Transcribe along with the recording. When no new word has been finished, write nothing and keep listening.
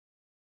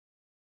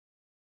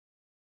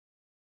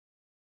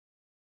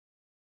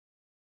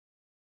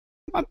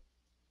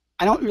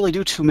I don't really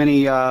do too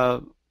many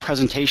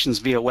presentations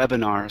via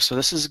webinar, so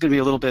this is going to be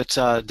a little bit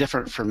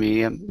different for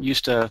me. I'm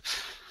used to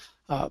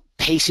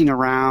pacing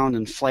around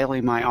and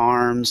flailing my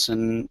arms,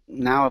 and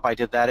now if I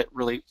did that, it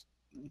really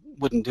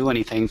wouldn't do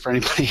anything for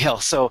anybody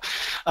else. So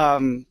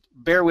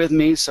bear with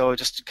me. So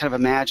just kind of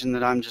imagine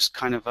that I'm just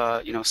kind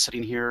of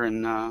sitting here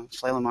and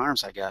flailing my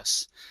arms, I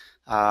guess.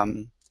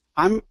 I'm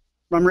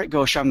Rick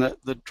Goscha. I'm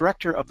the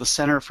director of the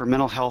Center for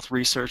Mental Health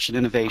Research and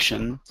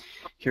Innovation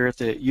here at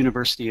the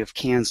University of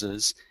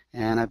Kansas,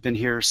 and I've been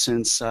here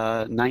since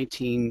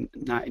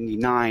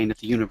 1999 at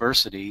the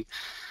university.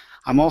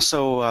 I'm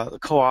also the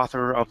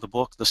co-author of the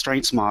book, The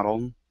Strengths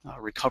Model, a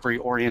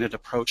recovery-oriented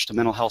approach to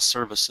mental health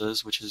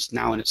services, which is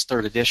now in its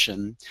third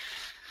edition.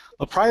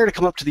 But prior to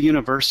come up to the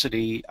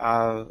university,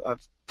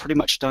 I've pretty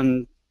much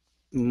done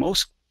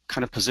most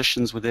kind of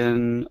positions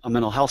within a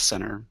mental health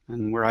center,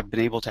 and where I've been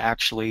able to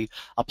actually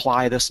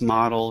apply this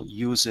model,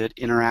 use it,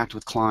 interact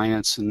with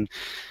clients, and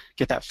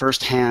get that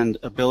firsthand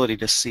ability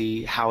to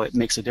see how it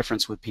makes a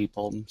difference with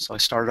people. So I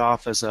started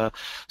off as a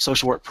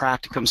social work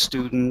practicum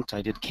student.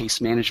 I did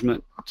case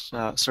management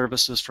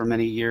services for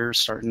many years,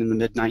 starting in the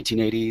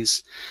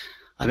mid-1980s.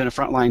 I've been a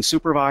frontline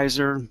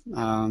supervisor.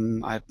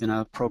 I've been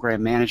a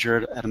program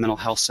manager at a mental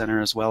health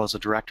center, as well as a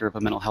director of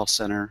a mental health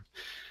center,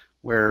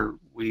 where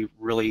we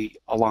really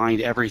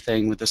aligned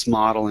everything with this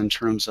model in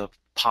terms of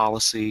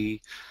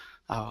policy,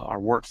 our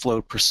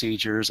workflow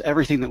procedures.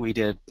 Everything that we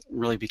did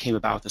really became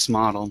about this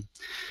model.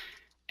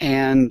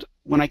 And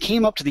when I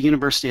came up to the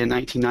university in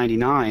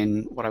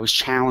 1999, what I was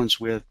challenged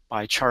with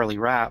by Charlie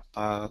Rapp,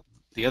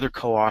 the other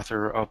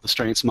co-author of the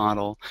Strengths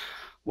Model,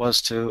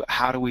 was to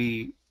how do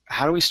we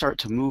start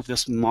to move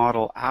this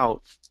model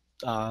out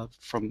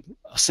from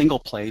a single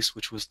place,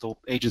 which was the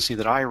agency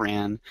that I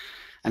ran,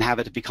 and have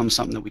it become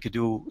something that we could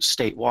do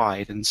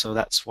statewide. And so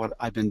that's what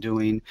I've been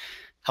doing,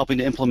 helping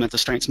to implement the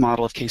strengths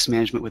model of case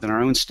management within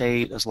our own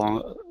state, as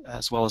well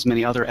as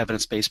many other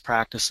evidence-based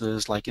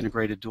practices like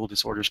integrated dual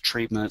disorders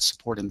treatment,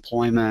 support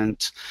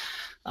employment,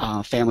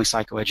 family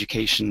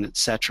psychoeducation,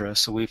 etc.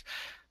 So we've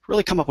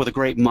really come up with a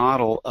great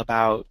model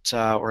about,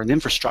 or an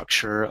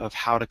infrastructure of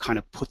how to kind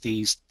of put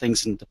these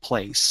things into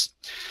place.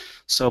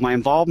 So my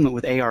involvement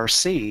with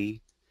ARC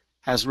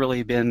has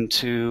really been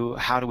to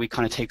how do we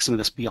kind of take some of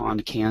this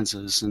beyond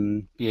Kansas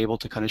and be able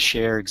to kind of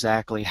share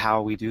exactly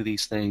how we do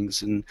these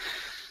things. And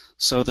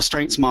so the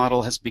strengths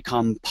model has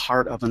become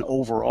part of an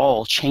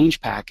overall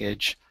change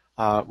package,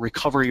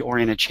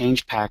 recovery-oriented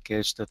change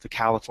package that the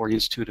California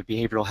Institute of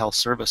Behavioral Health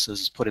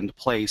Services has put into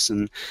place,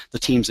 and the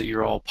teams that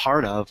you're all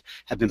part of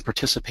have been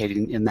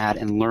participating in that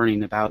and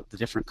learning about the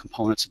different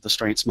components of the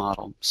strengths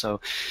model. So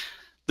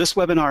this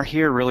webinar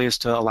here really is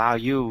to allow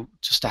you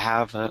just to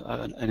have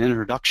an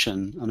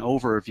introduction, an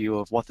overview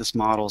of what this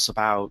model is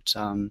about.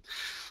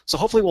 So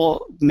hopefully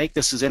we'll make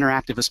this as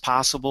interactive as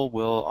possible.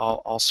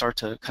 I'll start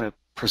to kind of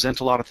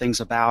present a lot of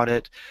things about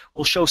it.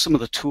 We'll show some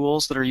of the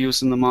tools that are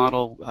used in the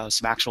model,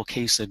 some actual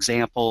case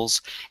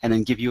examples, and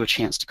then give you a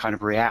chance to kind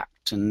of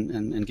react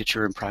and get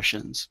your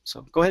impressions.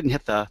 So go ahead and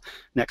hit the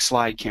next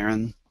slide,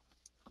 Karin.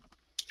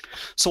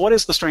 So what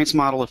is the strengths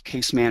model of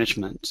case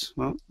management?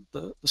 Well,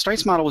 the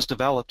strengths model was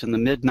developed in the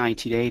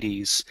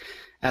mid-1980s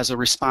as a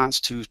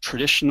response to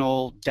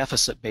traditional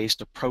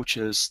deficit-based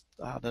approaches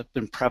that have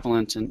been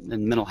prevalent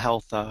in mental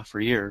health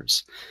for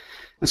years.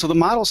 And so the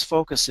model's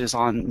focus is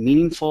on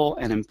meaningful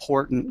and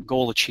important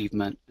goal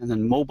achievement and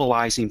then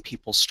mobilizing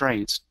people's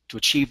strengths to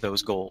achieve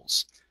those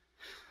goals.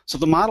 So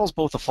the model is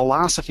both a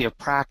philosophy of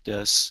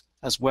practice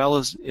as well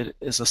as it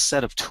is a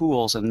set of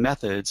tools and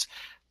methods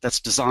that's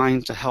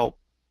designed to help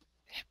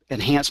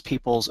enhance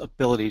people's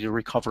ability to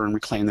recover and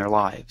reclaim their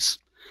lives.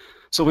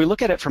 So we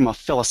look at it from a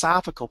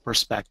philosophical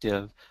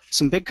perspective.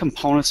 Some big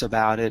components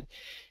about it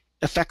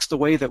affects the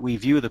way that we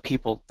view the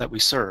people that we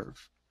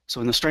serve.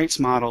 So in the strengths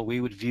model, we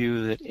would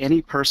view that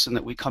any person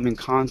that we come in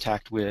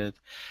contact with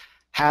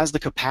has the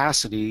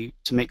capacity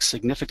to make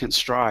significant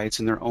strides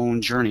in their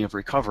own journey of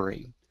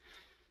recovery.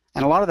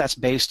 And a lot of that's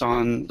based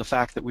on the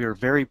fact that we are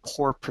very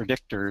poor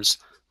predictors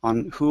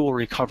on who will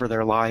recover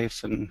their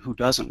life and who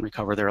doesn't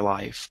recover their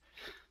life.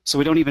 So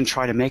we don't even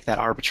try to make that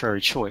arbitrary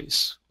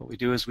choice. What we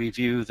do is we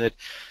view that,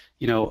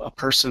 you know, a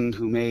person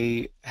who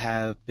may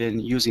have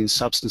been using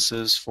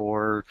substances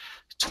for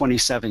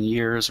 27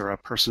 years, or a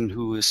person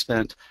who has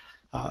spent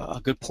a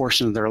good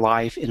portion of their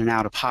life in and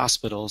out of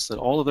hospitals, that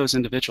all of those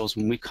individuals,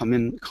 when we come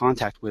in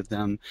contact with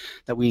them,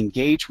 that we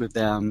engage with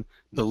them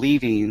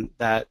believing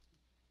that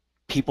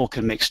people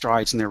can make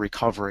strides in their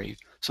recovery.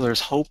 So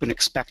there's hope and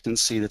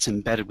expectancy that's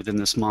embedded within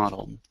this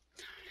model.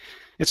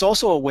 It's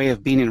also a way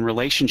of being in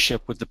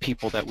relationship with the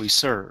people that we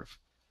serve.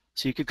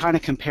 So you could kind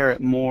of compare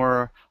it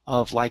more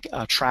of like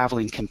a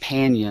traveling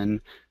companion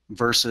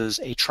versus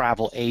a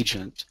travel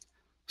agent.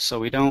 So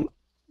we don't,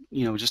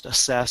 you know, just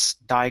assess,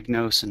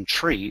 diagnose, and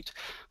treat,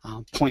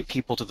 point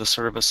people to the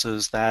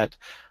services that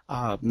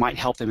might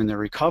help them in their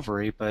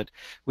recovery, but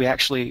we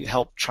actually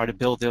help try to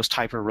build those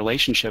type of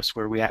relationships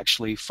where we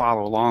actually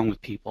follow along with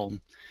people.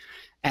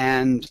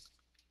 And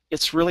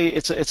it's really,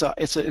 it's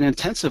an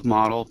intensive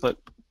model, but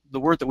the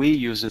word that we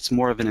use, it's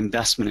more of an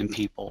investment in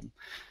people.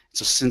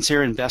 It's a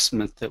sincere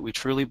investment that we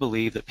truly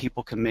believe that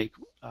people can make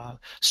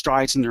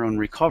strides in their own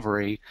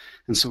recovery,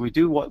 and so we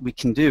do what we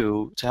can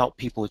do to help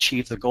people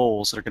achieve the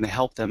goals that are going to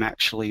help them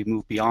actually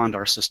move beyond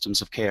our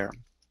systems of care.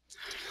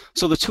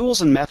 So the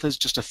tools and methods,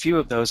 just a few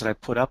of those that I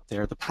put up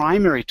there. The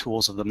primary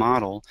tools of the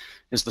model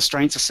is the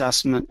strengths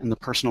assessment and the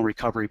personal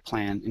recovery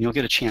plan, and you'll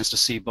get a chance to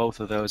see both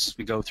of those as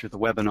we go through the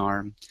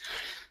webinar.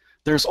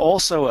 There's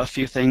also a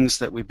few things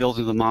that we build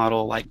into the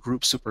model, like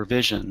group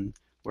supervision,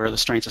 where the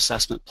strengths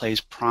assessment plays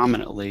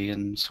prominently.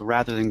 And so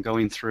rather than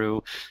going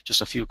through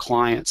just a few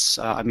clients,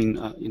 an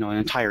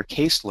entire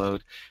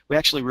caseload, we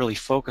actually really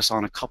focus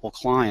on a couple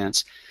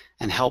clients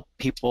and help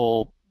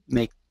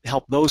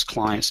those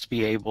clients to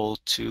be able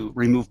to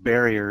remove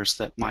barriers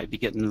that might be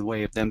getting in the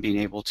way of them being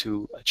able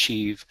to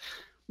achieve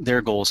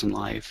their goals in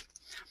life.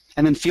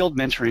 And then field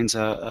mentoring is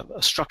a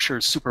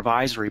structured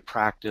supervisory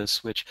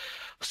practice which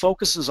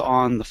focuses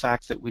on the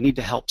fact that we need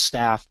to help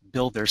staff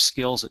build their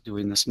skills at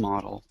doing this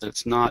model, that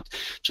it's not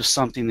just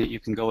something that you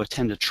can go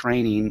attend a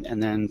training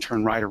and then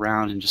turn right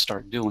around and just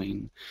start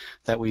doing,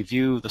 that we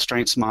view the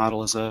strengths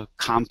model as a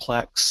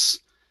complex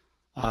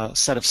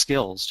set of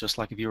skills, just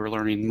like if you were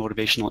learning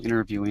motivational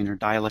interviewing or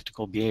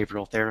dialectical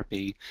behavioral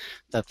therapy,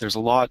 that there's a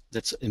lot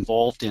that's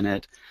involved in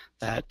it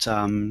that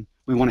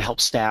we want to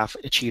help staff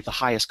achieve the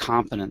highest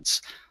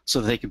competence so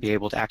that they can be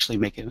able to actually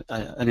make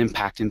an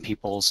impact in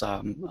people's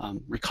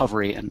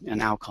recovery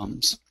and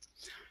outcomes.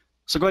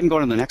 So go ahead and go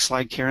to the next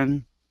slide,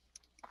 Karin.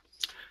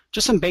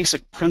 Just some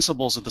basic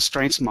principles of the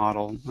strengths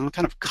model. I'll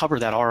kind of cover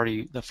that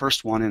already, the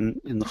first one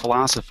in the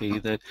philosophy,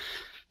 that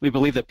we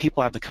believe that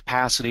people have the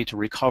capacity to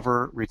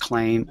recover,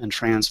 reclaim, and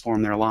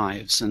transform their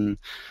lives. And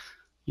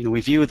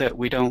we view that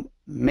we don't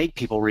make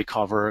people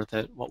recover,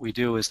 that what we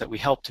do is that we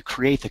help to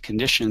create the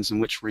conditions in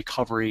which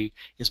recovery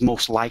is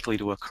most likely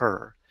to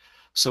occur.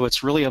 So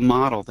it's really a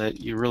model that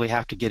you really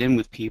have to get in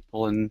with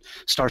people and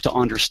start to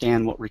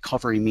understand what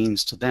recovery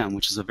means to them,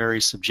 which is a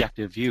very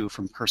subjective view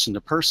from person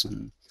to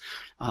person.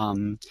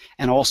 And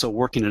also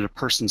working at a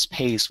person's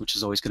pace, which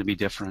is always going to be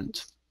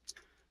different.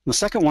 The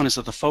second one is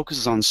that the focus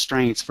is on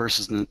strengths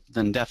versus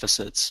than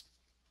deficits.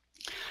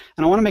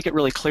 And I want to make it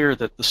really clear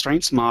that the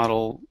strengths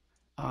model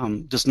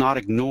does not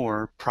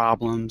ignore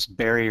problems,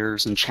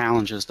 barriers, and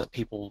challenges that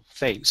people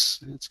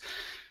face. It's,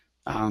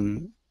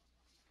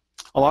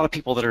 a lot of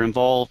people that are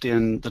involved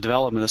in the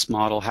development of this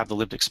model have the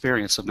lived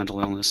experience of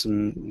mental illness,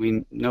 and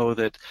we know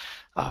that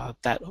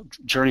that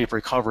journey of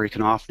recovery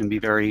can often be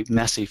very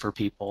messy for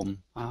people,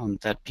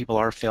 that people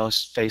are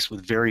faced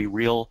with very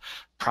real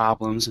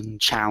problems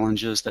and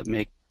challenges that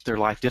make their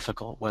life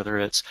difficult, whether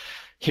it's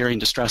hearing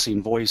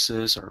distressing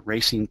voices or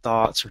racing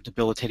thoughts or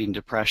debilitating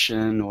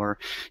depression, or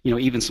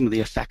even some of the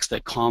effects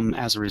that come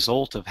as a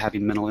result of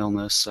having mental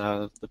illness.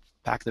 The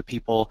fact that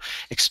people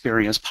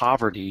experience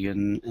poverty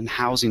and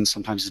housing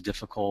sometimes is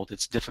difficult.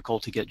 It's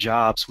difficult to get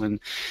jobs when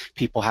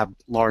people have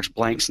large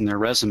blanks in their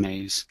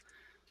resumes.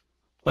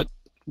 But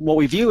what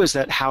we view is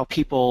that how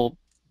people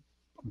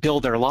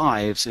build their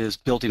lives is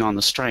building on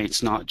the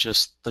strengths, not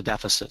just the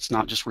deficits,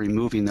 not just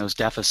removing those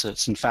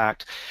deficits. In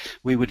fact,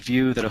 we would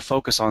view that a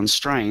focus on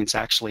strengths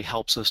actually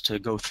helps us to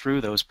go through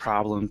those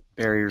problem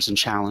barriers and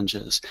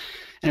challenges.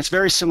 And it's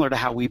very similar to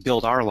how we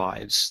build our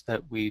lives,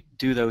 that we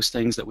do those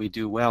things that we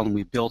do well and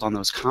we build on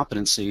those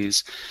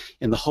competencies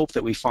in the hope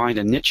that we find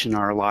a niche in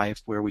our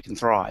life where we can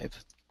thrive.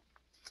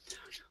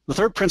 The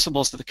third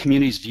principle is that the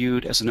community is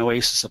viewed as an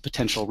oasis of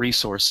potential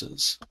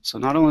resources. So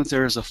not only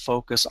there is a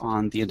focus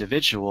on the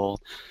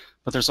individual,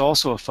 but there's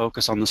also a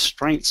focus on the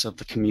strengths of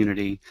the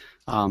community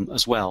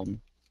as well.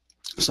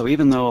 So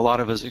even though a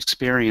lot of us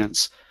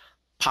experience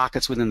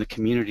pockets within the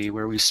community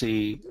where we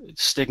see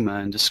stigma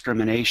and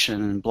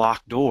discrimination and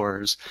blocked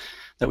doors,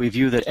 that we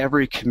view that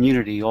every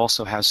community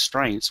also has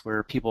strengths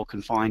where people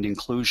can find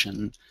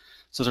inclusion.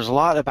 So there's a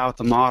lot about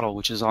the model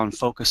which is on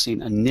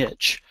focusing a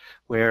niche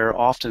where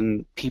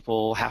often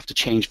people have to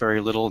change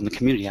very little and the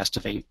community has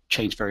to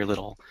change very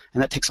little.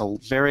 And that takes a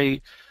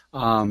very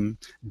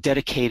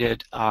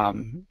dedicated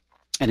and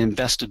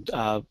invested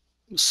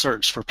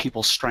search for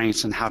people's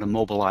strengths and how to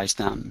mobilize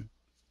them.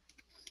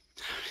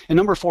 And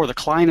number 4, the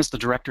client is the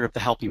director of the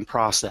helping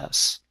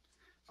process.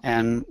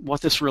 And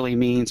what this really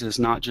means is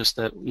not just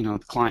that the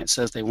client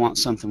says they want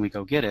something, we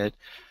go get it.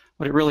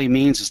 What it really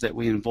means is that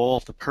we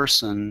involve the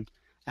person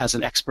as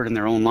an expert in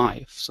their own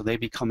life. So they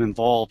become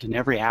involved in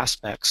every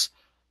aspects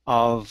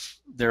of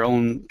their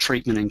own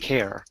treatment and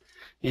care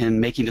in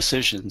making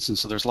decisions. And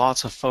so there's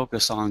lots of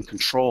focus on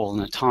control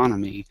and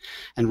autonomy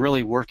and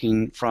really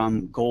working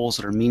from goals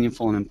that are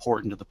meaningful and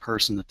important to the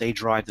person, that they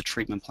drive the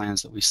treatment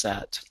plans that we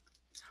set.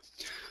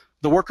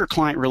 The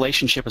worker-client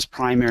relationship is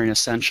primary and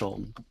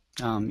essential.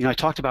 I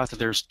talked about that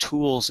there's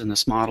tools in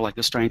this model like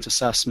the strengths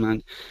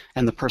assessment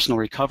and the personal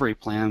recovery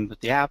plan,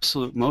 but the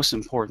absolute most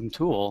important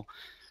tool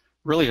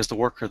really is the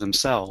worker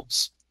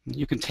themselves.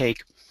 You can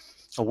take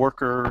a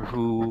worker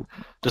who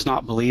does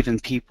not believe in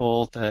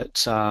people, that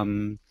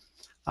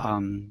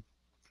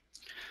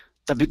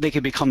they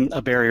can become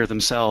a barrier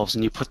themselves,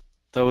 and you put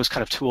those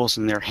kind of tools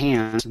in their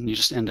hands and you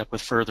just end up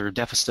with further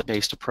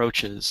deficit-based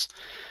approaches.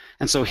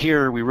 And so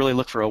here we really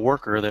look for a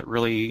worker that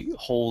really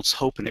holds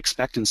hope and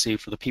expectancy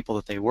for the people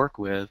that they work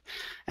with,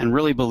 and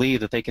really believe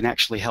that they can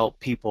actually help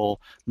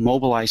people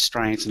mobilize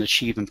strengths and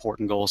achieve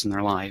important goals in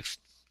their life.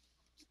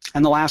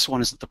 And the last one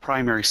is that the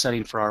primary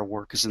setting for our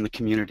work is in the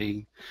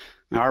community.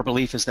 Now, our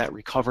belief is that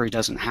recovery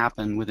doesn't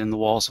happen within the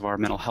walls of our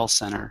mental health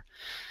center.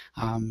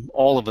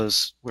 All of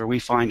us, where we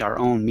find our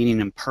own meaning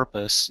and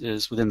purpose,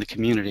 is within the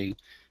community.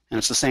 And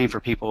it's the same for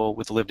people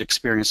with the lived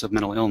experience of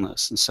mental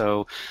illness. And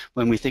so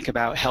when we think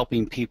about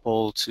helping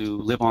people to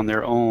live on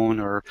their own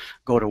or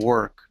go to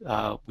work,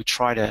 we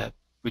try to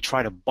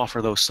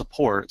buffer those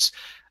supports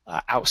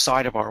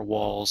outside of our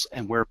walls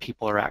and where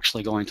people are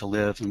actually going to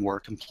live and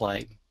work and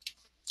play.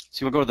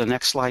 So we'll go to the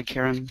next slide,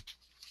 Karin.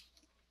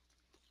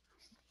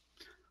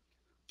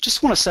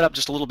 Just want to set up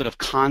just a little bit of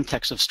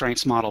context of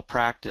strengths model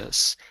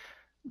practice.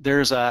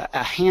 There's a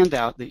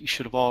handout that you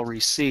should have all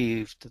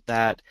received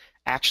that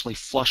actually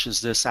flushes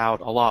this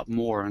out a lot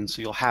more, and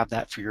so you'll have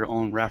that for your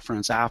own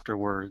reference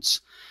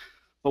afterwards.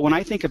 But when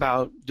I think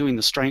about doing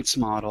the strengths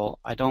model,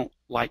 I don't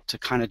like to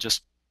kind of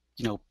just,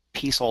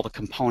 piece all the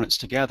components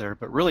together,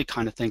 but really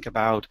kind of think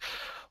about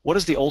what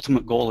is the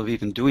ultimate goal of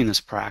even doing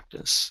this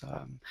practice?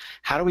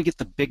 How do we get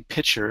the big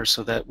picture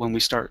so that when we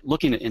start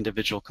looking at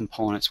individual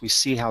components, we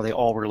see how they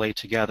all relate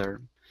together?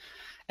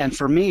 And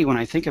for me, when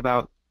I think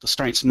about the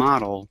strengths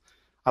model,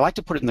 I like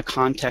to put it in the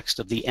context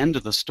of the end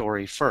of the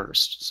story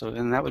first. So,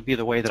 and that would be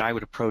the way that I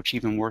would approach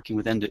even working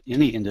with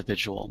any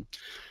individual.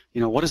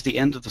 What is the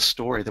end of the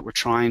story that we're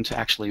trying to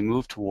actually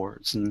move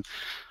towards? And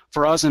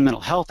for us in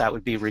mental health, that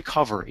would be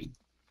recovery.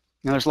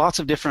 Now, there's lots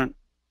of different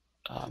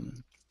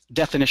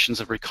definitions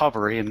of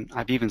recovery, and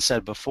I've even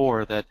said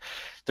before that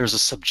there's a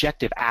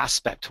subjective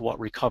aspect to what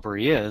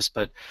recovery is,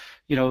 but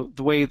the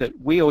way that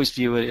we always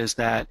view it is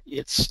that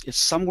it's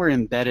somewhere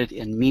embedded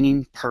in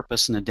meaning,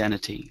 purpose, and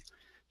identity.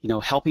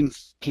 Helping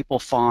people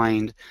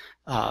find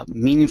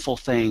meaningful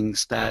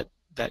things that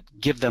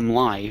give them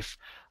life,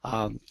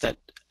 that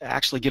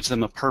actually gives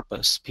them a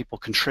purpose, people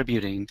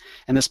contributing,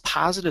 and this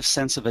positive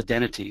sense of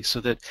identity,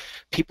 so that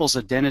people's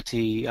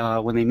identity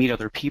when they meet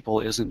other people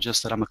isn't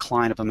just that I'm a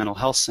client of a mental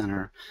health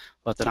center,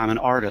 but that I'm an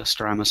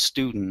artist, or I'm a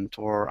student,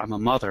 or I'm a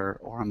mother,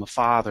 or I'm a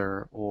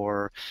father,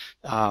 or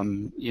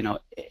an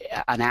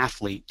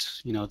athlete,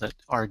 that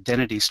our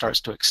identity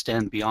starts to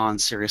extend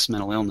beyond serious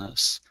mental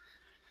illness.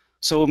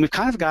 So when we've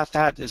kind of got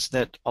that, is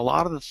that a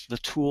lot of the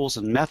tools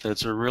and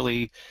methods are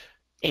really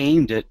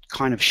aimed at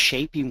kind of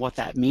shaping what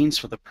that means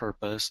for the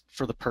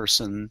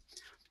person,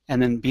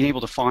 and then being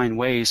able to find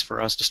ways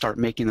for us to start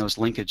making those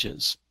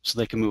linkages so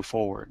they can move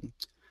forward.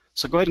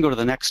 So go ahead and go to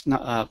the next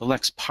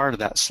part of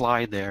that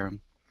slide there.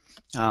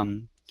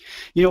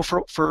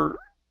 For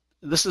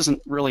this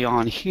isn't really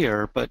on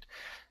here, but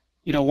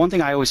one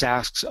thing I always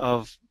ask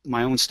of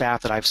my own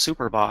staff that I've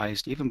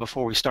supervised, even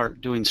before we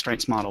start doing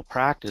strengths model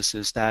practice,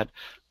 is that,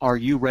 are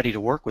you ready to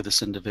work with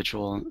this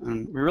individual?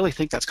 And we really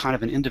think that's kind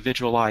of an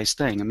individualized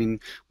thing. I mean,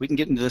 we can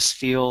get into this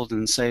field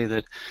and say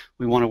that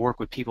we want to work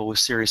with people with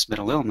serious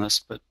mental illness,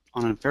 but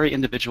on a very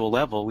individual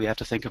level, we have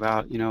to think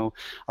about,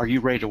 are you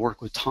ready to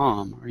work with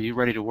Tom? Are you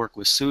ready to work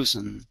with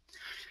Susan?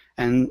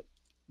 And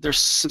there's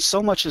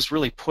so much is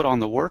really put on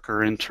the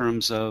worker in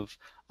terms of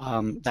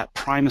that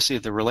primacy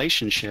of the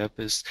relationship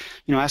is,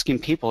 asking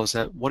people, is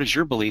that, what is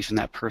your belief in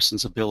that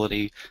person's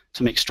ability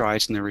to make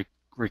strides in their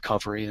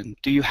recovery? And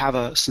do you have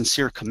a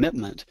sincere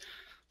commitment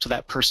to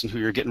that person who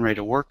you're getting ready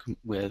to work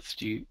with?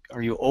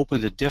 Are you open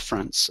to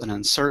difference and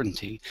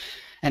uncertainty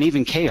and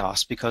even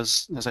chaos?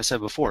 Because, as I said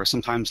before,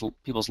 sometimes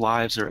people's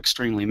lives are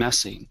extremely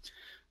messy.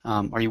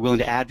 Are you willing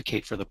to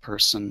advocate for the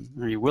person?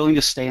 Are you willing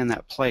to stay in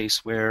that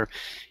place where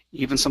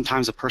even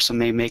sometimes a person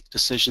may make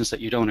decisions that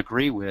you don't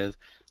agree with?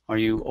 Are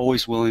you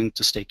always willing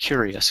to stay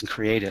curious and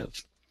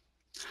creative?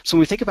 So when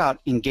we think about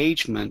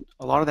engagement,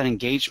 a lot of that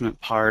engagement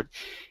part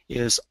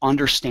is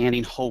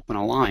understanding hope and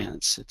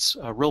alliance. It's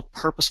a real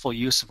purposeful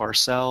use of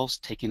ourselves,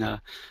 taking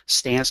a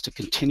stance to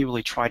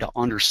continually try to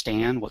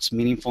understand what's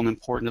meaningful and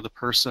important to the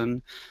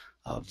person,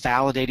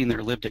 validating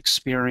their lived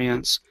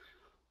experience,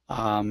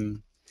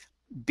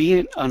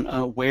 being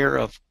aware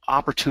of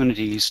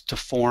opportunities to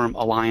form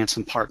alliance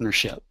and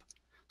partnership,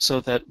 so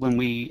that when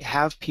we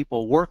have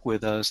people work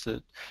with us,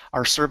 that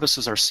our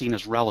services are seen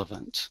as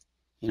relevant.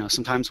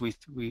 Sometimes we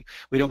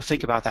don't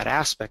think about that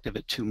aspect of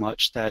it too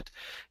much, that,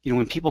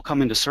 when people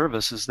come into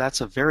services,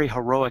 that's a very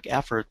heroic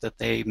effort that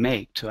they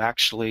make to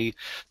actually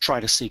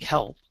try to seek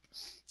help.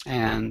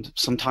 And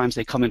sometimes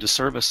they come into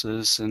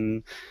services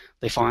and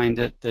they find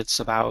that it's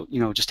about,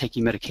 just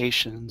taking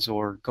medications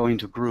or going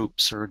to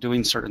groups or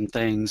doing certain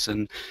things.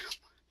 And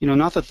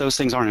not that those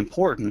things aren't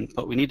important,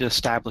 but we need to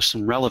establish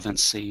some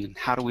relevancy. And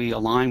how do we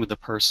align with the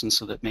person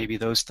so that maybe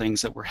those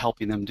things that we're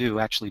helping them do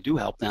actually do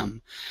help them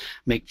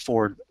make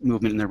forward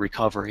movement in their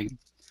recovery?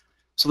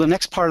 So the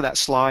next part of that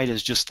slide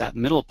is just that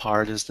middle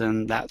part, is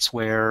then that's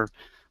where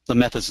the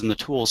methods and the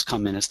tools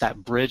come in. It's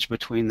that bridge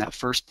between that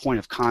first point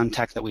of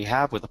contact that we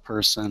have with a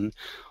person,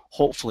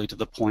 hopefully to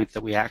the point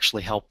that we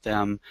actually help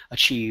them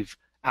achieve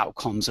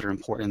outcomes that are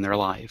important in their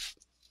life.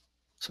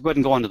 So go ahead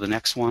and go on to the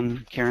next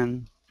one,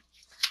 Karin.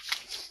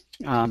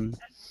 Um,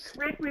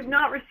 Rick, we've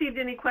not received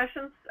any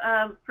questions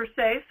per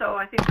se, so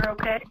I think we're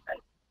okay.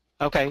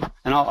 Okay,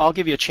 and I'll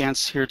give you a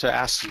chance here to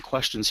ask some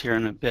questions here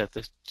in a bit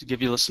to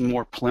give you some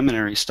more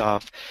preliminary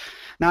stuff.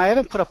 Now, I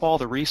haven't put up all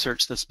the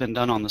research that's been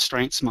done on the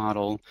strengths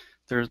model.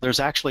 There's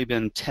actually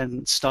been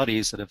 10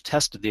 studies that have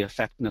tested the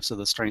effectiveness of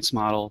the strengths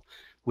model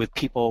with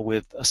people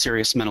with a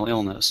serious mental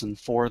illness, and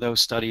 4 of those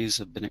studies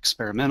have been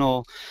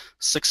experimental.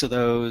 6 of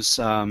those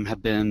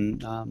have been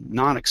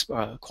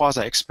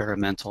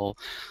quasi-experimental,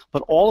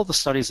 but all of the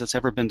studies that's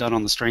ever been done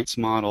on the strengths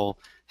model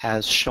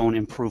has shown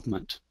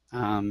improvement.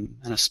 And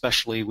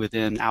especially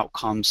within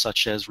outcomes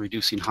such as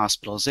reducing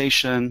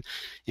hospitalization,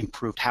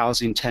 improved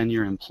housing,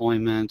 tenure,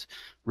 employment,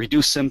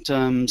 reduced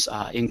symptoms,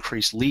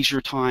 increased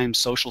leisure time,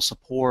 social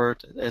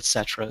support,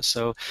 etc.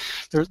 So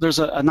there's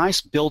a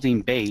nice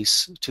building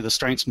base to the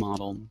strengths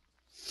model.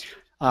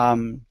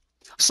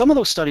 Some of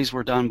those studies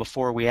were done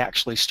before we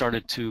actually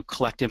started to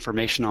collect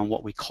information on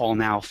what we call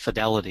now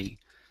fidelity,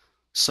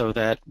 so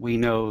that we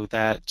know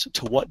that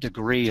to what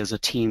degree is a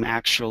team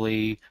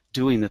actually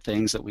doing the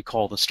things that we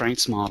call the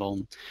strengths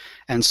model.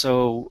 And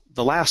so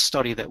the last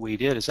study that we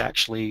did is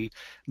actually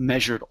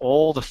measured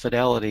all the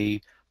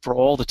fidelity for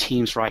all the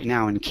teams right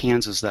now in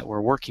Kansas that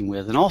we're working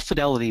with. And all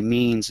fidelity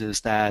means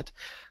is that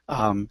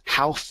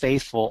how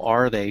faithful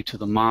are they to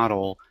the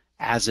model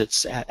as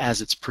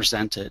it's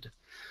presented.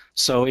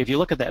 So if you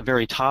look at that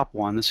very top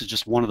one, this is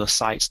just one of the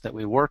sites that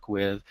we work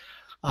with.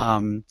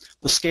 The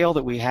scale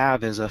that we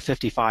have is a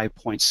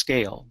 55-point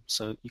scale.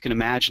 So you can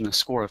imagine a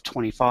score of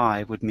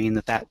 25 would mean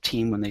that that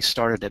team, when they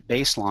started at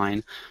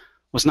baseline,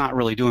 was not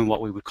really doing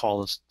what we would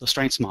call the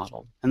strengths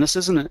model. And this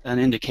isn't an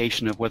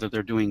indication of whether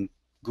they're doing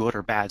good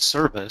or bad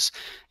service.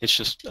 It's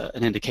just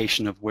an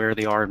indication of where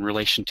they are in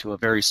relation to a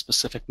very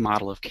specific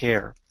model of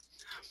care.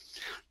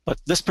 But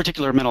this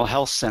particular mental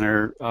health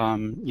center,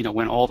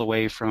 went all the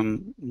way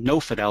from no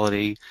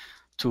fidelity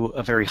to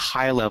a very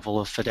high level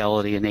of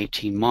fidelity in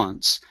 18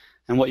 months.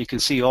 And what you can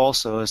see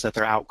also is that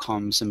their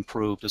outcomes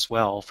improved as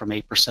well, from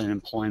 8%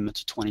 employment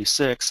to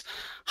 26%,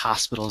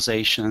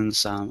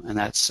 hospitalizations, and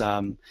that's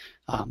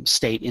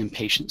state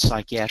inpatient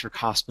psychiatric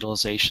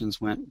hospitalizations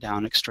went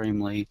down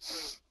extremely.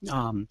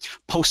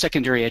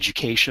 Post-secondary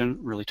education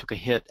really took a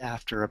hit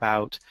after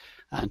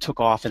and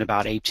took off in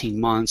about 18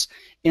 months.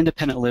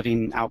 Independent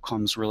living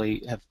outcomes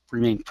really have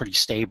remained pretty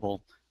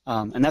stable.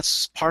 And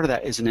that's part of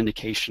that is an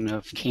indication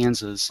of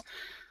Kansas,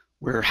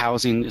 where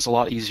housing is a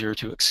lot easier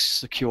to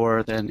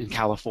secure than in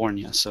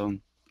California. So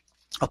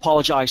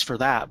apologize for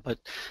that, but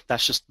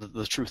that's just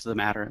the truth of the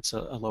matter. It's a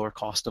lower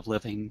cost of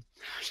living.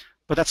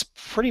 But that's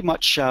pretty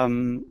much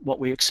what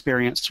we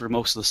experience through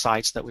most of the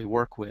sites that we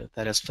work with,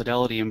 that as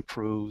fidelity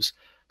improves,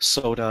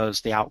 so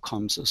does the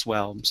outcomes as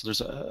well. So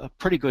there's a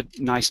pretty good,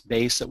 nice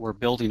base that we're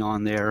building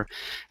on there.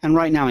 And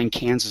right now in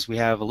Kansas, we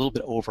have a little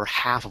bit over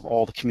half of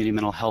all the community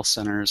mental health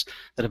centers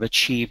that have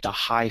achieved a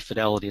high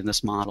fidelity in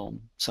this model.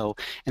 So,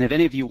 and if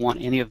any of you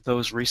want any of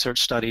those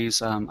research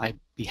studies, I'd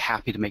be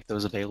happy to make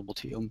those available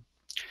to you.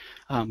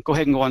 Go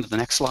ahead and go on to the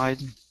next slide.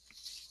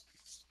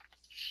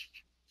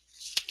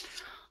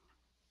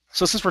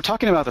 So since we're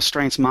talking about the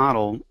strengths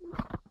model,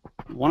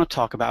 I want to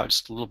talk about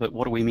just a little bit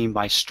what do we mean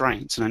by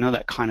strengths. And I know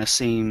that kind of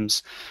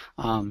seems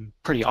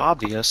pretty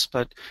obvious,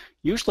 but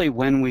usually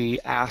when we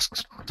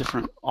ask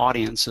different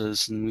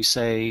audiences and we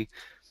say,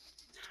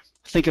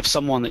 think of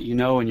someone that you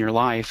know in your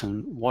life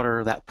and what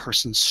are that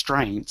person's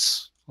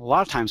strengths, a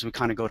lot of times we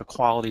kind of go to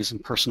qualities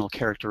and personal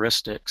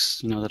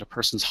characteristics, that a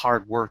person's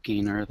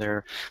hardworking, or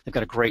they've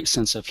got a great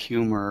sense of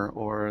humor,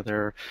 or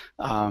they're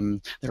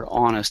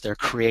honest, they're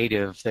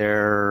creative,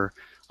 they're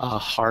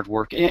hard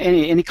work,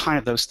 any kind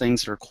of those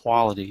things that are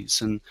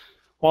qualities. And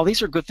while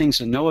these are good things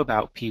to know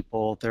about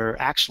people, they're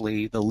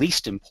actually the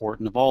least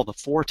important of all the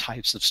 4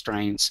 types of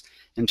strengths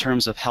in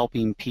terms of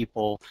helping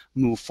people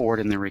move forward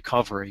in their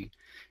recovery.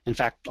 In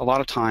fact, a lot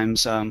of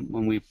times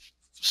when we've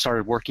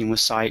started working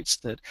with sites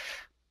that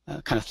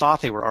kind of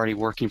thought they were already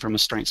working from a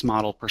strengths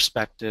model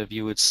perspective,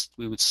 we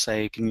would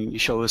say, can you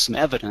show us some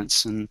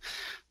evidence? And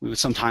we would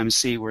sometimes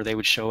see where they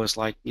would show us,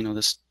 like,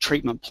 this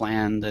treatment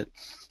plan that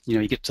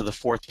you get to the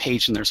 4th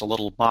page and there's a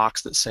little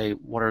box that say,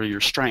 what are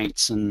your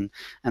strengths? And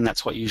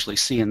that's what you usually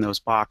see in those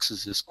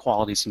boxes is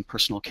qualities and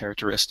personal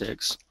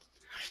characteristics.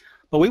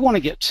 But we want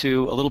to get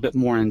to a little bit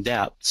more in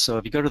depth. So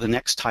if you go to the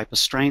next type of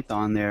strength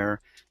on there,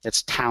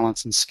 it's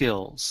talents and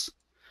skills.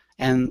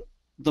 And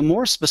the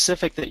more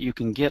specific that you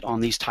can get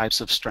on these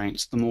types of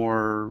strengths, the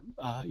more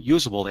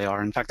usable they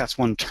are. In fact, that's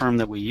one term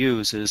that we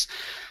use, is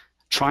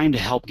trying to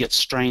help get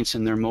strengths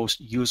in their most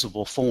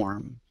usable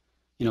form.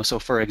 So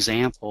for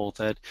example,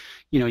 that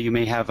you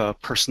may have a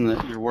person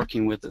that you're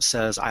working with that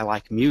says, I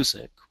like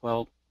music.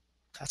 Well,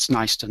 that's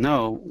nice to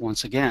know,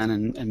 once again,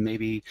 and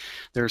maybe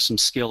there's some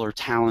skill or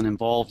talent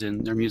involved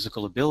in their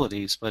musical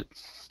abilities, but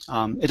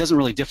it doesn't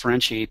really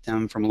differentiate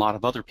them from a lot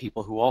of other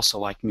people who also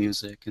like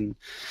music. And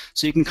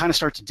so you can kind of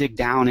start to dig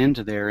down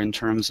into there in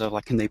terms of,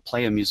 like, can they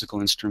play a musical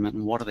instrument,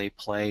 and what do they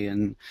play,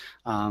 and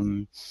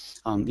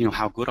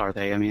how good are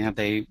they? I mean, have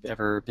they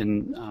ever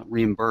been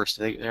reimbursed?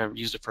 Have they ever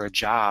used it for a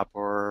job,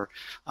 or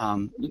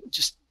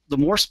just the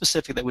more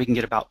specific that we can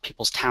get about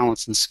people's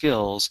talents and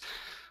skills,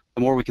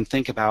 the more we can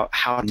think about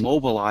how to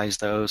mobilize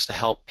those to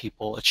help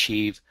people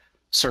achieve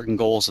certain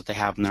goals that they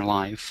have in their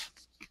life.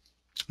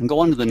 And go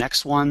on to the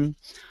next one.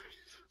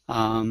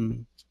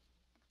 The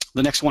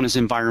next one is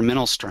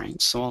environmental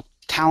strengths. So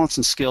talents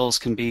and skills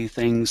can be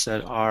things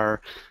that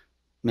are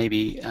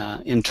maybe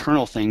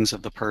internal things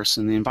of the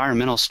person. The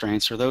environmental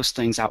strengths are those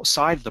things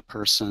outside of the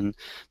person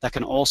that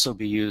can also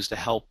be used to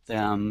help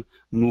them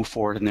move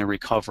forward in their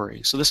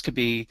recovery. So this could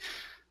be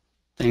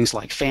things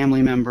like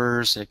family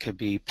members, it could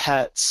be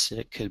pets,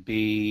 it could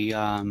be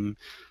an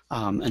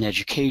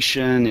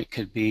education, it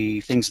could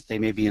be things that they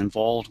may be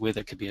involved with,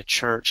 it could be a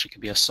church, it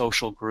could be a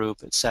social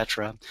group,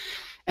 etc.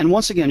 And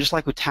once again, just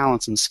like with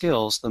talents and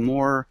skills, the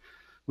more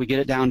we get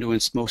it down to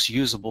its most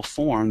usable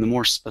form, the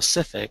more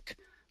specific,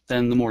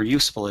 then the more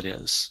useful it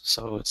is.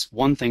 So it's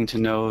one thing to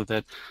know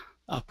that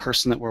a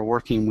person that we're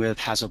working with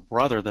has a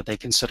brother that they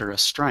consider a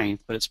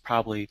strength, but it's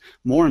probably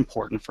more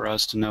important for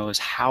us to know is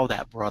how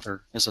that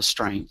brother is a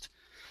strength.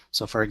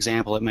 So for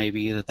example, it may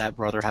be that that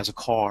brother has a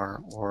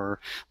car, or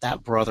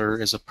that brother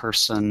is a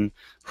person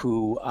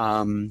who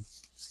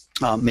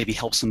maybe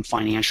helps them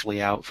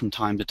financially out from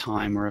time to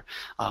time, or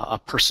a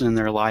person in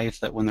their life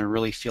that when they're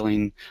really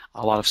feeling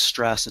a lot of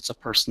stress, it's a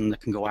person that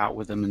can go out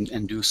with them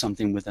and do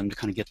something with them to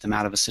kind of get them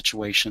out of a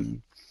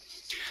situation.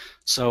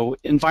 So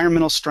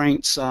environmental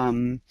strengths,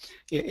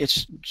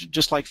 it's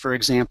just like, for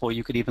example,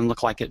 you could even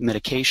look like at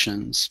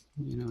medications.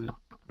 You know,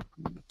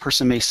 a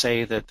person may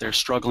say that they're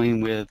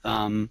struggling with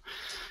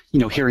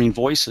hearing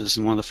voices,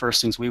 and one of the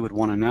first things we would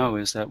want to know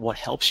is that what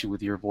helps you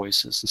with your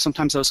voices. And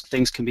sometimes those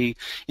things can be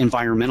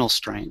environmental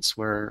strengths,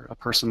 where a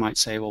person might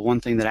say, well,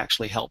 one thing that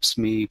actually helps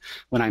me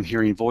when I'm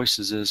hearing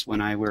voices is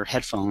when I wear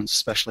headphones,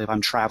 especially if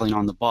I'm traveling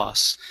on the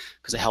bus,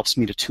 because it helps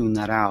me to tune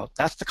that out.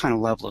 That's the kind of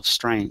level of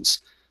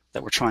strengths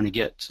that we're trying to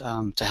get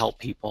to help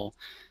people.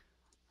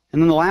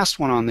 And then the last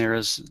one on there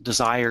is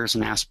desires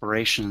and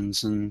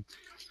aspirations, and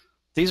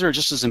these are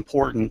just as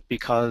important,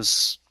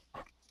 because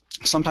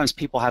sometimes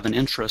people have an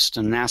interest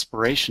and an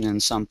aspiration in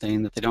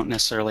something that they don't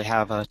necessarily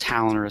have a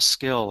talent or a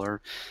skill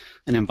or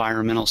an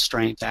environmental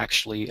strength to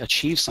actually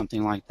achieve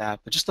something like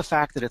that. But just the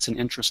fact that it's an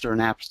interest or an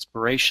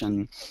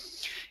aspiration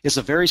is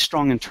a very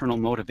strong internal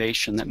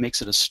motivation that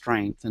makes it a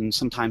strength, and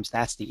sometimes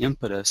that's the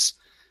impetus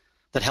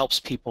that helps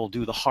people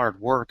do the hard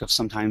work of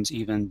sometimes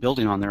even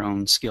building on their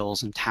own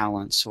skills and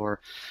talents, or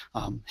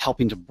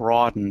helping to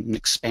broaden and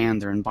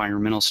expand their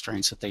environmental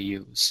strengths that they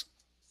use.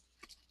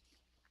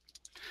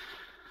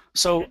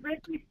 So,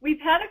 Rick,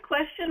 we've had a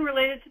question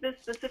related to this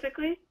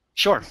specifically.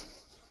 Sure.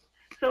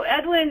 So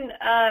Edwin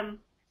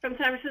from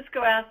San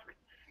Francisco asked,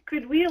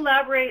 could we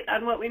elaborate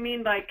on what we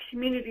mean by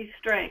community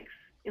strengths?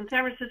 In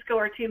San Francisco,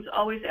 our teams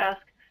always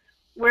ask,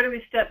 where do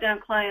we step down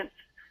clients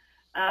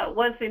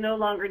once they no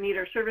longer need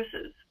our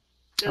services?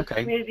 Does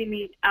community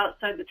mean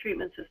outside the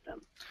treatment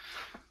system?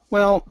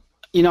 Well,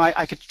 you know,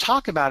 I could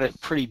talk about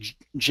it pretty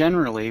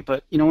generally,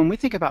 but, you know, when we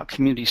think about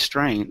community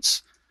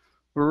strengths,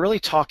 we're really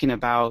talking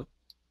about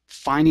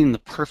finding the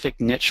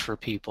perfect niche for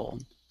people.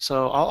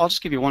 So I'll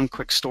just give you one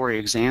quick story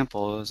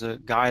example. There's a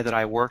guy that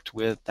I worked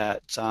with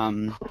that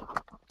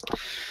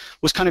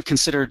was kind of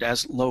considered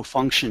as low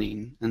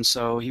functioning, and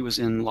so he was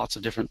in lots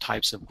of different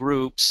types of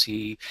groups.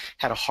 He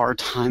had a hard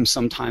time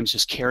sometimes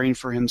just caring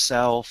for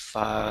himself,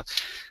 very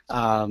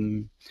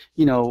kind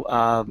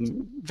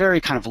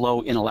of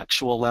low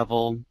intellectual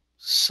level.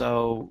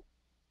 So,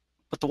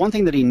 but the one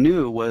thing that he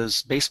knew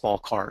was baseball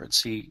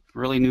cards. He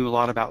really knew a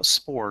lot about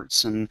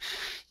sports, and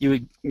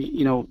the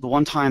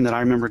one time that I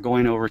remember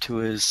going over to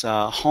his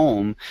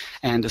home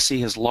and to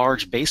see his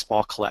large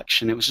baseball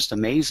collection, it was just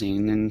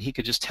amazing. And he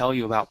could just tell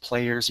you about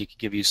players. He could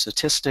give you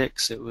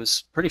statistics. It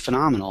was pretty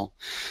phenomenal.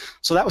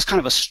 So that was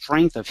kind of a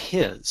strength of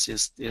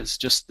his, is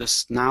just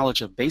this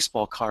knowledge of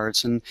baseball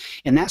cards. And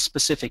in that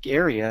specific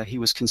area, he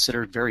was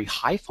considered very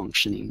high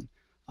functioning.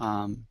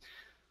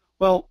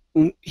 Well,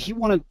 he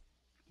wanted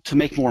to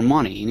make more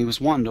money, and he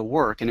was wanting to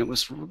work, and it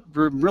was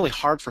really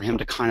hard for him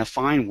to kind of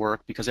find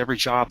work, because every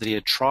job that he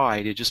had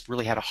tried, he just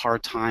really had a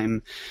hard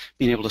time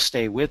being able to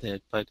stay with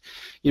it. But,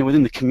 you know,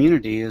 within the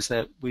community is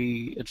that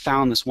we had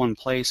found this one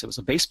place. It was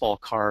a baseball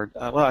card.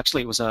 Well,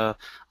 actually, it was a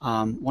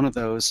one of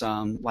those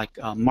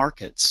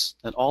markets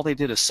that all they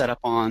did is set up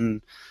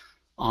on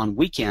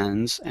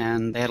weekends,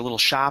 and they had a little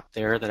shop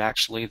there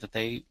that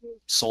they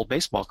sold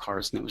baseball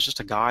cards, and it was just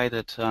a guy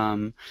that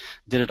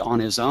did it on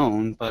his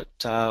own. But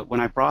when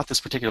I brought this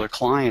particular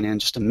client in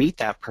just to meet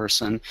that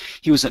person,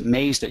 he was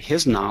amazed at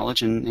his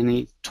knowledge, and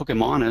he took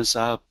him on as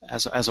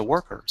a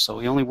worker. So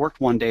he only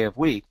worked one day a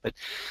week. But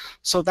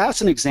so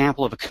that's an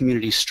example of a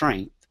community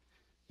strength.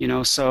 You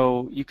know,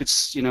 so you could,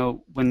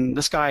 when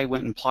this guy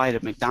went and applied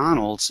at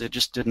McDonald's, it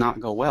just did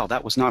not go well.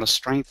 That was not a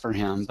strength for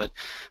him. But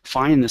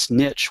finding this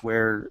niche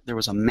where there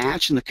was a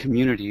match in the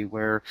community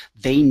where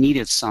they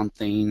needed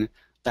something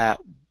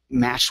that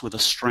matched with a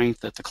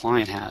strength that the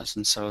client has.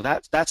 And so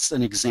that's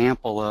an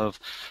example of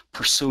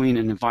pursuing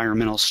an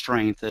environmental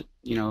strength that,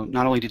 you know,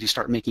 not only did he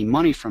start making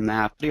money from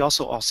that, but he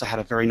also had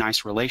a very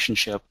nice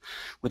relationship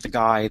with the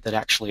guy that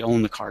actually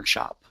owned the card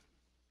shop.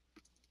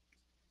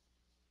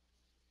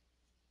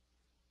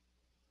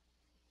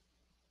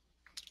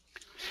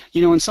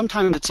 You know, and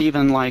sometimes it's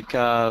even like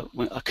a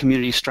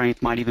community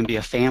strength might even be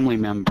a family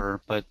member,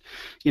 but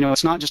you know,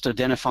 it's not just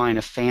identifying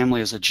a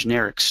family as a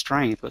generic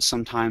strength, but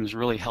sometimes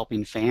really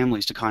helping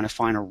families to kind of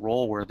find a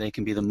role where they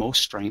can be the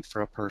most strength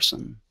for a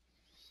person.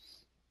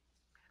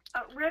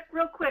 Rick,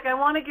 real quick, I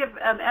want to give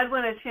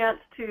Edwin a chance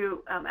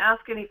to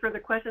ask any further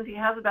questions he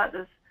has about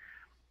this.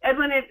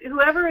 Edwin, if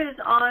whoever is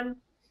on,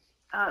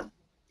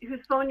 whose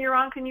phone you're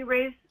on, can you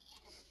raise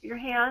your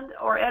hand?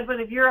 Or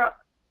Edwin, if you're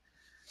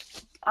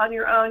on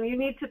your own, you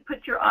need to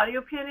put your audio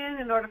pin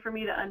in order for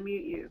me to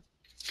unmute you.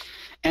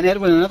 And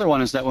Edwin, another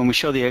one is that when we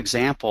show the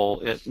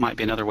example, it might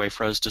be another way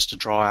for us just to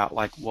draw out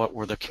like what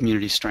were the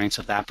community strengths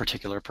of that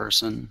particular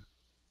person.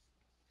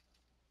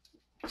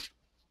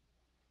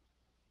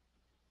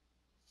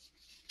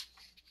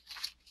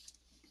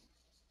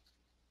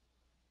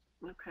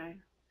 Okay.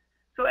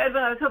 So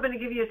Edwin, I was hoping to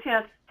give you a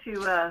chance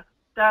to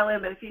dial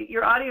in, but if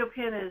your audio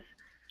pin is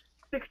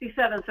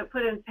 67, so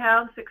put in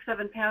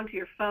 #67# to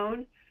your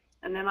phone,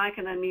 and then I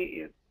can unmute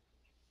you.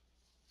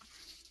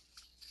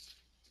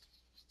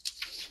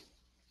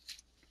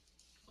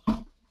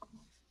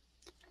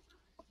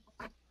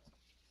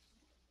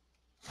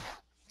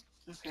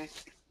 Okay.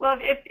 Well,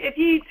 if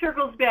he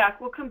circles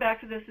back, we'll come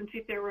back to this and see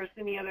if there was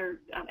any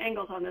other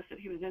angles on this that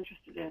he was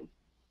interested in.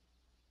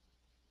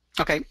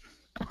 Okay.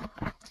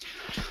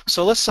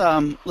 So let's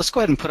go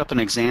ahead and put up an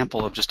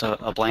example of just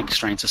a blank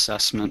strengths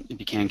assessment, if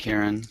you can,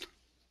 Karin.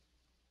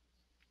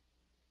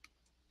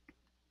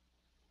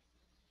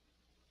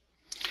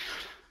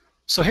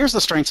 So here's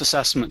the strengths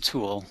assessment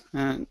tool,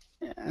 and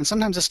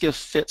sometimes this gives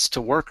fits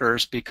to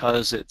workers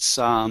because it's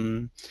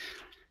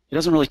it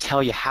doesn't really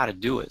tell you how to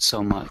do it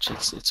so much.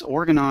 It's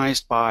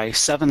organized by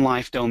 7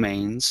 life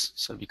domains.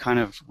 So if you kind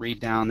of read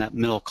down that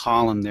middle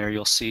column there,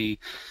 you'll see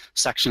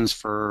sections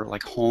for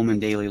like home and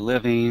daily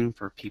living,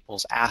 for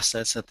people's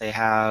assets that they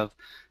have,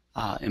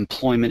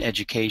 employment,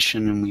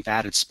 education, and we've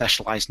added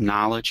specialized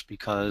knowledge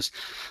because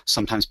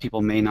sometimes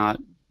people may not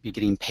be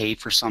getting paid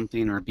for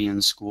something or be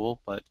in school,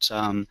 but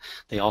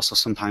they also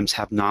sometimes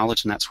have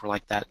knowledge, and that's where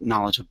like that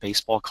knowledge of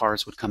baseball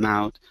cards would come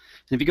out.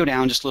 And if you go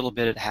down just a little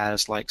bit, it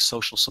has like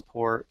social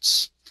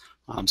supports,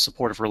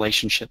 supportive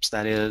relationships,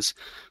 that is,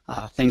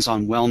 things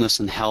on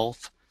wellness and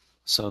health.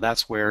 So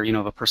that's where, you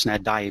know, if a person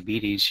had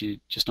diabetes, you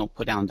just don't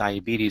put down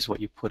diabetes.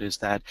 What you put is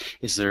that,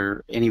 is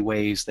there any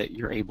ways that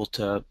you're able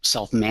to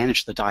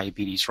self-manage the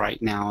diabetes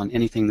right now? And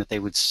anything that they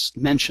would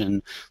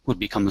mention would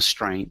become a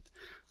strength.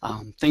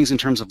 Things in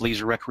terms of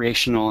leisure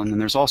recreational, and then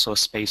there's also a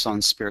space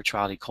on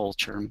spirituality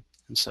culture.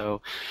 And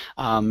so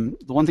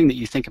the one thing that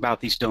you think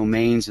about these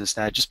domains is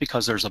that just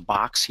because there's a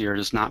box here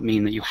does not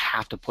mean that you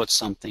have to put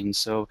something.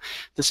 So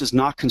this is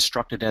not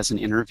constructed as an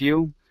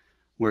interview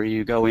where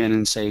you go in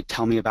and say,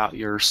 tell me about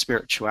your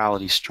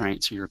spirituality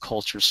strengths or your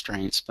culture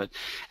strengths. But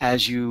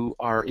as you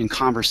are in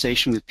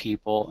conversation with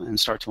people and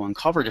start to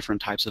uncover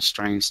different types of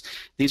strengths,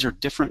 these are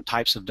different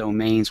types of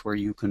domains where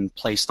you can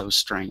place those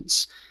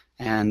strengths.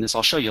 And as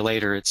I'll show you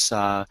later, it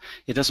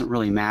doesn't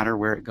really matter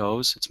where it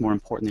goes. It's more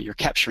important that you're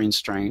capturing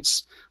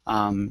strengths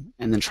and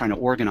then trying to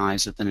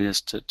organize it than it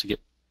is to get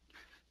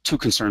too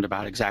concerned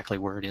about exactly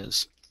where it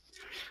is.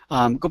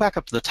 Go back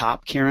up to the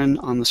top, Karin,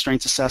 on the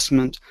strengths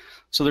assessment.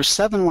 So there's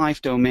 7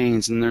 life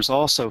domains, and there's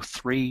also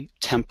 3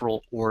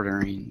 temporal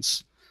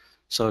orderings.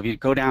 So if you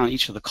go down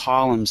each of the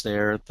columns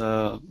there,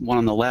 the one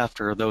on the left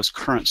are those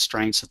current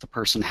strengths that the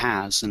person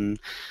has, and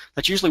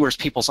that's usually where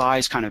people's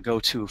eyes kind of go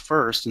to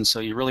first, and so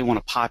you really want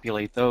to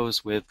populate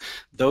those with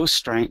those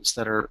strengths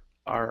that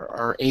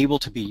are able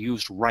to be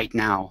used right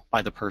now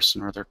by the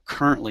person, or they're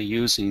currently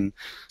using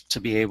to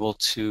be able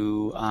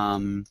to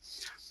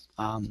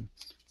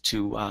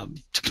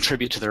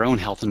contribute to their own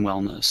health and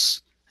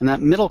wellness. And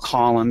that middle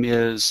column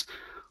is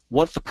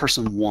what the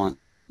person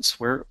wants,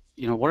 where,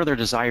 you know, what are their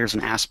desires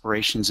and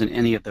aspirations in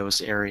any of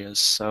those areas.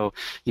 So,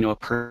 you know, a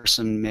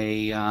person may,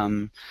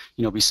 you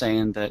know, be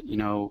saying that, you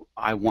know,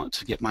 I want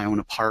to get my own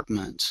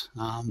apartment,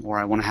 or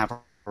I want to have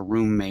a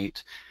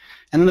roommate.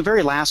 And then the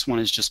very last one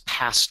is just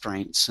past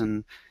strengths.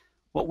 And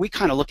what we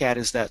kind of look at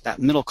is that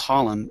middle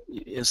column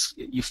is,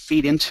 you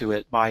feed into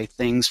it by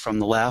things from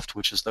the left,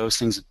 which is those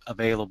things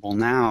available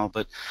now,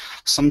 but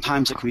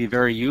sometimes it can be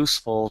very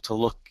useful to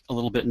look a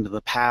little bit into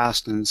the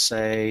past and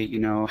say, you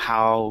know,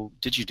 how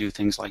did you do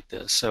things like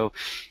this? So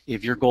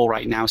if your goal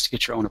right now is to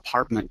get your own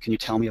apartment, can you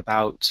tell me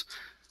about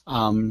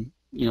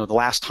you know, the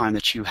last time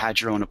that you had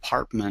your own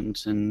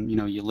apartment and, you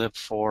know, you lived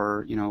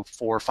for, you know,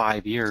 4 or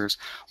 5 years,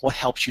 what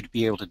helped you to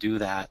be able to do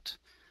that?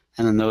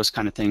 And then those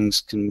kind of things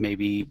can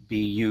maybe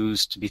be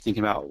used to be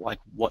thinking about, like,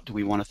 what do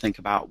we want to think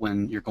about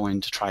when you're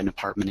going to try an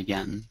apartment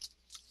again.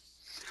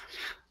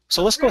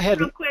 So let's go ahead.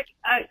 Real quick,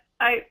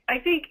 I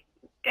think,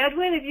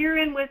 Edwin, if you're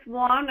in with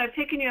Juan, I've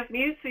taken you off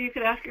mute so you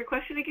could ask your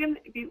question again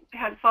if you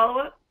had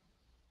follow-up.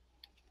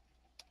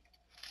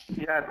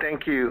 Yeah,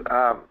 thank you.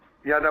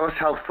 Yeah, that was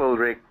helpful,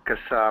 Rick,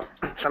 because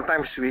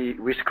sometimes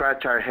we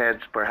scratch our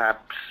heads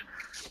perhaps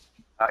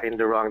in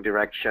the wrong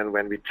direction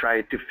when we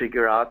try to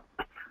figure out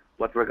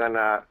what we're going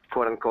to,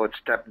 quote-unquote,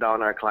 step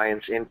down our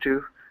clients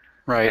into.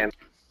 Right. And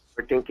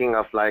we're thinking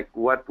of like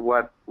what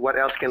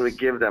else can we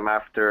give them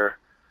after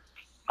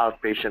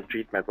outpatient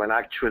treatment, when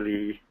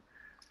actually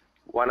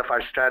one of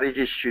our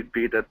strategies should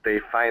be that they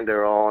find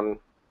their own,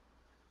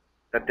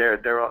 that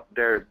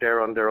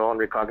they're on their own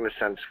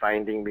recognizance,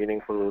 finding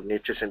meaningful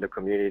niches in the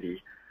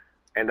community,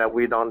 and that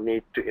we don't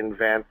need to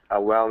invent a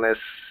wellness,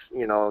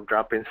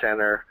 drop-in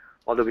center,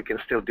 although we can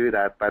still do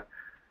that, but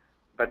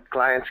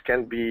clients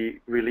can be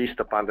released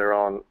upon their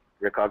own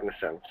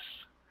recognizance.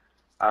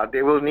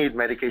 They will need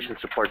medication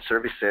support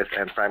services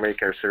and primary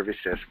care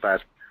services,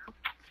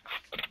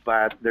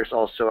 but there's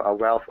also a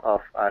wealth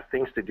of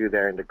things to do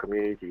there in the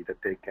community that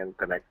they can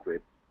connect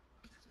with.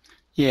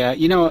 Yeah,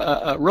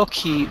 a real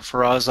key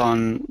for us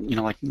on,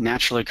 like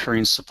naturally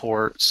occurring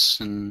supports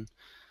and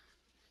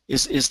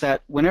is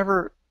that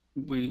whenever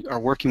we are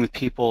working with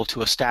people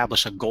to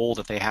establish a goal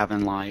that they have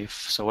in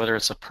life, so whether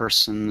it's a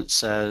person that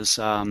says,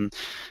 I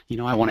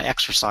want to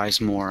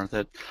exercise more,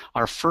 that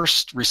our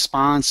first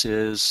response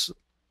is,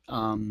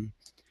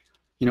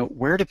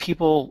 where do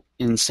people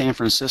in San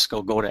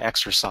Francisco go to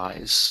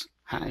exercise?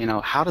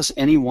 How does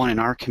anyone in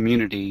our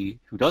community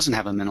who doesn't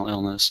have a mental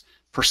illness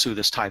pursue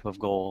this type of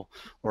goal?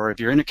 Or if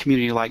you're in a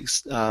community like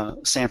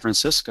San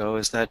Francisco,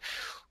 is that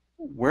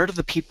where do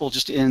the people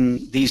just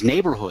in these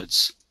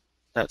neighborhoods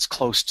that's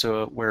close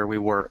to where we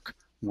work,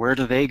 where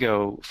do they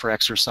go for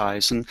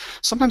exercise? And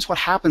sometimes what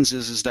happens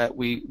is that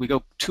we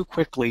go too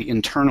quickly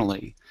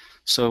internally.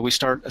 So we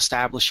start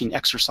establishing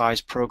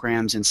exercise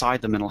programs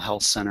inside the mental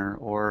health center,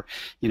 or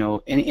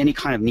any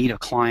kind of need a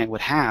client would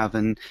have,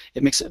 and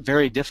it makes it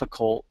very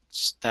difficult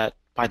that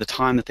by the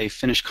time that they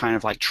finish kind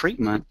of like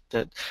treatment,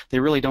 that they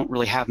really don't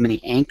really have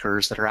many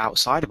anchors that are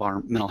outside of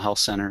our mental health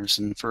centers.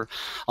 And for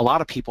a lot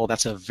of people,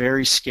 that's a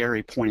very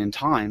scary point in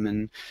time.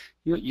 And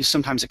you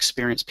sometimes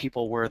experience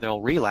people where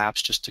they'll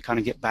relapse just to kind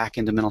of get back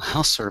into mental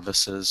health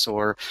services,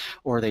 or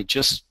they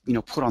just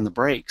put on the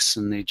brakes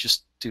and they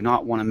just do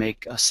not want to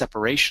make a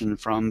separation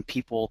from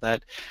people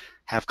that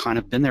have kind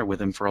of been there with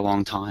them for a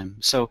long time.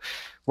 So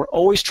we're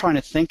always trying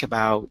to think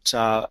about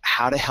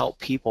how to help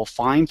people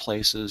find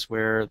places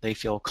where they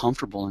feel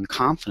comfortable and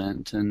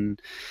confident. And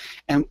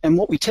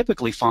what we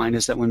typically find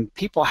is that when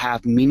people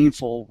have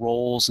meaningful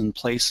roles and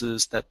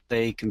places that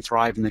they can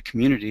thrive in the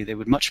community, they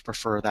would much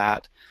prefer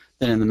that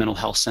than in the mental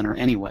health center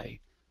anyway.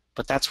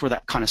 But that's where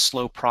that kind of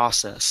slow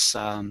process,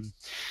 a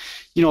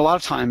lot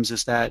of times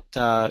is that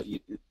the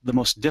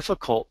most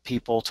difficult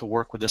people to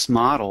work with this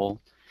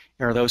model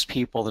are those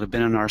people that have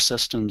been in our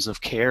systems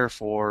of care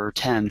for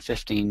 10,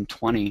 15,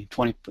 20,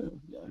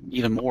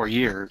 even more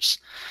years,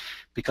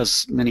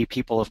 because many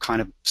people have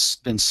kind of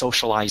been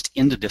socialized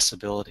into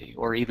disability,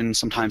 or even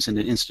sometimes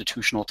into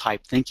institutional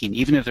type thinking,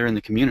 even if they're in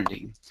the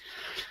community.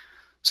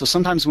 So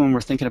sometimes when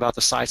we're thinking about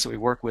the sites that we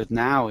work with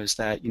now is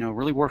that,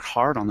 really work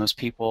hard on those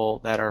people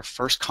that are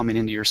first coming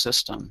into your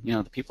system,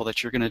 the people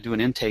that you're going to do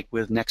an intake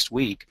with next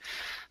week,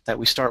 that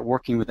we start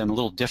working with them a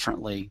little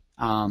differently.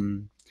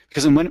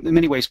 Because in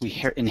many ways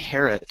we're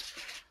inheriting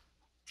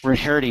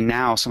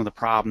now some of the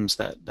problems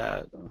that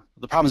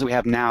we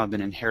have now have been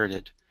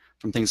inherited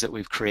from things that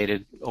we've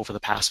created over the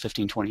past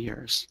 15, 20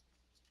 years.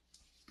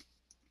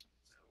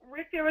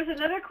 Rick, there was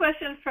another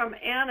question from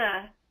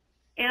Anna.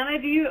 Anna,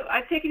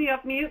 I've taken you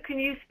off mute. Can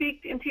you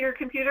speak into your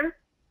computer?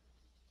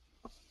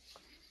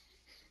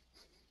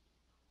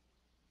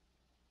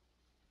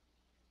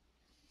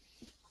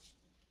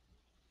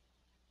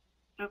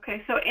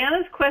 Okay, so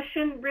Anna's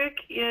question, Rick,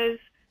 is,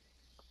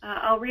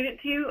 I'll read it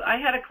to you. I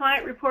had a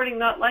client reporting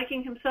not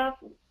liking himself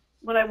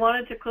when I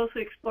wanted to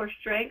closely explore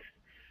strengths.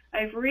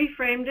 I've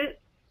reframed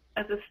it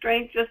as a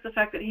strength, just the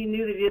fact that he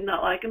knew that he did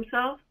not like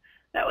himself.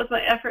 That was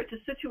my effort to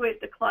situate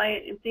the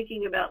client in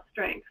thinking about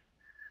strengths.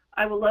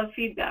 I will love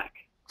feedback.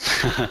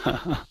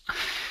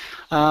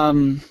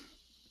 I'll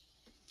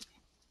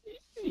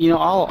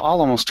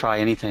almost try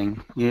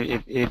anything.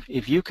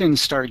 If you can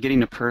start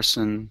getting a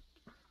person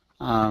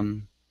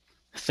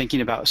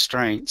thinking about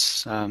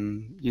strengths,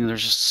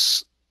 there's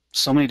just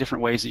so many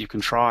different ways that you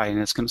can try, and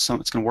it's going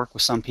to work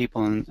with some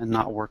people and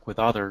not work with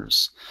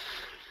others.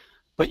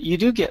 But you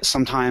do get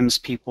sometimes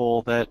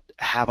people that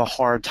have a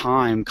hard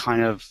time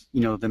kind of,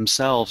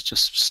 themselves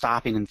just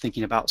stopping and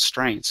thinking about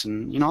strengths.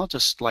 And, I'll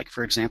just, like,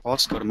 for example,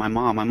 let's go to my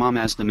mom. My mom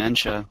has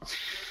dementia.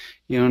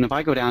 And if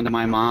I go down to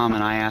my mom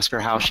and I ask her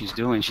how she's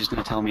doing, she's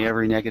going to tell me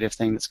every negative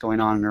thing that's going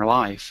on in her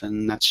life.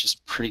 And that's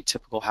just pretty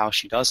typical how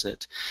she does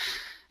it.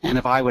 And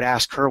if I would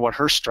ask her what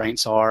her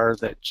strengths are,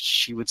 that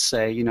she would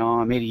say,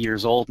 I'm 80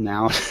 years old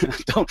now.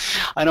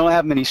 I don't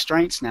have many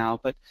strengths now.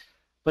 But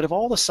if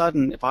all of a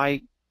sudden, if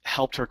I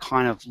helped her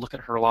kind of look at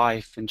her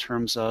life in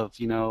terms of,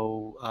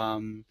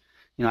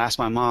 ask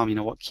my mom,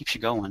 what keeps you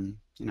going,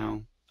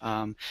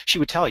 she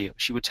would tell you.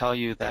 She would tell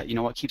you that,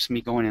 what keeps me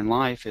going in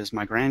life is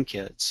my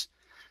grandkids.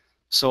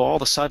 So all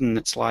of a sudden,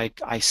 it's like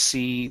I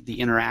see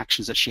the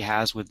interactions that she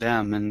has with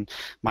them, and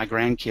my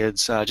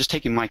grandkids, just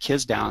taking my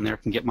kids down there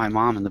can get my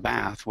mom in the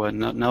bath. Well,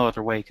 no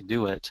other way could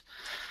do it.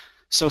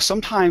 So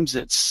sometimes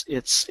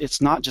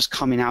it's not just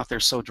coming out there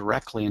so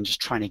directly and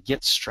just trying to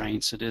get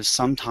strengths. It is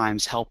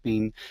sometimes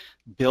helping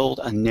build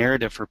a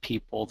narrative for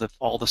people that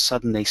all of a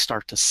sudden they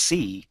start to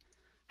see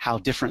how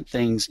different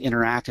things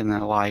interact in their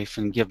life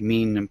and give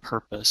meaning and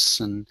purpose.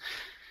 And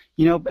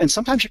and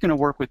sometimes you're going to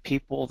work with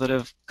people that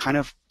have kind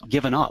of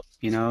given up.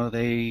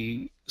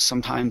 They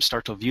sometimes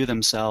start to view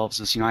themselves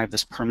as, I have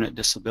this permanent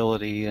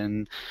disability,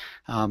 and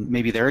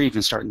maybe they're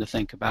even starting to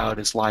think about,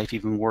 is life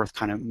even worth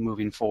kind of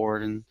moving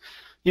forward? And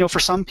for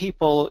some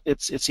people,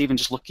 it's even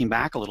just looking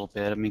back a little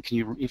bit. I mean, can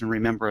you even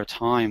remember a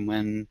time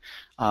when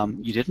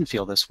you didn't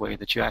feel this way,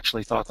 that you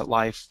actually thought that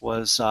life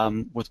was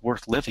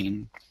worth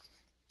living,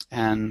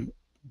 and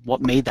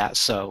what made that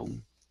so?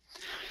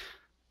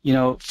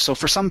 So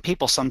for some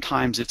people,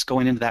 sometimes it's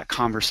going into that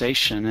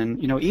conversation,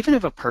 and even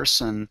if a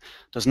person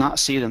does not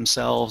see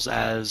themselves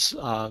as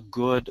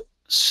good,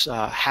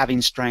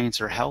 having strengths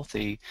or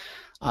healthy,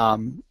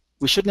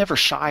 we should never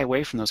shy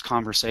away from those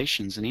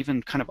conversations and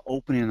even kind of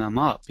opening them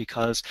up,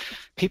 because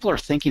people are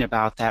thinking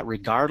about that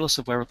regardless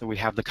of whether we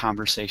have the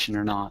conversation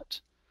or not.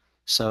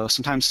 So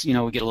sometimes, we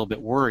get a little bit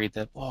worried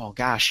that, oh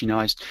gosh,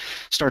 I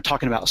started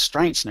talking about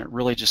strengths and it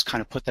really just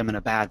kind of put them in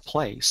a bad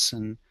place.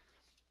 And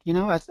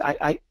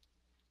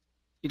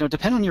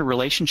depending on your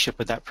relationship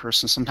with that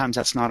person, sometimes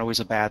that's not always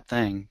a bad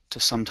thing. To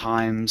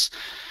sometimes,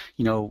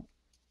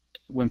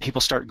 when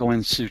people start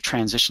going through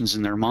transitions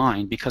in their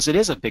mind, because it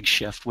is a big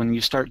shift when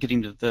you start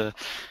getting to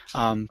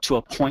to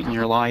a point in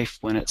your life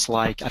when it's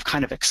like, I've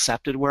kind of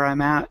accepted where I'm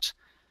at,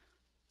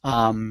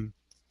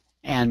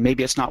 and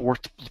maybe it's not worth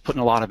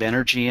putting a lot of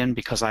energy in,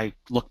 because I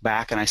look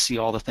back and I see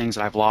all the things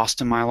that I've lost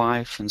in my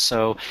life, and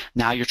so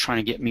now you're trying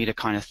to get me to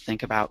kind of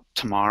think about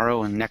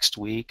tomorrow and next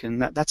week,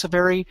 and that's a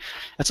very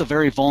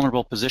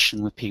vulnerable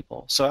position with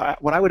people. So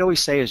what I would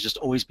always say is just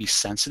always be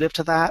sensitive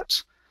to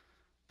that,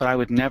 but I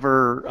would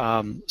never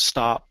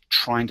stop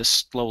trying to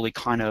slowly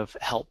kind of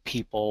help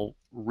people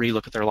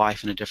relook at their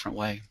life in a different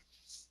way.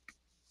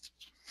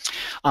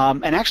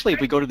 And actually,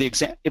 if we go to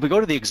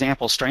the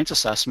example strengths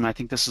assessment, I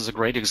think this is a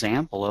great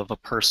example of a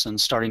person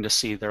starting to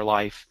see their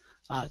life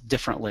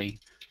differently.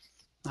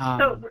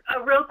 So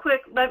real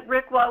quick,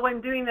 Rick, while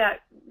I'm doing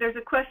that, there's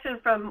a question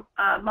from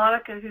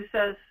Monica who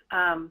says,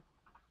 I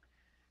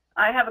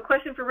have a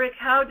question for Rick.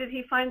 How did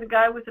he find the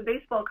guy with the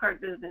baseball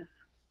card business?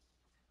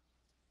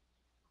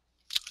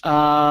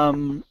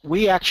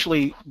 We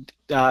actually,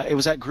 it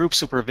was at group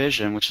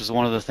supervision, which is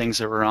one of the things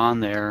that were on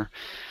there.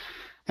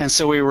 And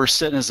so we were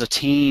sitting as a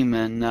team,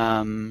 and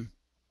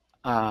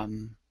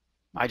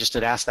I just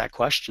had asked that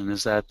question: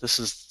 is that this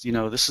is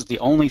the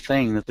only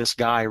thing that this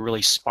guy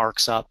really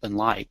sparks up and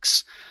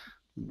likes?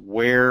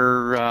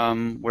 Where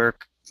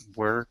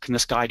can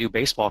this guy do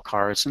baseball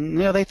cards? And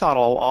they thought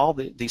all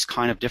these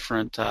kind of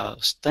different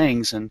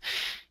things, and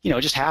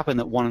it just happened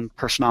that one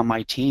person on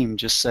my team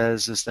just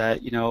says is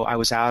that I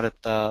was out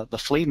at the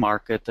flea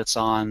market that's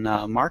on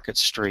Market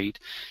Street,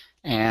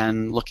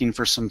 and looking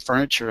for some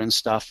furniture and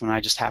stuff, and I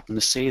just happened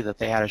to see that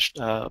they had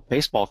a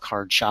baseball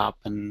card shop,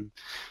 and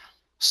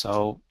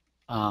so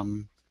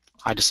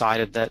I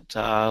decided that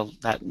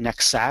that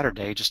next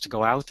Saturday just to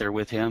go out there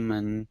with him,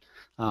 and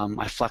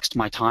I flexed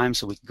my time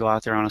so we could go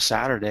out there on a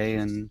Saturday,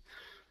 and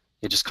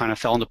it just kind of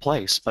fell into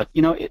place. But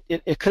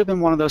it could have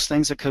been one of those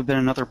things that could have been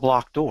another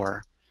blocked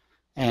door,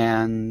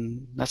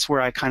 and that's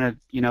where I kind of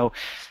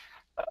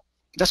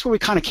that's where we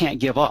kind of can't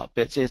give up.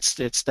 It's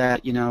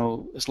that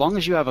as long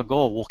as you have a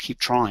goal, we'll keep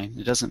trying.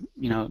 It doesn't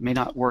it may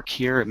not work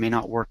here, it may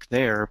not work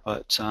there,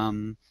 but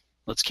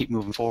let's keep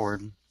moving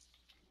forward.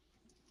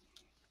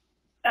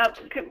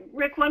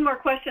 Rick, one more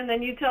question,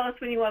 then you tell us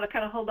when you want to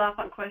kind of hold off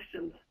on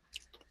questions.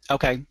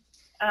 Okay.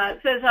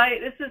 It says,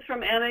 this is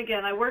from Anna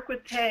again. I work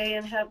with Tay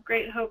and have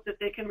great hope that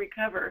they can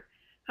recover.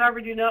 However,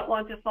 do not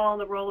want to fall in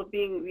the role of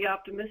being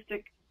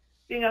optimistic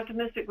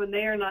when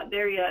they are not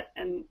there yet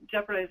and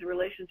jeopardize the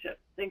relationship.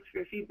 Thanks for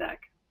your feedback.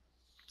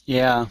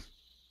 Yeah.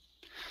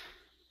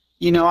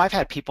 I've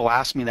had people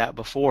ask me that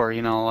before,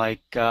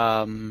 like,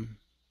 I'm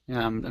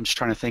just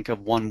trying to think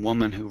of one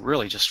woman who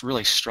really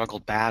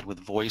struggled bad with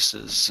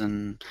voices,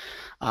 and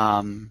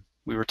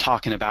we were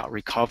talking about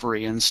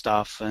recovery and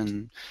stuff,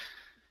 and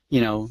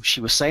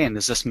she was saying,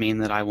 does this mean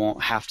that I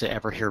won't have to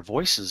ever hear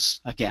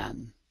voices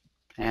again?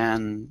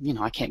 And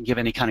I can't give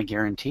any kind of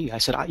guarantee. I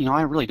said,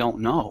 I really don't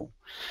know.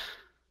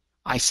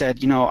 I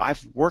said,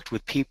 I've worked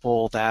with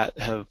people that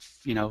have,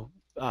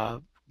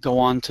 go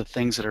on to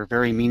things that are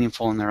very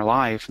meaningful in their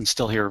life and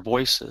still hear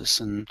voices.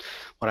 And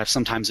what I've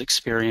sometimes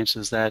experienced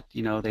is that,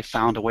 they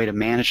found a way to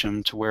manage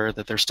them to where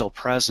that they're still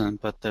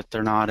present, but that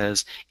they're not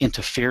as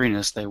interfering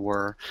as they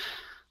were.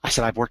 I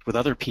said, I've worked with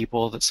other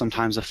people that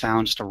sometimes have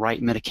found just a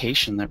right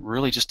medication that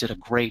really just did a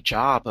great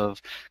job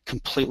of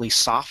completely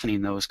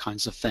softening those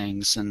kinds of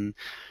things. And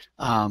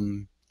I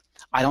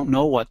don't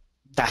know what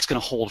that's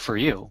going to hold for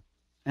you.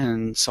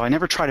 And so I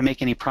never try to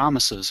make any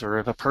promises. Or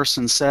if a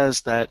person says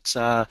that,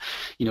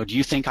 do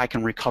you think I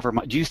can recover?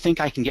 Do you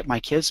think I can get my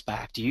kids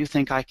back? Do you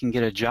think I can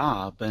get a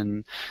job?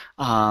 And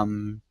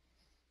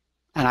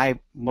And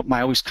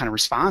my always kind of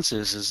response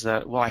is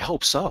that, well, I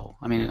hope so.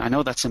 I mean, I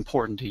know that's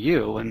important to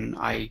you, and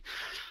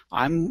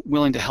I'm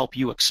willing to help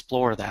you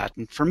explore that.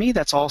 And for me,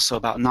 that's also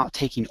about not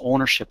taking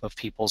ownership of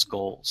people's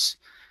goals.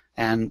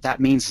 And that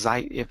means is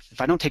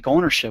if I don't take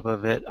ownership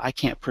of it, I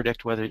can't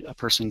predict whether a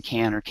person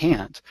can or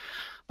can't.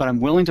 But I'm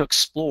willing to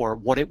explore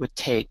what it would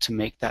take to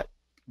make that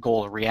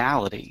goal a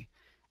reality.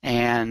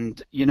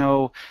 And,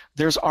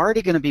 there's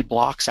already going to be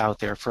blocks out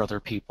there for other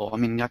people. I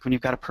mean, like when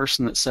you've got a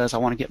person that says, I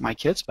want to get my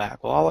kids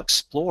back, well, I'll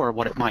explore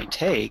what it might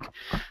take.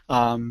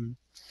 Um,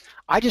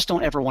 I just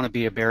don't ever want to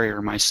be a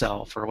barrier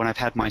myself, or when I've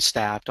had my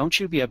staff, don't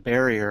you be a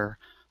barrier,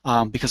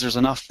 because there's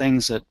enough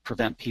things that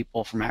prevent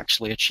people from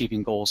actually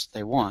achieving goals that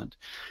they want.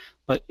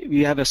 But if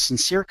you have a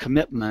sincere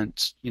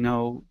commitment,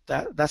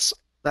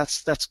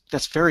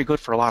 that's very good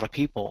for a lot of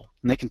people,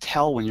 and they can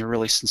tell when you're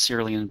really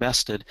sincerely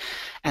invested,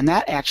 and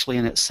that actually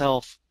in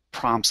itself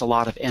prompts a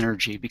lot of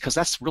energy, because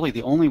that's really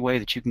the only way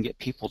that you can get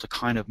people to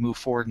kind of move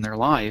forward in their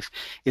life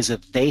is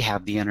if they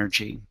have the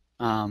energy,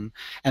 and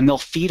they'll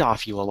feed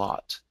off you a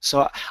lot.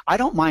 So I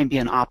don't mind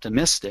being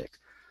optimistic.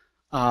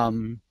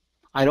 um,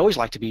 I'd always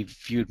like to be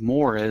viewed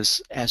more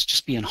as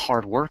just being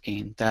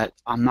hardworking, that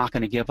I'm not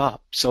going to give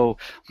up. So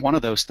one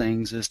of those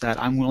things is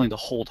that I'm willing to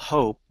hold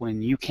hope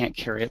when you can't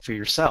carry it for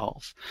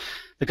yourself,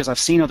 because I've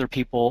seen other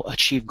people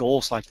achieve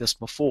goals like this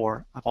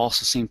before. I've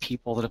also seen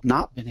people that have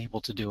not been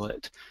able to do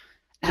it,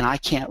 and I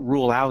can't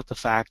rule out the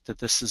fact that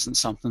this isn't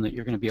something that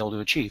you're going to be able to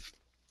achieve.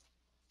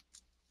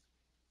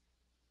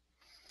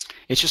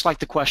 It's just like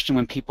the question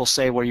when people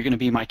say, well, you're going to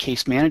be my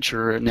case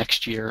manager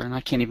next year, and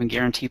I can't even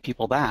guarantee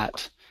people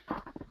that,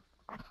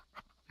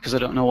 because I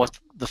don't know what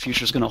the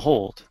future is going to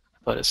hold.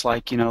 But it's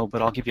like,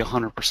 but I'll give you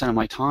 100% of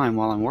my time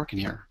while I'm working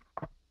here.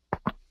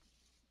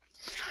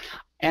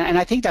 And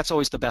I think that's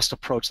always the best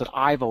approach that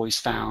I've always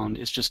found,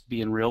 is just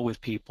being real with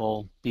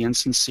people, being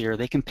sincere.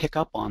 They can pick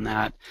up on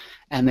that,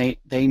 and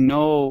they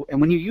know. And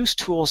when you use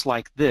tools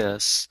like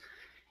this,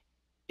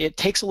 it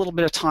takes a little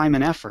bit of time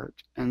and effort.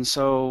 And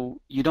so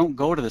you don't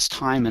go to this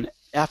time and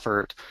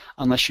effort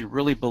unless you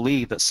really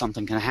believe that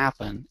something can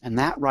happen. And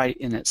that right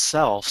in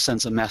itself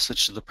sends a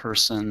message to the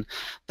person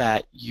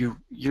that you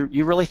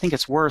really think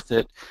it's worth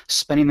it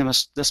spending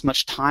this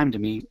much time to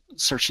me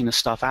searching this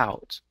stuff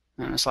out.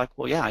 And it's like,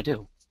 well, yeah, I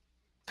do,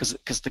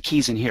 because the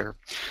key's in here.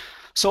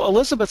 So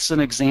Elizabeth's an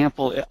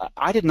example.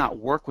 I did not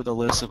work with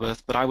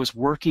Elizabeth, but I was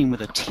working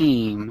with a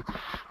team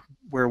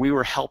where we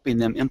were helping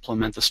them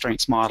implement the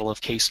strengths model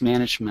of case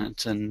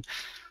management. And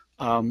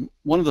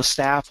one of the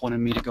staff wanted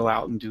me to go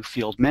out and do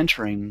field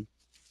mentoring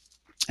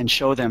and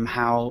show them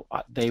how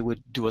they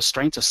would do a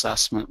strengths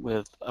assessment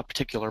with a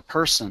particular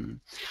person.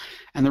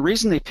 And the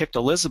reason they picked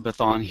Elizabeth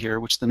on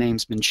here, which the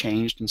name's been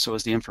changed and so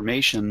is the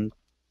information,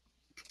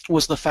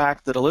 was the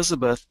fact that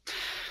Elizabeth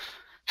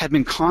had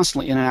been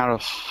constantly in and out of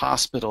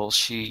hospitals.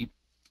 She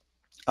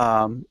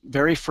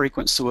very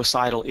frequent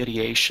suicidal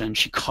ideation.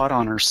 She cut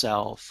on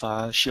herself.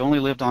 She only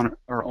lived on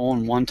her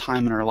own one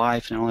time in her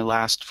life, and it only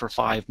lasted for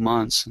 5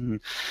 months.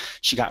 And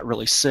she got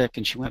really sick,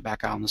 and she went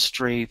back out on the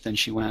street. Then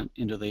she went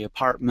into the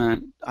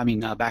apartment.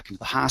 Back into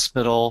the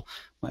hospital.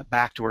 Went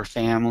back to her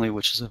family,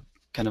 which is a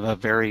kind of a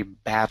very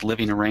bad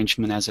living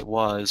arrangement as it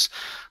was.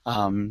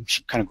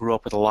 She kind of grew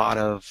up with a lot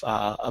of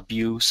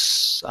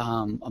abuse,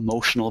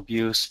 emotional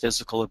abuse,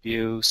 physical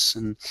abuse,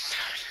 and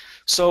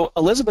so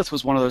Elizabeth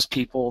was one of those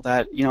people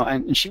that,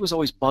 and she was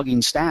always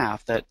bugging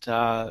staff that,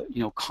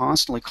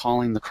 constantly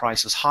calling the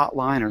crisis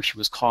hotline, or she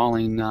was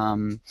calling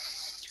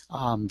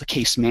the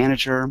case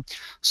manager.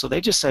 So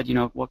they just said,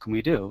 what can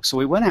we do? So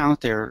we went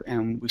out there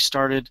and we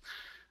started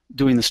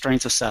doing the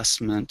strengths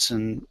assessment.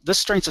 And this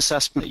strengths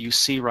assessment that you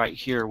see right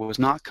here was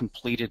not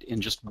completed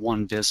in just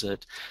one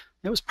visit.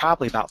 It was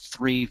probably about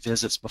 3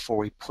 visits before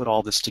we put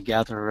all this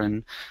together.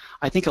 And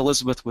I think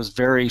Elizabeth was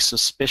very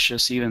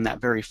suspicious even that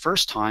very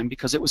first time,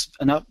 because it was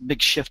a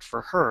big shift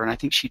for her. And I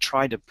think she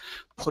tried to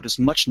put as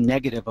much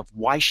negative of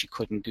why she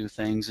couldn't do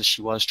things as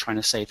she was trying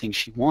to say things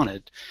she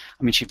wanted.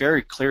 She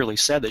very clearly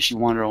said that she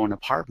wanted her own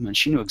apartment.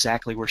 She knew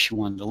exactly where she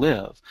wanted to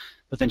live.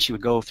 But then she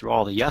would go through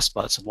all the yes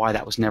buts of why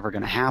that was never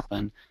going to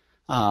happen.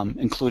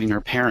 Including her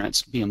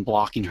parents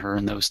blocking her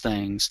and those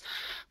things.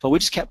 But we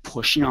just kept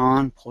pushing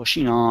on,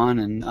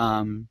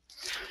 and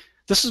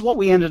this is what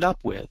we ended up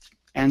with.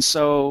 And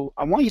so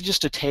I want you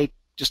just to take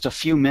just a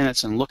few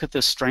minutes and look at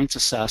this strengths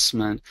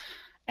assessment,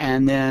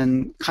 and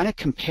then kind of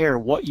compare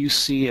what you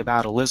see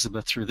about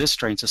Elizabeth through this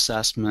strengths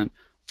assessment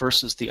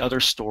versus the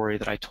other story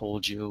that I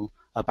told you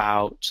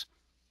about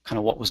kind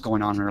of what was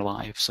going on in her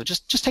life. So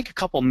just take a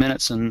couple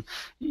minutes, and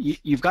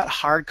you've got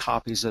hard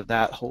copies of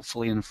that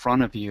hopefully in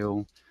front of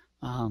you.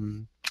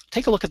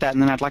 Take a look at that,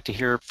 and then I'd like to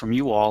hear from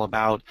you all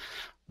about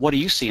what do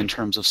you see in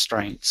terms of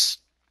strengths.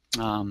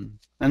 And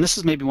this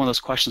is maybe one of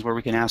those questions where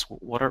we can ask,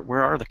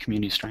 where are the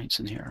community strengths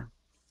in here?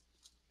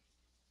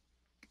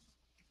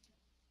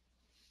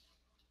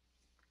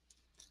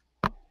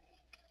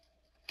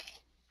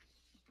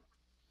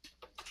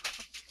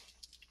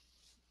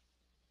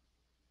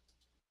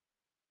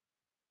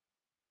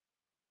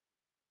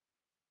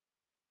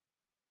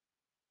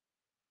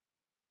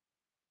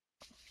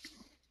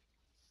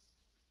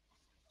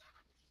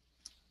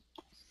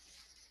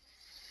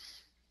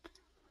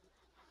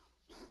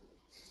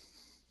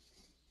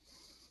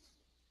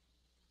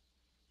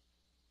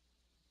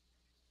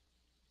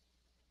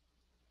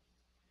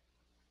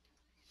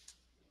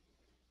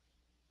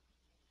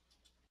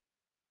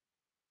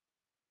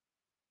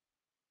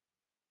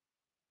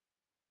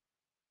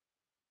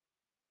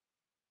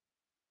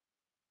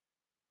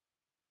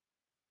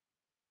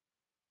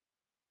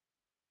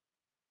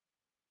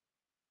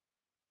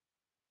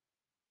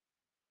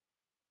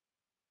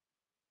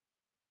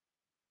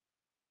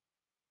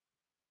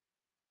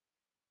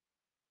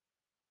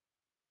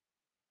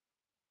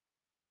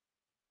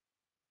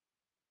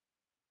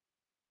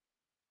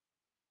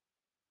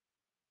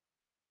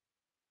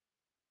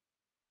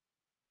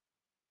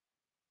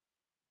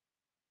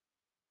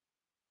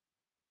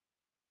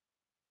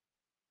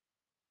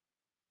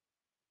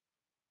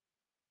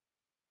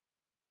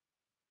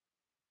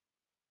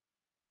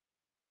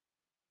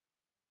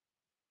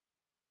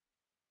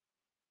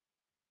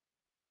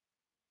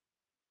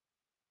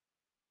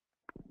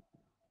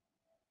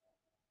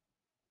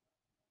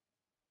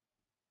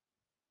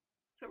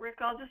 Rick,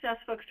 I'll just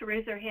ask folks to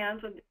raise their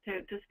hands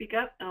to speak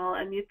up, and I'll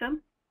unmute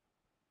them.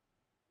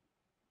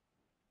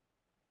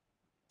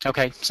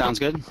 Okay, sounds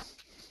good.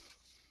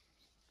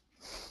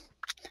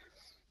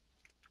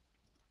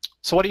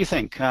 So what do you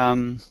think?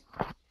 How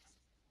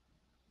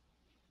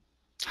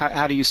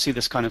do you see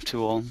this kind of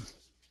tool?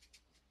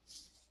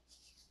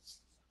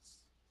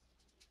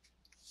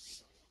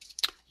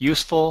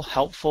 Useful,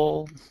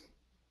 helpful,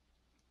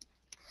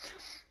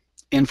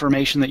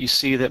 information that you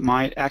see that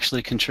might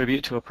actually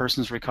contribute to a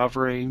person's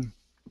recovery,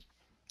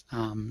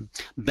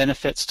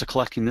 benefits to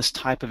collecting this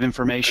type of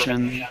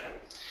information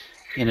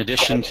in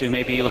addition to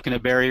maybe looking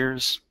at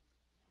barriers?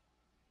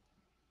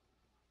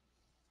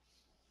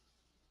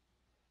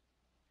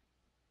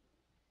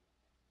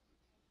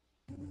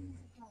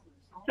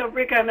 So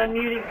Rick, I'm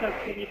unmuting folks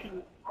so you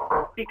can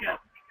speak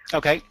up.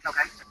 Okay.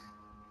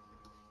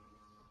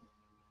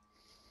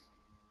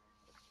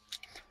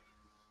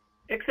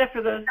 Except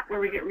for those where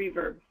we get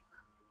reverb.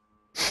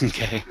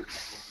 Okay.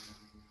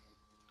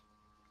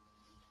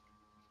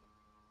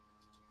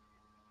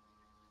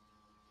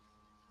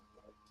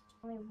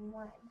 Only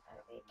one out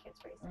of 8 kids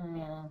raised their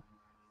hand.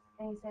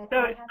 And he said,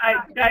 So,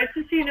 guys,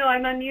 just so you know,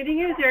 I'm unmuting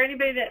you. Is there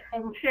anybody that's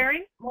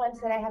sharing? One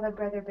said, I have a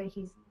brother, but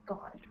he's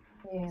gone.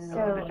 Yeah.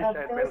 So, This is of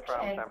Edwin those from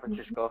kids, San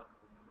Francisco.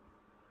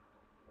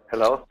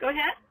 Hello? Go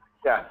ahead.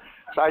 Yeah.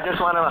 So I just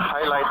want to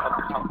highlight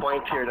a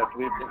point here that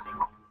we've been in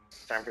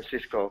San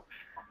Francisco,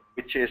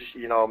 which is,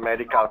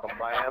 medical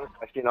compliance,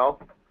 as you know,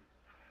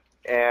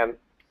 and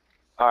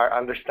our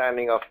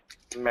understanding of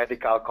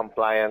medical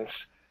compliance,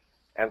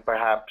 and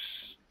perhaps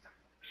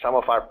some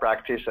of our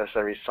practice as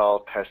a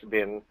result has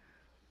been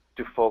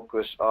to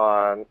focus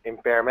on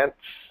impairments,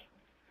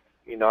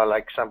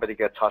 like somebody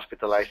gets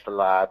hospitalized a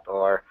lot,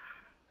 or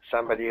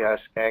somebody has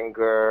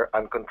anger,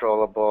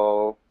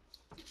 uncontrollable,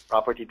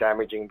 property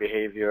damaging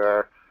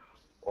behavior,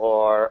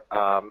 or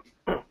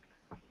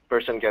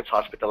person gets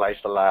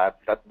hospitalized a lot.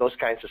 Those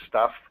kinds of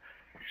stuff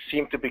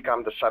seem to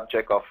become the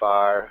subject of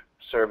our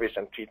service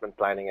and treatment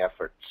planning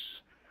efforts.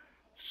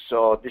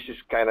 So this is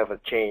kind of a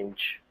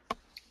change,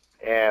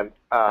 and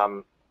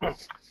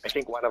I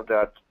think one of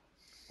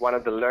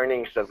the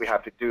learnings that we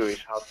have to do is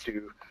how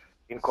to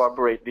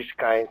incorporate these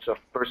kinds of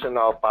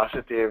personal,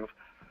 positive,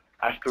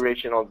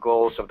 aspirational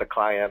goals of the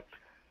client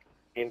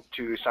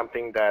into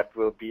something that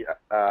will be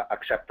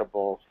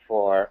acceptable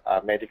for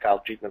medical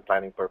treatment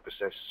planning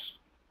purposes.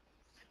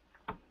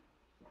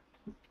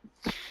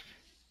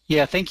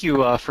 Yeah, thank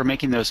you for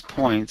making those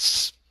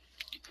points.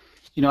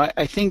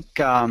 I think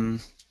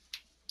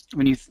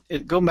when you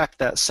going back to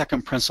that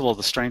second principle of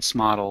the strengths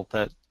model,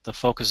 that the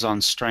focus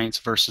on strengths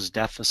versus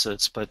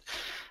deficits, but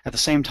at the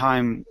same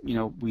time,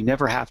 we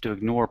never have to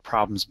ignore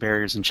problems,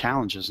 barriers, and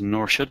challenges, and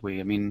nor should we.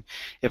 I mean,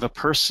 if a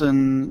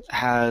person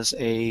has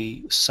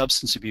a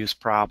substance abuse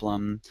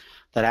problem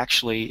that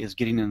actually is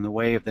getting in the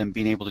way of them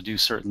being able to do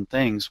certain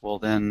things, well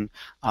then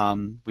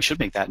we should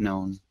make that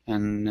known,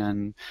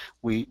 and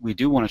we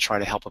do want to try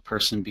to help a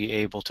person be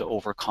able to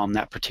overcome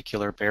that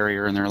particular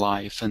barrier in their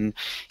life. And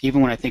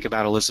even when I think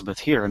about Elizabeth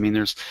here, I mean,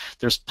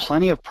 there's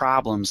plenty of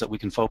problems that we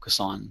can focus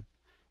on.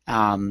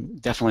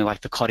 Definitely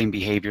like the cutting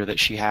behavior that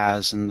she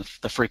has, and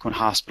the frequent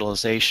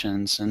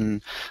hospitalizations,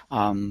 and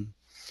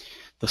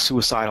the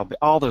suicidal,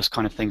 all those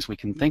kind of things we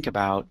can think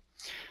about.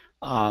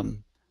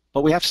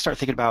 But we have to start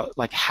thinking about,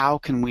 like, how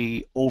can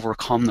we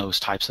overcome those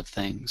types of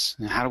things,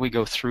 and how do we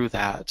go through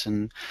that?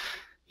 And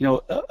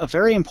a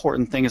very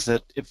important thing is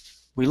that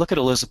if we look at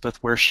Elizabeth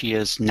where she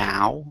is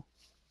now,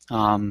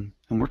 and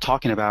we're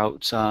talking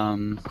about,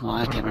 well,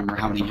 I can't remember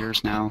how many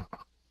years now.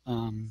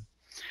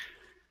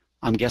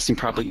 I'm guessing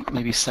probably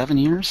maybe 7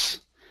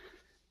 years.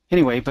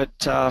 Anyway, but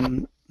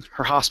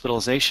her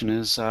hospitalization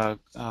is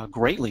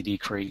greatly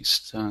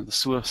decreased. The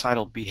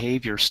suicidal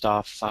behavior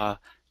stuff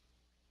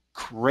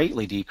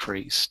greatly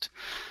decreased.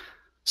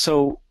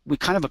 So we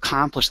kind of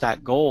accomplished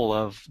that goal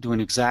of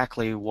doing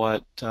exactly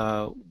what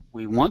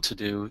we want to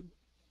do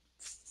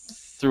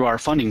through our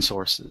funding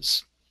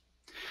sources.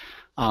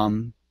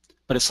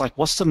 But it's like,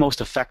 what's the most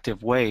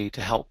effective way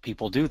to help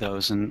people do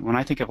those? And when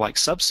I think of like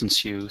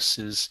substance use,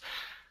 is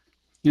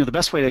the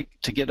best way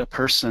to get a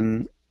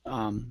person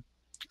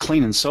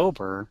clean and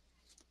sober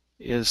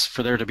is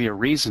for there to be a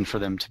reason for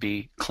them to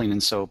be clean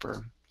and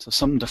sober. So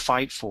something to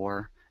fight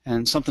for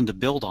and something to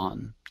build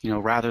on,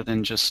 rather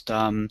than just,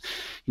 I'll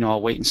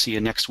wait and see you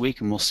next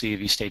week and we'll see if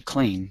you stayed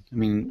clean. I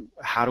mean,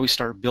 how do we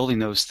start building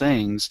those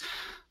things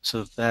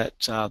so that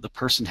the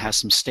person has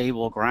some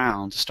stable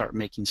ground to start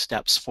making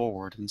steps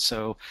forward? And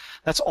so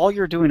that's all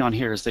you're doing on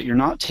here, is that you're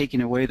not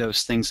taking away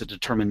those things that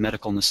determine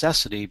medical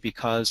necessity,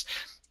 because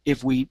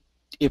if we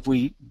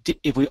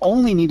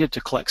only needed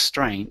to collect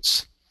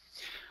strengths,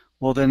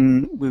 well,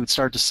 then we would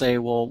start to say,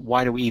 well,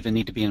 why do we even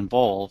need to be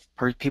involved?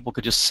 People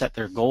could just set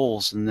their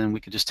goals, and then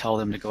we could just tell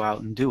them to go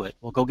out and do it.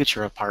 Well, go get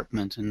your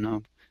apartment,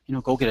 and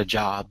go get a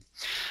job.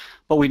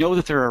 But we know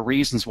that there are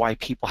reasons why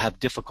people have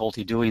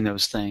difficulty doing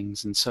those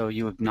things, and so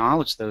you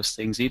acknowledge those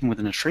things even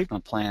within a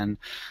treatment plan.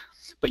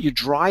 But you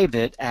drive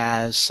it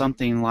as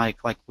something like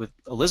with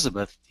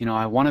Elizabeth.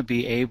 I want to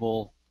be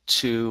able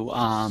to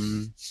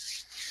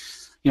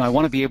I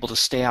want to be able to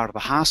stay out of the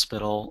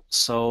hospital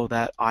so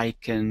that I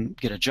can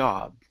get a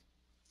job.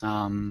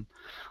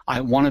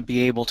 I want to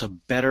be able to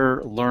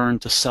better learn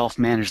to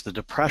self-manage the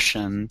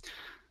depression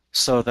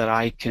so that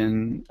I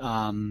can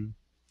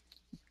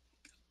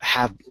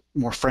have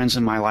more friends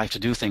in my life to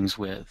do things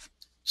with,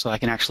 so I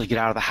can actually get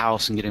out of the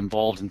house and get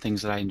involved in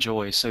things that I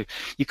enjoy. So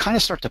you kind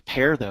of start to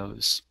pair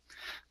those,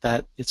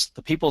 that it's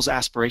the people's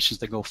aspirations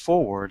that go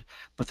forward,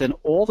 but then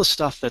all the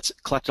stuff that's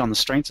collected on the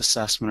strengths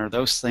assessment are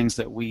those things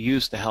that we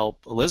use to help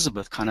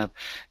Elizabeth kind of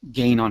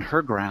gain on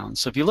her ground.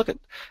 So if you look at,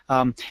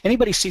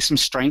 anybody see some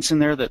strengths in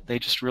there that they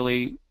just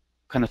really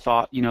kind of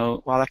thought,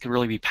 wow, that could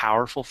really be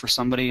powerful for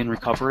somebody in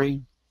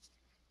recovery?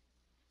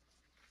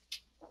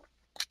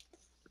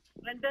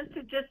 And best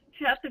to just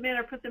chat them in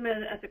or put them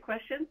in as a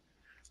question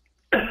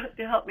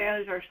to help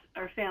manage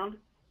our sound.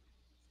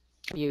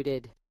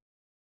 Muted.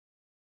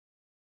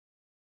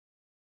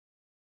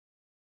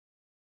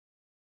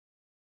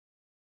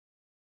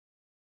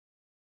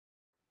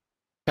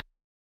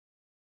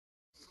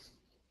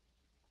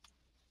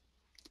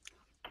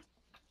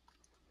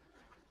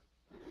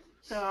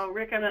 So,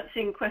 Rick, I'm not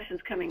seeing questions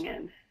coming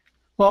in.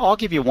 Well, I'll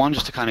give you one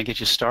just to kind of get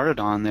you started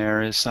on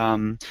there is,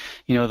 the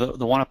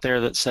one up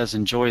there that says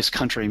enjoys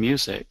country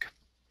music.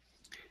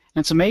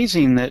 And it's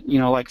amazing that,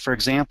 like, for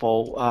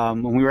example,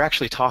 when we were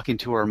actually talking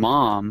to her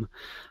mom,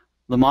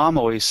 the mom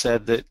always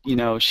said that,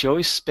 she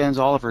always spends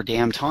all of her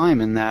damn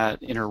time in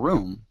her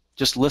room,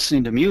 just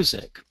listening to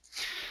music.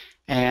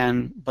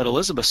 But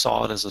Elizabeth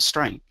saw it as a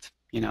strength.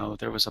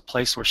 There was a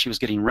place where she was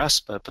getting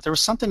respite, but there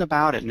was something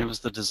about it, and it was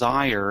the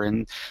desire,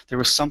 and there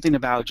was something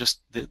about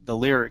just the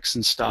lyrics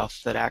and stuff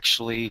that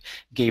actually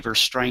gave her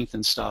strength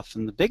and stuff.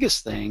 And the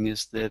biggest thing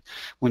is that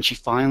when she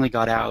finally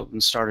got out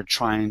and started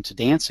trying to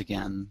dance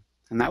again,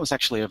 and that was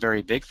actually a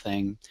very big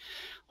thing.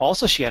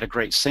 Also, she had a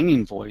great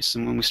singing voice,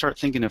 and when we start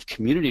thinking of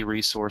community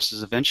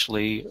resources,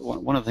 eventually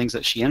one of the things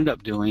that she ended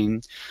up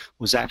doing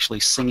was actually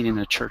singing in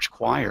a church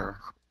choir.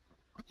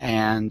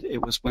 And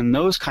it was when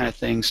those kind of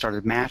things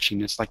started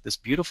matching. It's like this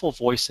beautiful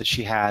voice that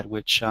she had,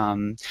 which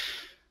never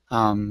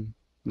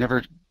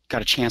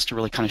got a chance to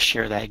really kind of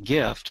share that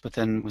gift, but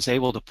then was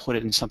able to put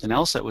it in something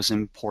else that was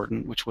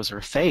important, which was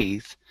her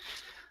faith.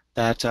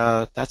 That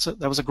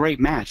was a great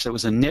match. That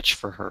was a niche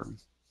for her.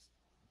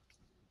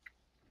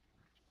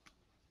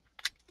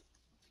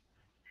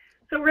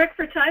 So, Rick,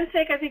 for time's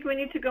sake, I think we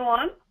need to go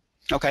on.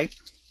 Okay.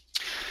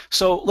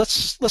 So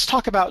let's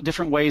talk about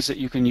different ways that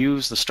you can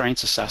use the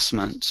strengths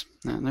assessment.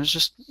 And there's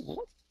just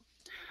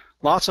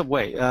lots of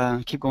ways.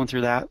 Keep going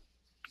through that,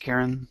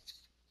 Karin.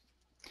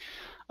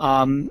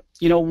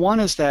 One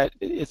is that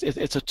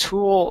it's a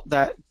tool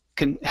that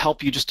can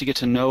help you just to get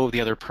to know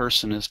the other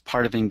person as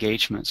part of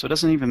engagement. So it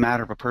doesn't even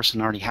matter if a person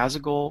already has a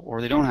goal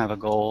or they don't have a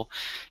goal.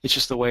 It's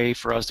just the way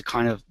for us to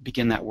kind of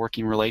begin that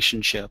working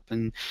relationship.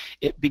 And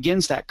it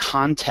begins that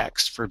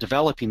context for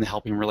developing the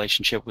helping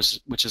relationship,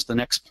 which is the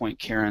next point,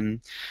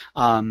 Karin.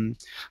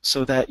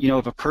 So that,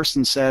 if a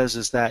person says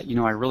is that,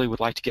 I really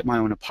would like to get my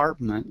own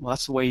apartment, well,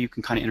 that's the way you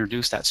can kind of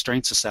introduce that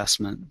strengths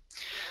assessment.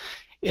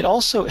 It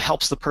also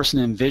helps the person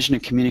envision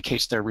and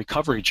communicates their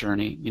recovery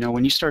journey.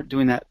 When you start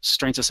doing that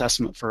strengths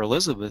assessment for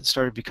Elizabeth, it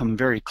started becoming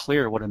very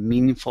clear what a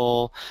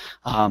meaningful,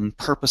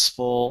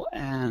 purposeful,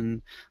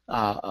 and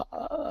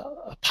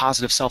a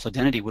positive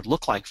self-identity would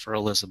look like for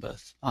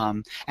Elizabeth.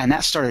 And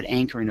that started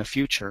anchoring a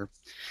future.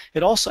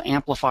 It also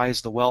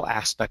amplifies the well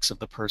aspects of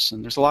the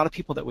person. There's a lot of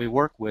people that we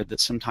work with that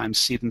sometimes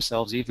see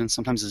themselves even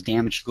sometimes as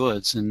damaged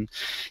goods, and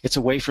it's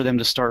a way for them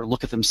to start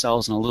look at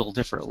themselves in a little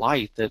different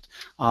light, that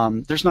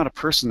there's not a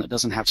person that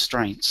doesn't have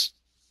strengths.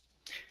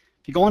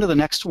 If you go on to the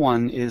next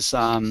one, is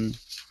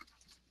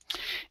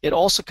it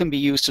also can be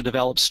used to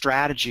develop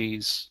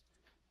strategies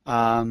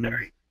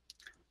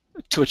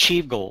to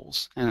achieve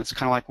goals. And it's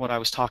kind of like what I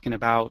was talking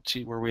about,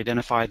 where we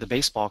identified the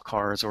baseball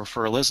cards, or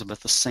for Elizabeth,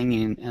 the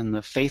singing and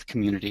the faith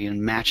community,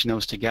 and matching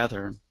those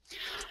together.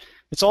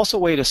 It's also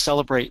a way to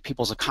celebrate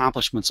people's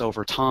accomplishments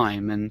over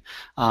time. And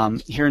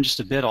here in just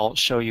a bit, I'll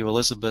show you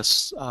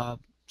Elizabeth's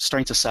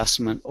strengths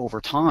assessment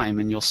over time,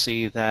 and you'll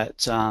see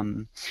that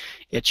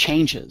it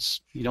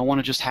changes. You don't want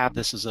to just have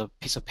this as a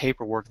piece of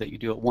paperwork that you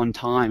do at one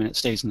time and it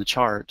stays in the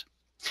chart.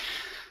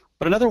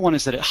 But another one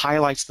is that it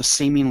highlights the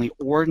seemingly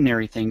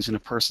ordinary things in a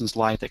person's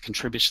life that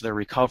contributes to their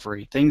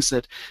recovery. Things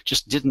that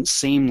just didn't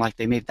seem like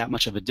they made that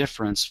much of a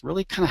difference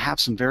really kind of have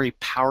some very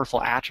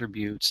powerful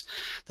attributes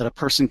that a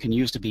person can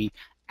use to be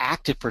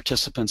active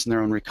participants in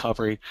their own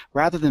recovery,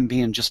 rather than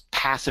being just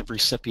passive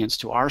recipients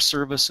to our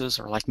services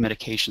or like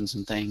medications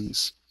and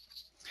things.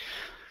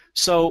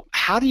 So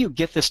how do you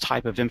get this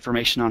type of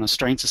information on a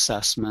strengths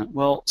assessment?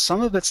 Well,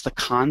 some of it's the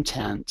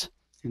content,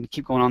 and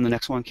keep going on the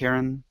next one,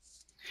 Karin,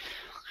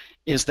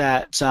 is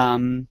that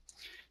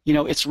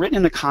it's written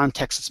in a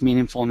context that's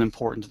meaningful and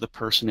important to the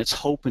person. It's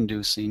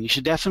hope-inducing.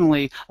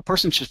 A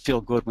person should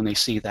feel good when they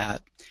see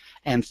that.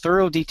 And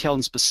thorough, detailed,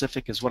 and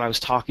specific is what I was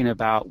talking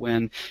about,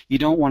 when you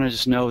don't want to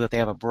just know that they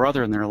have a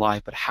brother in their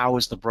life, but how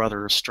is the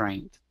brother a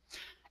strength?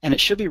 and it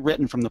should be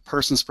written from the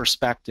person's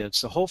perspective.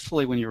 So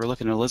hopefully when you were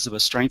looking at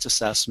Elizabeth's strengths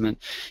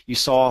assessment, you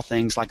saw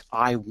things like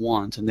 "I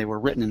want," and they were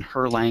written in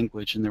her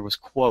language, and there was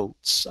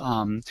quotes.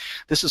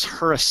 This is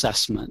her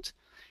assessment,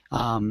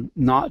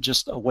 not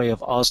just a way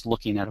of us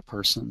looking at a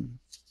person.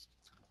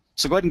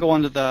 So go ahead and go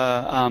on to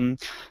the,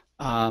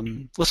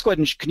 let's go ahead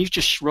and, can you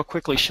just real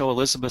quickly show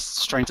Elizabeth's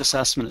strength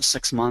assessment at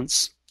 6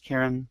 months,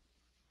 Karin?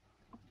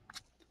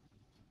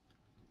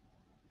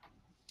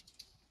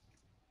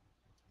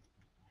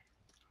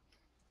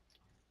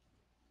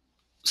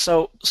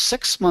 So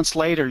 6 months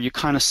later, you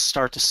kind of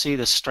start to see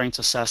this strengths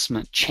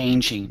assessment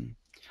changing.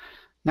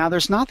 Now,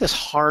 there's not this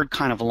hard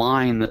kind of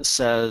line that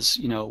says,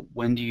 you know,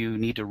 when do you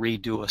need to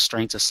redo a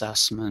strengths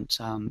assessment?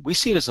 We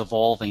see it as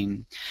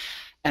evolving.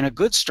 And a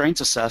good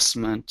strengths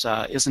assessment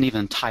isn't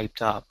even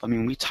typed up. I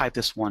mean, we typed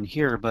this one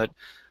here, but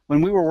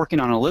when we were working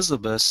on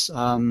Elizabeth's,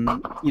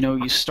 you know,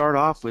 you start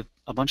off with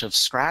a bunch of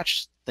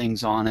scratch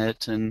things on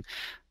it, and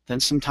then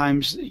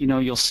sometimes, you know,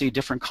 you'll see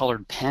different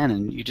colored pen,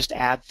 and you just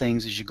add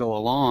things as you go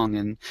along,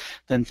 and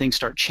then things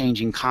start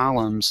changing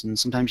columns, and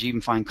sometimes you even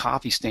find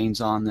coffee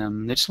stains on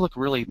them. They just look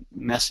really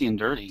messy and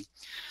dirty.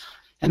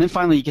 And then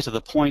finally you get to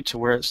the point to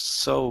where it's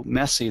so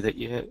messy that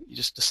you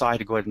just decide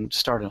to go ahead and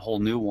start a whole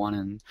new one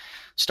and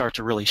start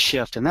to really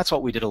shift. And that's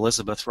what we did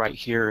Elizabeth right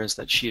here, is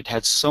that she had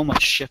had so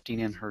much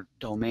shifting in her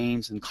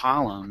domains and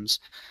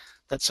columns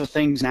that so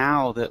things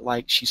now that,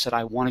 like she said,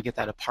 I want to get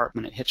that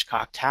apartment at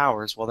Hitchcock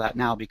Towers, well, that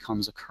now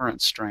becomes a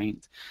current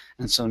strength.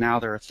 And so now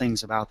there are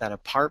things about that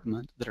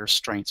apartment that are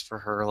strengths for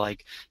her,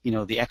 like, you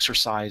know, the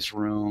exercise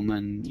room,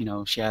 and, you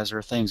know, she has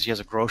her things. She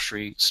has a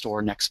grocery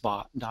store next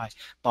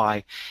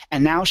by.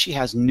 And now she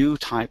has new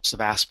types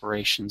of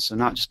aspirations. So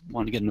not just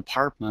wanting to get an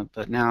apartment,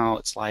 but now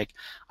it's like,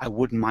 I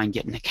wouldn't mind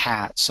getting a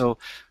cat. So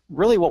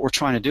really what we're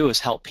trying to do is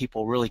help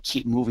people really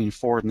keep moving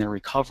forward in their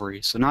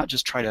recovery. So not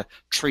just try to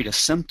treat a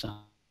symptom,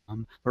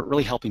 but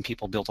really helping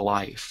people build a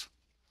life.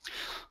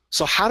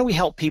 So how do we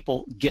help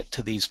people get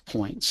to these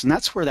points? And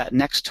that's where that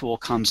next tool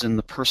comes in,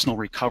 the personal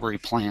recovery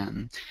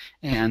plan.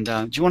 And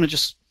do you want to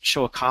just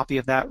show a copy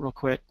of that real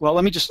quick? Well,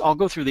 I'll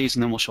go through these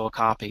and then we'll show a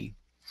copy.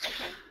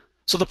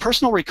 So the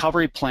personal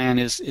recovery plan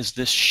is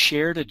this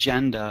shared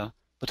agenda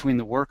between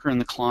the worker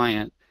and the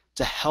client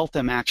to help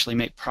them actually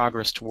make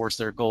progress towards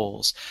their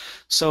goals.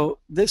 So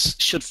this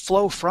should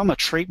flow from a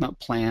treatment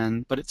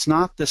plan, but it's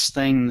not this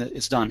thing that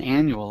is done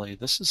annually.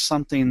 This is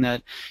something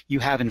that you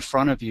have in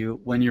front of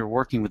you when you're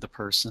working with the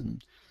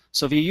person.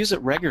 So if you use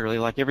it regularly,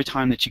 like every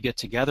time that you get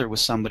together with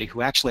somebody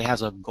who actually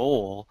has a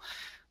goal,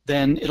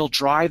 then it'll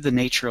drive the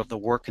nature of the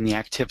work and the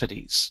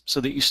activities,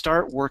 so that you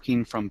start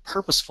working from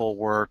purposeful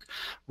work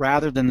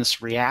rather than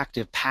this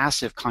reactive,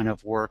 passive kind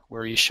of work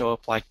where you show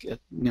up like,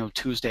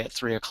 Tuesday at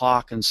 3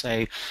 o'clock and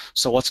say,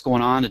 so what's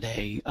going on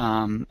today,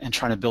 and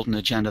trying to build an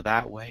agenda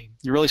that way.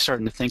 You're really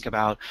starting to think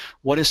about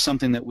what is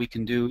something that we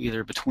can do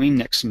either between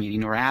next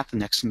meeting or at the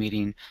next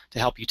meeting to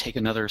help you take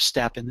another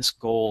step in this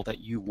goal that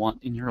you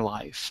want in your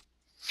life.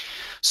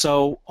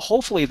 So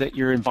hopefully that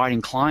you're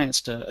inviting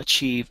clients to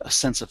achieve a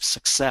sense of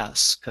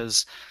success,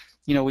 because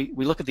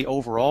we look at the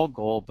overall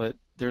goal, but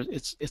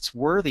it's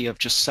worthy of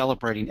just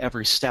celebrating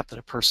every step that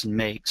a person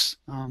makes,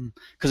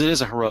 because it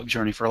is a heroic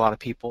journey for a lot of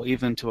people,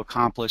 even to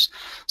accomplish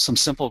some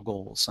simple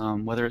goals,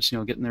 whether it's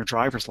getting their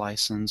driver's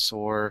license,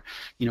 or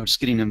just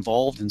getting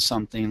involved in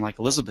something like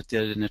Elizabeth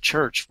did in a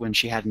church when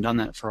she hadn't done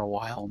that for a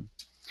while.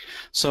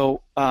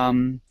 So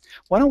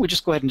why don't we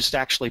just go ahead and just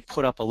actually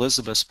put up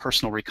Elizabeth's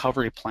personal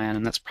recovery plan,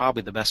 and that's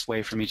probably the best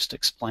way for me just to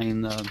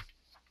explain the...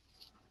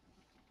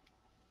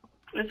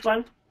 This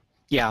one?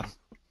 Yeah.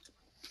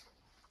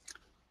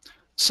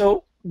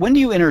 So when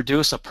you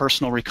introduce a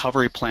personal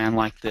recovery plan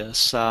like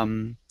this,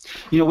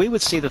 we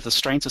would see that the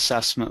strengths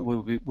assessment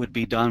would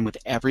be done with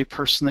every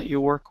person that you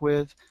work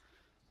with,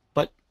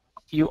 but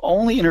you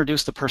only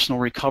introduce the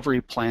personal recovery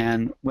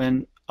plan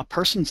when a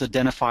person's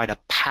identified a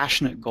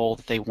passionate goal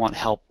that they want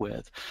help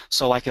with.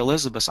 So like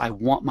Elizabeth, I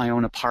want my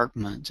own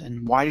apartment.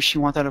 And why does she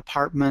want that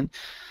apartment?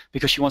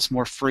 Because she wants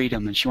more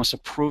freedom, and she wants to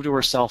prove to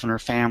herself and her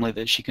family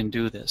that she can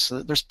do this.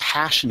 So there's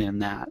passion in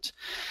that.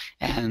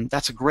 And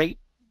that's a great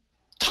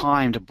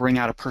time to bring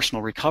out a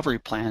personal recovery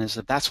plan, is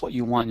if that's what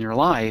you want in your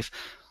life,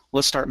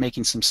 let's start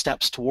making some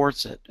steps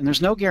towards it. And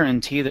there's no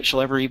guarantee that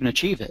she'll ever even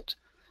achieve it.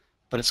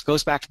 But it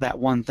goes back to that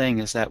one thing,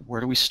 is that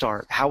where do we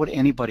start? How would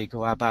anybody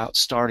go about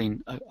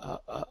starting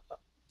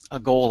a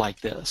goal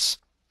like this?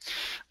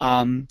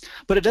 But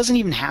it doesn't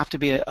even have to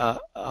be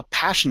a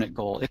passionate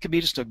goal. It could be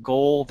just a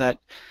goal that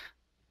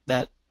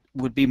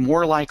would be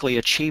more likely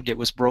achieved. It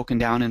was broken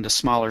down into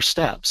smaller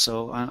steps.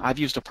 So I've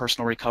used a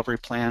personal recovery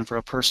plan for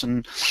a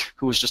person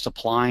who was just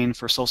applying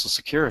for Social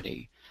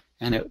Security,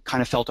 and it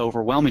kind of felt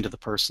overwhelming to the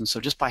person. So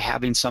just by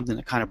having something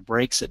that kind of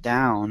breaks it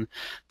down,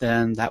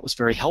 then that was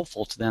very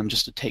helpful to them,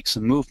 just to take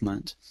some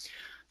movement.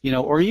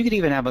 Or you could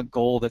even have a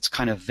goal that's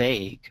kind of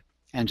vague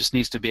and just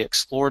needs to be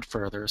explored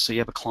further. So you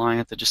have a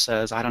client that just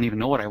says, I don't even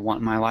know what I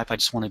want in my life, I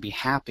just want to be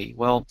happy.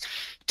 Well,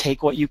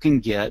 take what you can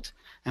get,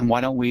 And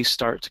why don't we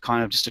start to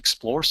kind of just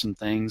explore some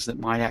things that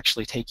might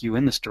actually take you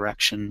in this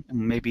direction? And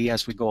maybe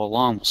as we go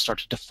along, we'll start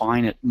to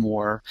define it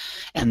more,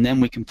 and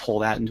then we can pull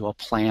that into a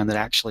plan that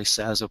actually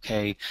says,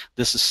 okay,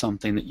 this is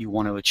something that you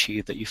want to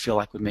achieve that you feel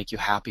like would make you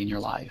happy in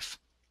your life.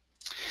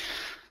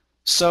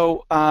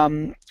 So,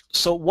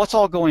 so what's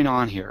all going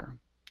on here?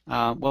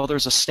 Well,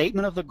 there's a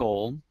statement of the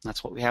goal.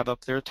 That's what we have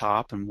up there at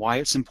top, and why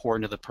it's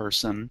important to the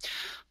person.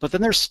 But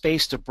then there's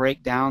space to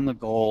break down the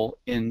goal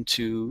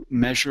into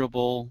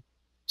measurable,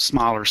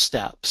 smaller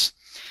steps.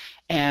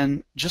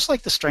 And just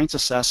like the strengths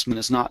assessment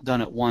is not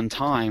done at one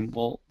time,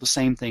 well, the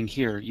same thing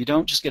here. You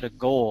don't just get a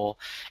goal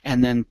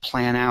and then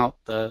plan out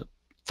the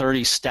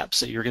 30 steps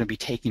that you're going to be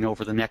taking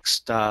over the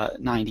next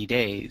 90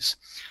 days.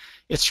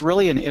 It's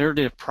really an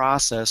iterative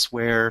process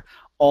where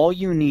all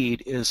you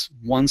need is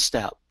one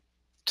step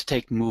to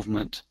take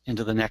movement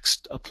into the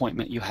next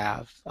appointment you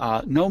have.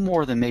 No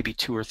more than maybe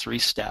 2 or 3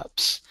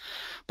 steps.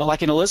 But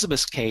like in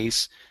Elizabeth's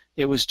case,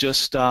 it was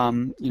just,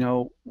 you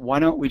know, why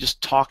don't we just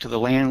talk to the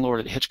landlord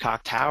at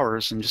Hitchcock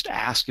Towers and just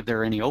ask if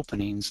there are any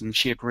openings? And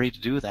she agreed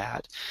to do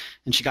that.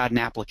 And she got an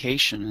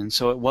application. And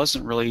so it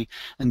wasn't really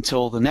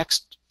until the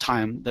next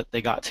time that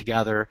they got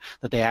together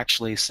that they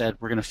actually said,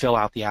 we're going to fill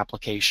out the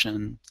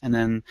application. And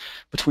then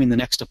between the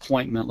next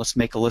appointment, let's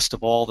make a list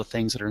of all the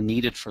things that are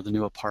needed for the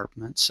new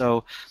apartment.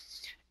 So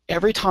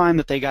every time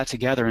that they got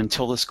together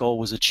until this goal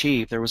was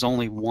achieved, there was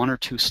only 1 or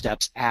 2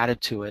 steps added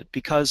to it,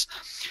 because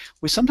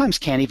we sometimes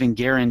can't even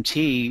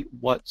guarantee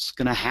what's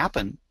going to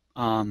happen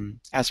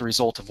as a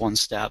result of one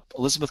step.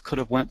 Elizabeth could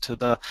have went to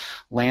the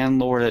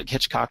landlord at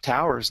Hitchcock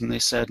Towers and they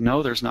said,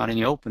 no, there's not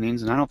any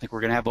openings, and I don't think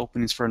we're going to have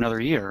openings for another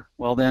year.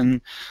 Well,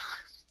 then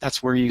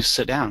that's where you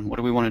sit down. What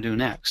do we want to do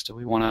next? Do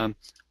we want to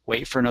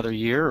wait for another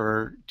year,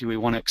 or do we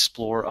want to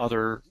explore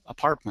other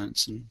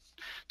apartments? And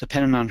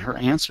depending on her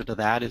answer to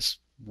that is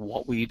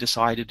what we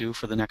decide to do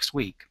for the next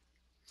week.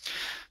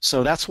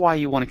 So that's why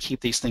you want to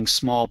keep these things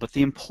small, but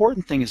the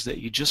important thing is that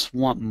you just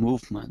want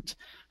movement.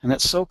 And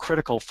that's so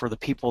critical for the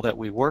people that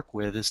we work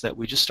with, is that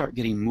we just start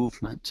getting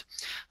movement.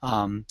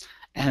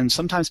 And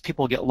sometimes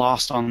people get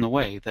lost on the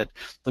way, that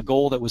the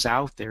goal that was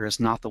out there is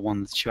not the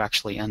one that you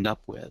actually end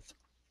up with.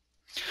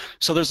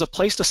 So there's a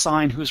place to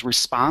sign who's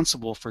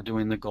responsible for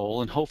doing the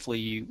goal, and hopefully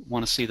you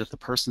want to see that the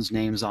person's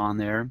name's on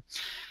there.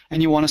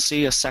 And you want to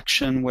see a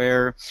section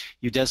where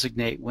you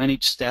designate when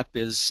each step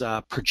is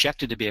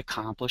projected to be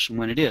accomplished and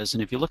when it is.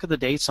 And if you look at the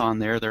dates on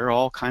there, they're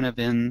all kind of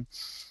in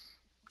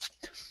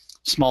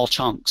small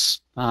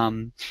chunks.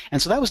 And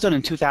so that was done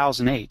in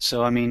 2008.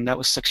 So I mean, that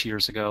was 6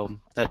 years ago.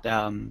 That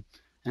and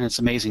it's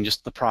amazing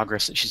just the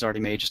progress that she's already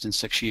made just in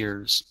 6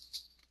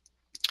 years.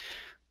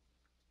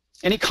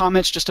 Any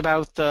comments just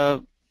about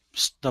the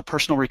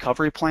personal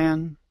recovery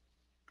plan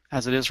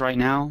as it is right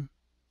now?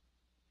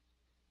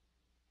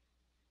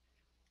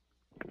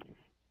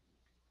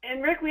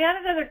 And Rick, we had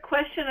another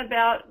question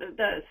about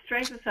the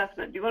strength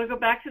assessment. Do you want to go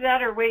back to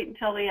that or wait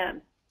until the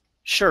end?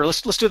 Sure,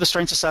 let's do the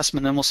strengths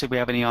assessment, then we'll see if we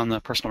have any on the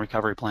personal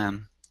recovery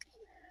plan.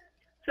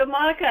 So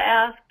Monica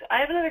asked, I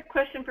have another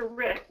question for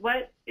Rick.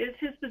 What is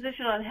his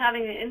position on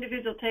having an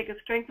individual take a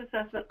strength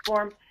assessment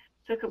form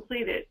to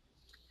complete it?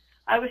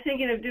 I was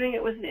thinking of doing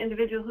it with an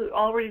individual who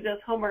already does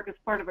homework as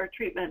part of our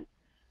treatment.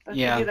 I was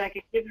thinking I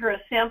could give her a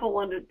sample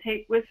one to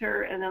take with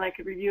her, and then I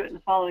could review it in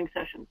the following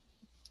session.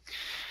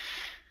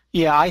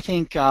 Yeah, I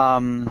think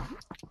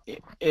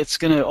it's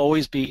going to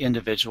always be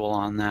individual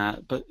on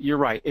that. But you're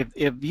right.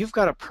 If you've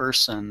got a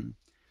person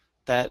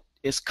that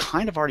is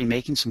kind of already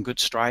making some good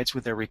strides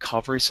with their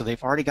recovery, so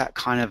they've already got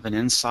kind of an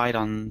insight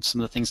on some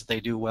of the things that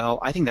they do well,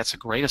 I think that's a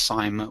great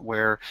assignment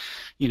where,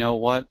 you know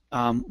what,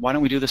 why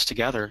don't we do this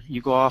together?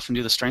 You go off and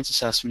do the strengths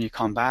assessment, you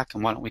come back,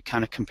 and why don't we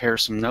kind of compare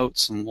some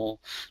notes, and we'll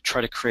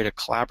try to create a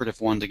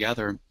collaborative one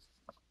together.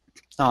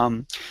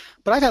 But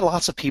I've had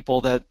lots of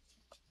people that,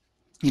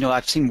 you know,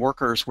 I've seen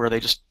workers where they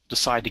just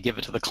decide to give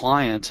it to the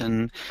client,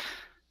 and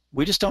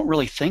we just don't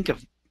really think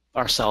of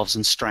ourselves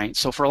in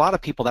strengths. So for a lot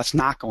of people, that's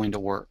not going to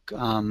work.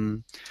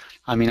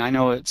 I mean, I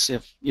know it's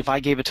if I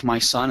gave it to my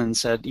son and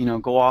said, you know,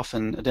 go off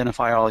and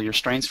identify all your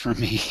strengths for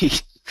me,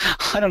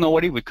 I don't know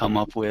what he would come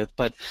up with,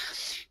 but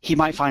he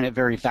might find it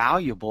very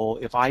valuable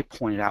if I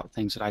pointed out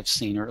things that I've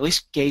seen, or at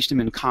least engaged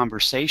him in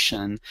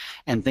conversation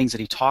and things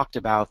that he talked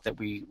about that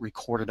we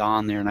recorded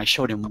on there, and I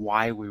showed him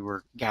why we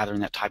were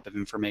gathering that type of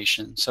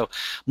information. So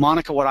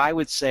Monica, what I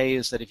would say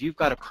is that if you've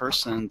got a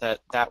person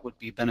that would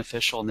be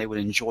beneficial and they would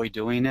enjoy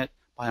doing it,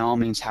 by all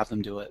means have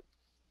them do it.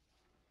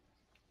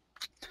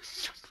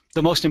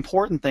 The most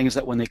important thing is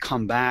that when they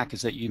come back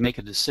is that you make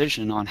a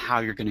decision on how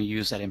you're going to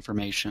use that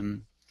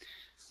information.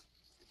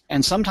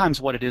 And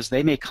sometimes what it is,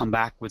 they may come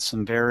back with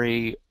some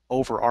very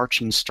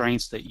overarching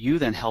strengths that you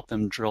then help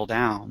them drill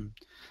down.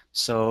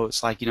 So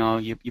it's like, you know,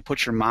 you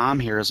put your mom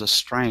here as a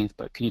strength,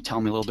 but can you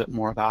tell me a little bit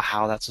more about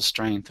how that's a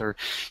strength? Or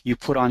you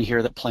put on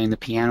here that playing the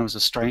piano is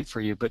a strength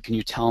for you, but can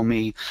you tell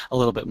me a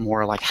little bit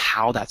more like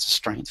how that's a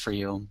strength for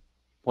you?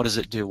 What does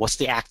it do? What's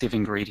the active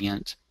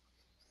ingredient?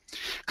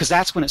 Because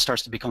that's when it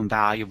starts to become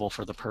valuable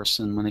for the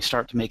person, when they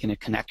start to making a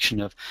connection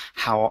of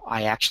how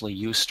I actually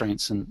use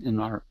strengths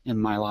in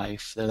my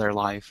life, their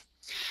life.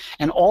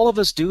 And all of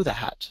us do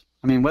that.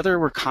 I mean, whether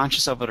we're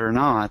conscious of it or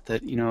not,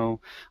 that,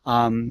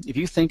 if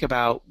you think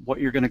about what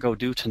you're going to go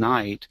do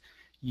tonight,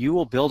 you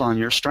will build on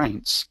your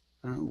strengths,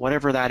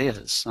 whatever that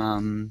is.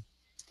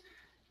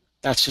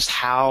 That's just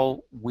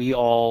how we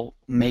all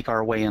make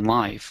our way in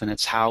life, and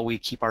it's how we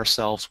keep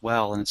ourselves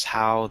well, and it's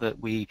how that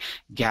we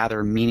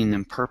gather meaning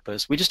and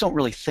purpose. We just don't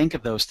really think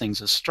of those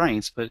things as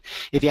strengths, but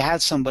if you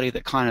had somebody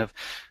that kind of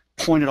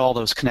pointed all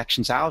those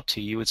connections out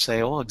to you, you would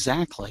say, oh,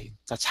 exactly,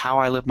 that's how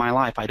I live my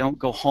life. I don't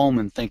go home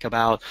and think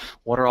about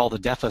what are all the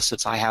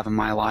deficits I have in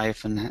my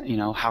life, and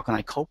how can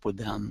I cope with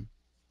them.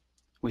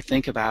 We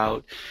think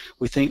about,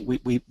 we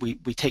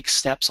take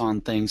steps on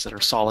things that are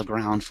solid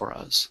ground for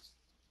us.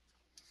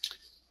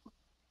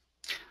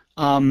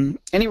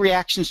 Any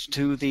reactions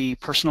to the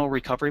personal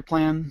recovery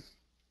plan?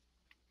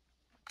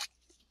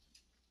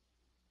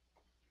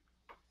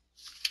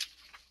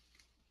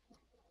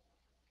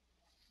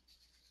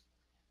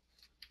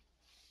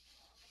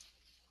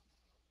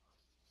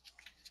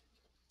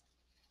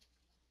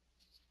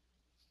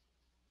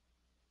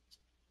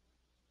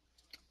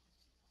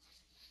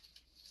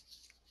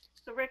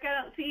 So Rick,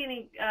 I don't see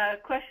any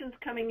questions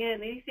coming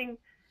in. Anything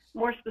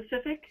more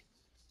specific?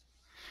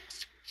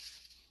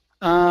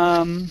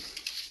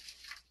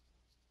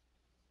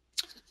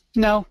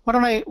 No. Why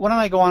don't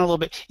I go on a little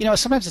bit?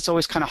 Sometimes it's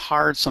always kind of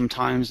hard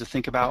sometimes to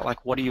think about,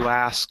 like, what do you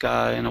ask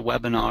in a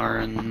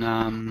webinar,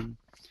 and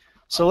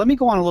so let me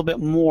go on a little bit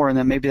more, and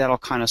then maybe that'll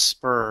kind of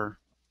spur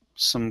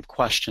some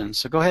questions.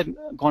 So go ahead and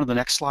go on to the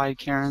next slide,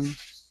 Karin,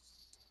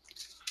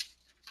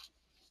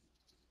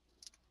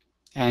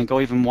 and go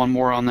even one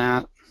more on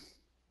that.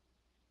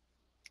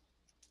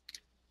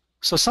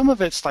 So some of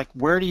it's like,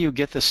 where do you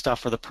get this stuff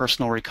for the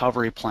personal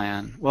recovery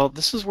plan? Well,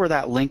 this is where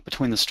that link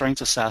between the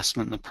strengths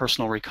assessment and the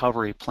personal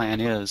recovery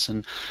plan is.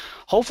 And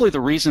hopefully the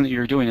reason that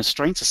you're doing a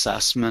strengths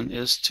assessment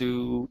is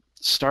to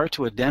start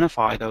to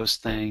identify those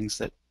things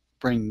that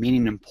bring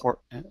meaning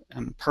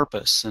and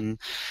purpose, and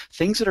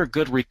things that are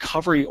good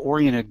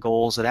recovery-oriented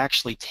goals that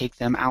actually take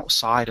them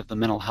outside of the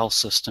mental health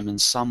system in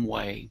some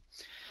way.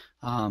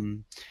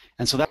 And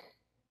so that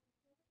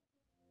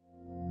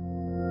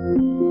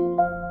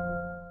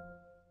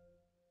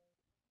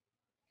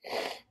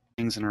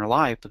things in her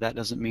life, but that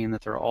doesn't mean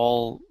that they're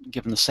all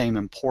given the same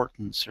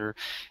importance, or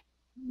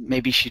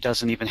maybe she's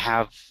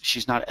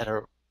not at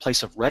a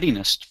place of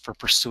readiness for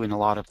pursuing a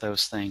lot of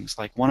those things.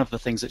 Like, one of the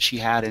things that she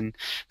had in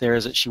there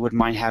is that she wouldn't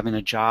mind having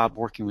a job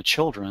working with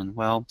children.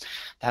 Well,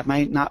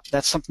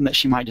 that's something that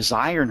she might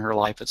desire in her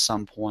life at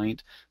some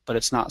point, but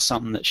it's not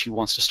something that she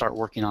wants to start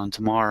working on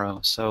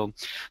tomorrow. So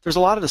there's a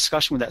lot of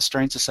discussion with that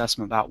strengths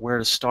assessment about where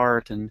to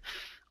start, and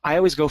I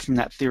always go from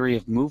that theory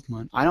of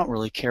movement. I don't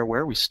really care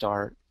where we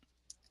start,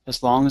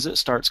 as long as it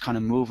starts kind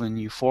of moving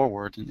you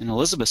forward. In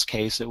Elizabeth's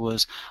case, it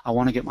was, I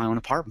want to get my own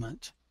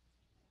apartment.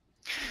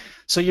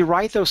 So you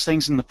write those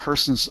things in the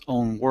person's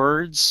own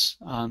words.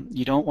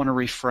 You don't want to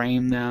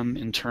reframe them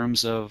in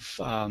terms of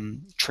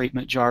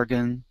treatment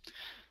jargon.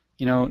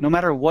 No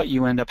matter what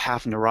you end up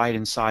having to write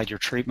inside your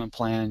treatment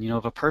plan,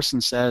 if a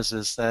person says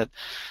is that,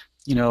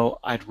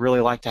 I'd really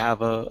like to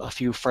have a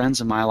few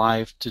friends in my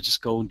life to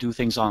just go and do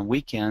things on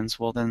weekends,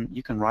 well, then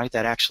you can write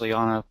that actually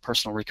on a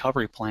personal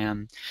recovery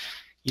plan.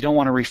 You don't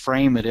want to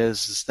reframe it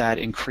as that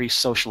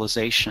increased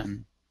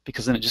socialization,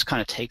 because then it just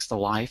kind of takes the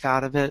life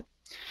out of it.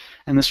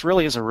 And this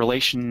really is a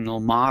relational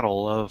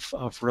model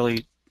of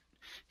really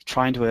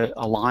trying to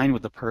align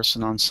with the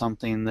person on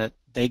something that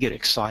they get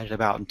excited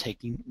about and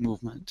taking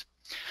movement.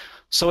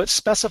 So it's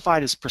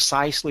specified as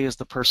precisely as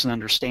the person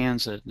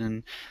understands it.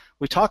 And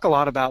we talk a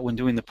lot about, when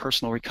doing the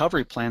personal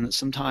recovery plan, that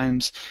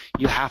sometimes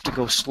you have to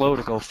go slow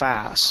to go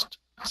fast.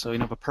 So,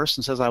 if a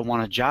person says, I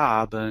want a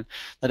job, that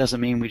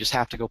doesn't mean we just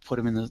have to go put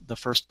them in the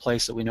first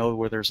place that we know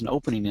where there's an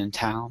opening in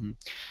town.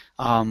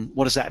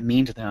 What does that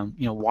mean to them?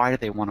 Why do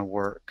they want to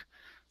work?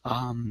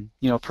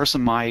 A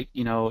person might,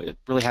 it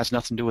really has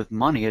nothing to do with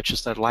money. It's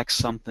just that I'd like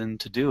something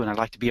to do, and I'd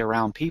like to be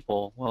around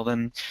people. Well,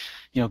 then,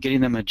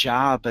 getting them a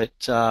job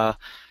at, a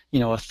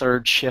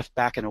third shift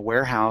back in a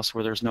warehouse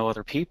where there's no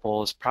other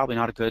people is probably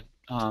not a good,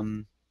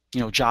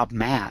 job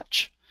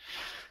match.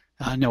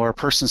 Or a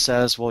person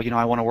says, well,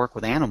 I want to work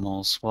with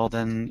animals. Well,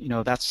 then,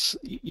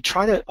 you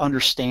try to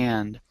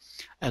understand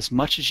as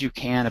much as you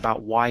can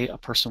about why a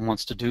person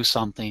wants to do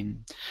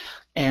something.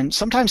 And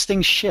sometimes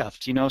things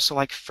shift, so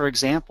like, for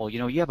example,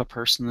 you have a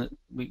person that,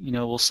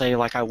 will say,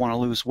 like, I want to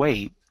lose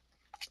weight.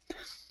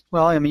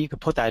 Well, I mean, you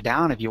could put that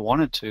down if you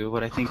wanted to,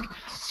 but I think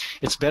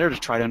it's better to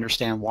try to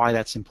understand why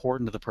that's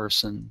important to the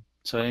person.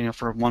 So,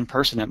 for one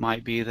person, it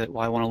might be that,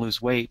 well, I want to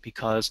lose weight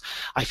because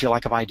I feel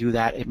like if I do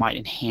that, it might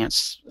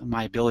enhance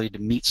my ability to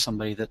meet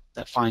somebody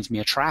that finds me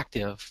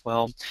attractive.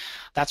 Well,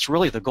 that's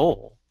really the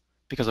goal,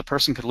 because a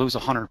person could lose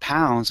 100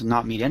 pounds and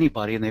not meet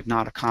anybody and they've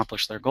not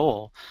accomplished their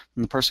goal.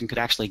 And the person could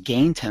actually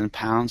gain 10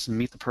 pounds and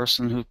meet the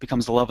person who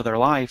becomes the love of their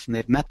life and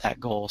they've met that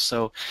goal.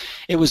 So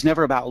it was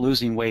never about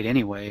losing weight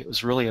anyway. It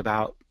was really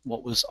about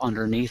what was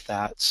underneath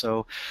that.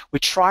 So we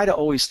try to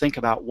always think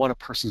about what a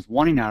person's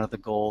wanting out of the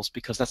goals,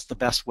 because that's the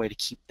best way to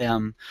keep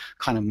them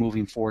kind of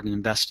moving forward and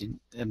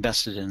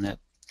invested in it.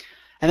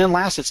 And then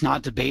last, it's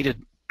not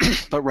debated,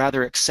 but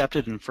rather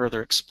accepted and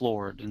further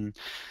explored. And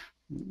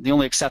the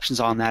only exceptions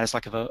on that is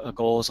like if a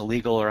goal is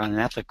illegal or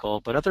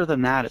unethical. But other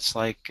than that, it's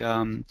like,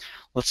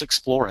 let's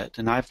explore it.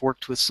 And I've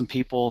worked with some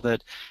people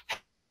that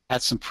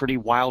had some pretty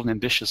wild and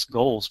ambitious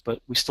goals, but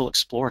we still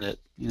explored it,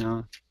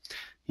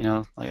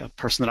 like a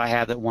person that I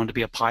had that wanted to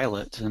be a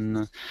pilot,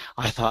 and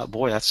I thought,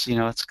 boy, that's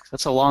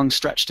that's a long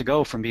stretch to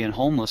go from being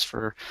homeless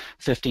for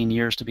 15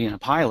 years to being a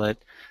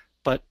pilot.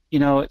 But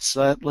it's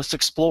let's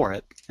explore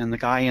it. And the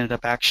guy ended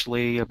up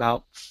actually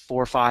about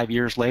 4 or 5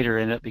 years later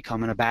ended up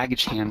becoming a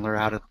baggage handler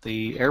out at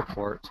the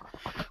airport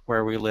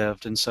where we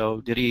lived. And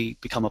so did he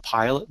become a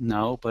pilot?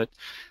 No, but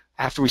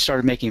after we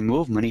started making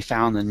movement, he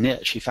found the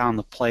niche. He found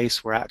the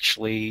place where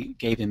actually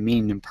gave him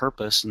meaning and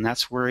purpose, and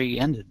that's where he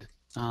ended.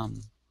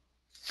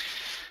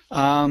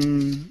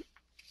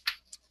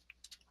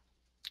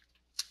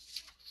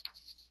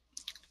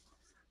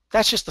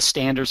 That's just the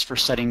standards for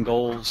setting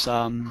goals.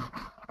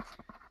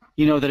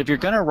 That if you're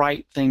going to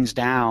write things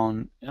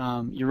down,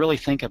 you really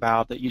think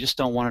about that. You just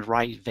don't want to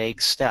write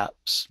vague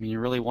steps. I mean, you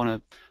really want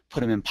to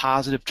put them in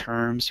positive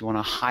terms. You want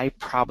a high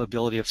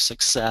probability of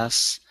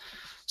success.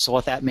 So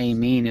what that may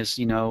mean is,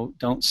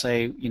 don't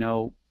say,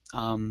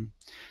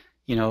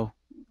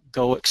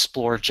 go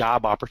explore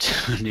job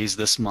opportunities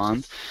this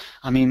month.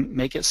 I mean,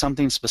 make it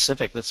something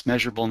specific that's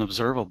measurable and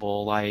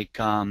observable, like,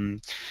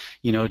 do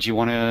you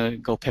want to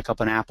go pick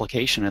up an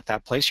application at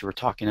that place you were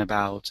talking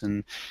about?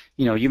 And,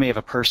 you may have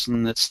a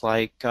person that's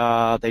like,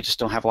 they just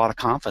don't have a lot of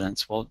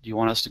confidence. Well, do you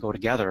want us to go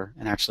together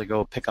and actually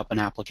go pick up an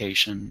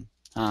application?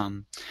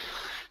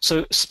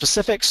 So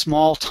specific,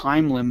 small,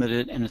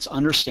 time-limited, and it's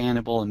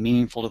understandable and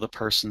meaningful to the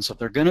person. So if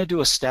they're going to do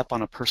a step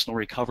on a personal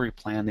recovery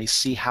plan, they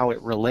see how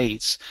it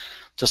relates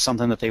to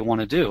something that they want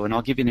to do. And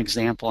I'll give you an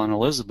example on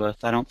Elizabeth.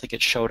 I don't think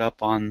it showed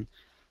up on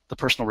the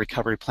personal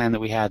recovery plan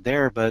that we had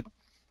there, but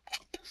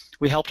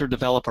we helped her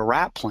develop a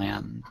RAP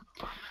plan.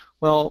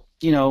 Well,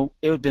 it would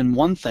have been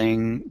one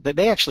thing that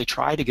they actually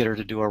tried to get her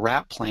to do a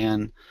RAP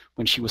plan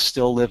when she was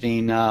still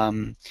living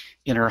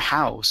in her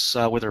house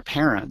with her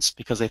parents,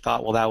 because they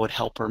thought, well, that would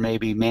help her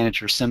maybe manage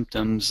her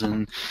symptoms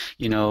and,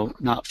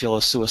 not feel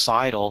as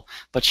suicidal.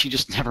 But she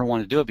just never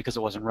wanted to do it because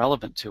it wasn't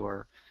relevant to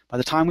her. By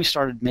the time we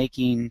started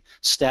making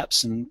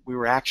steps and we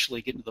were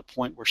actually getting to the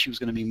point where she was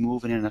going to be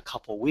moving in a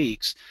couple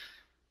weeks,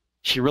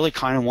 she really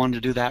kind of wanted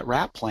to do that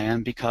RAP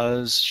plan,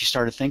 because she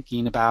started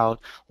thinking about,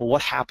 well,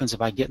 what happens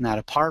if I get in that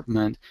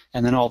apartment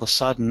and then all of a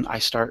sudden I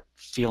start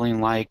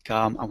feeling like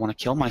I want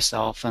to kill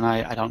myself and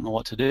I don't know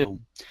what to do.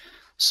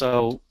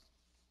 So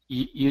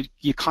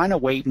you kind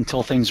of wait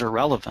until things are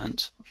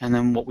relevant, and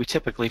then what we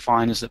typically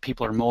find is that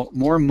people are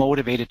more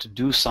motivated to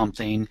do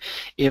something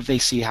if they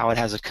see how it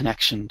has a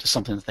connection to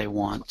something that they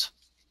want.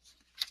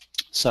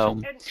 So,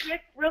 and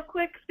Rick, real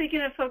quick,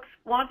 speaking of folks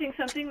wanting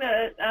something,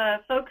 the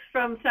folks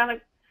from San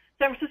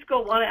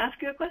Francisco want to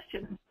ask you a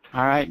question.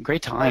 All right,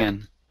 great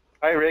tie-in.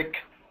 Hi, Rick.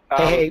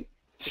 Hey.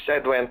 This is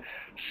Edwin.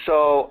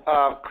 So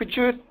could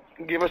you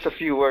give us a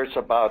few words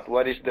about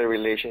what is the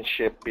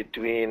relationship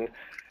between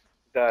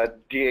the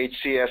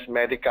DHCS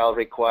medical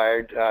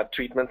required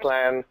treatment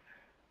plan,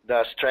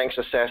 the strengths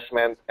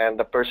assessment, and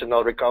the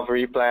personal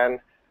recovery plan,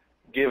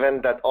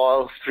 given that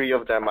all three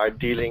of them are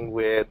dealing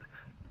with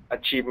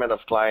achievement of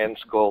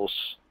clients' goals?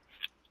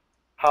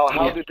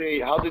 How do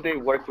they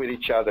work with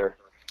each other?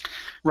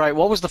 Right.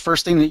 What was the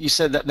first thing that you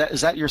said? Is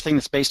that your thing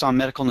that's based on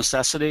medical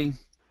necessity?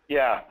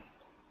 Yeah,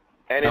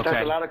 and it Okay.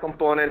 has a lot of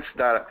components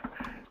that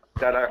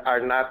are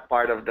not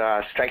part of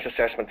the strengths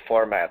assessment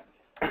format.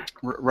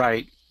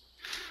 Right.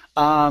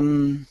 How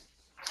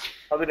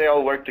do they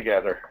all work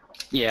together?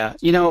 Yeah,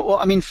 well,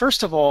 I mean,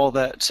 first of all,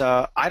 that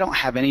I don't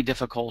have any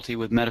difficulty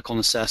with medical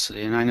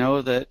necessity, and I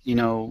know that,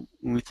 when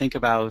we think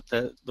about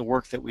the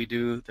work that we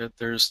do, that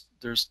there's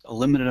a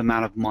limited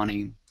amount of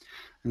money,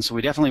 and so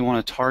we definitely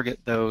want to target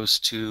those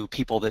to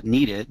people that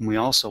need it, and we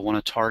also want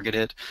to target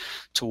it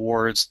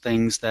towards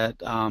things that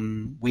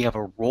we have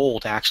a role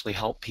to actually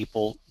help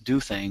people do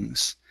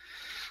things.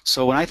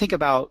 So when I think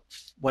about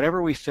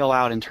whatever we fill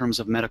out in terms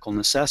of medical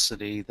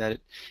necessity, that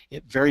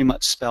it very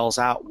much spells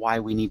out why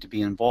we need to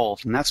be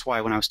involved. And that's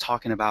why when I was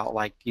talking about,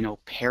 like,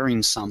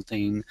 pairing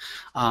something,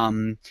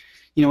 in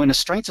a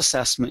strengths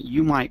assessment,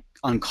 you might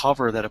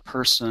uncover that a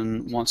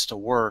person wants to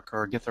work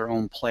or get their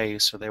own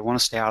place, or they want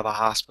to stay out of the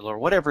hospital, or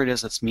whatever it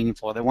is that's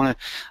meaningful. I want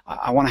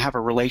to have a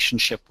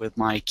relationship with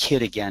my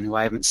kid again, who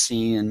I haven't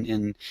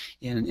seen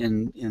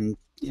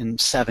in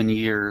 7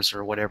 years,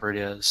 or whatever it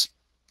is.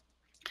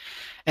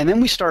 And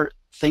then we start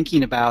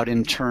thinking about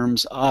in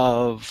terms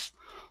of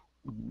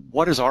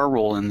what is our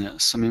role in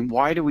this? I mean,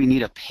 why do we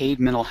need a paid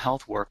mental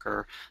health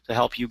worker to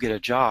help you get a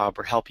job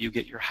or help you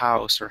get your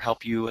house or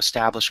help you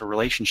establish a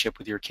relationship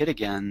with your kid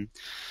again?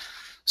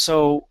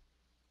 So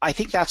I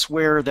think that's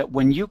where that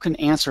when you can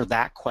answer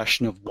that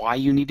question of why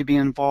you need to be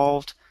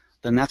involved,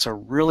 then that's a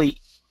really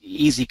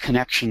easy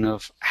connection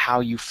of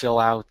how you fill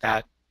out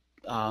that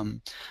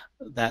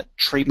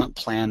treatment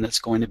plan that's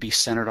going to be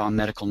centered on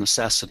medical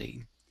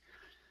necessity.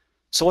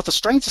 So what the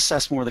strengths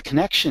assessment where the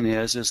connection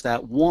is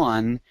that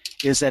one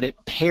is that it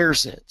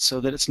pairs it so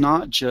that it's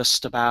not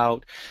just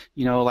about,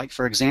 like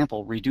for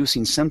example,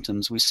 reducing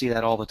symptoms. We see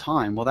that all the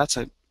time. Well,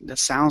 that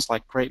sounds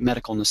like great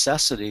medical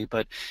necessity,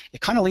 but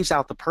it kind of leaves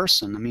out the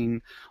person. I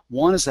mean,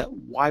 one is that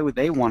why would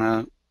they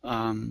want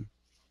to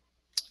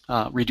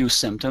reduce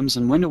symptoms,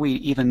 and when do we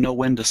even know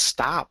when to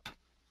stop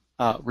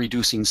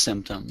reducing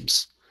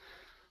symptoms?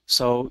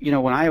 So,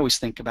 when I always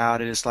think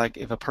about it, it's like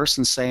if a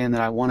person's saying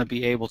that I want to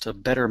be able to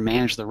better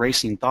manage the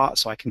racing thought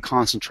so I can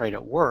concentrate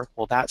at work,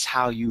 well, that's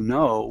how you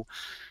know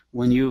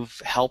when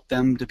you've helped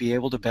them to be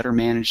able to better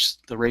manage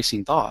the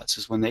racing thoughts,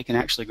 is when they can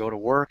actually go to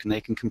work and they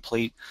can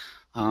complete,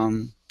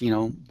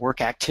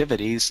 work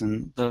activities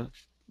and the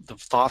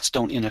thoughts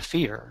don't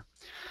interfere.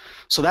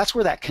 So that's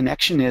where that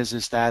connection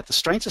is that the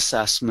strengths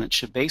assessment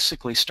should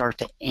basically start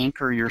to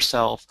anchor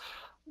yourself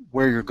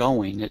where you're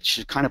going. It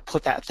should kind of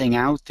put that thing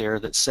out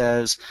there that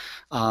says,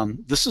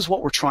 this is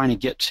what we're trying to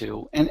get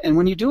to. And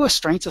when you do a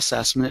strengths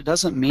assessment, it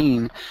doesn't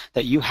mean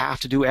that you have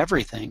to do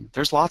everything.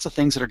 There's lots of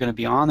things that are going to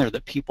be on there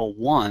that people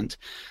want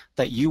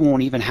that you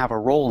won't even have a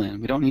role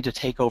in. We don't need to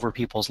take over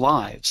people's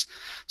lives.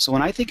 So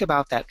when I think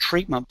about that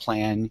treatment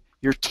plan,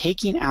 you're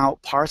taking out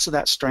parts of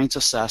that strengths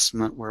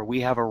assessment where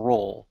we have a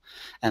role,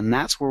 and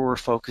that's where we're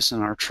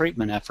focusing our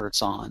treatment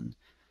efforts on.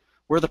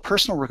 Where the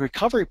personal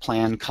recovery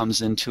plan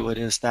comes into it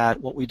is that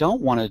what we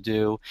don't want to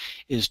do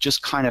is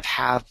just kind of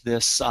have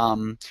this,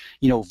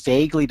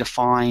 vaguely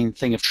defined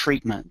thing of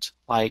treatment.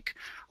 Like,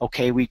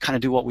 okay, we kind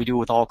of do what we do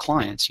with all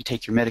clients. You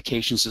take your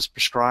medications as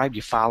prescribed,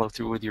 you follow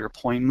through with your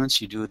appointments,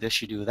 you do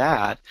this, you do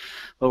that.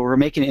 But we're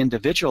making it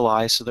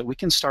individualized so that we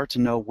can start to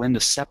know when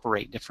to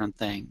separate different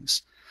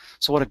things.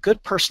 So what a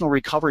good personal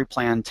recovery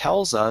plan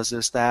tells us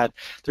is that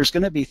there's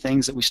going to be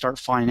things that we start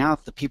finding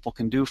out that people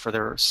can do for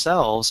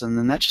themselves, and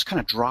then that just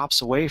kind of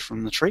drops away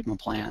from the treatment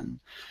plan.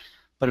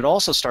 But it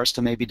also starts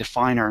to maybe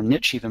define our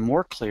niche even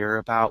more clear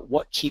about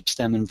what keeps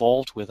them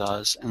involved with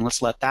us, and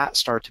let's let that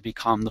start to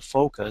become the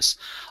focus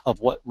of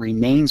what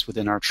remains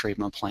within our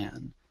treatment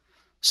plan.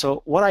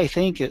 So what I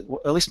think, at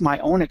least my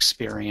own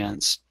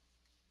experience,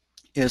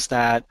 is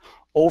that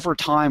over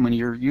time when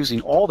you're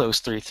using all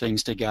those three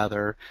things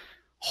together,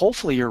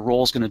 hopefully your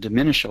role is going to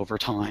diminish over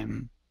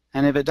time.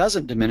 And if it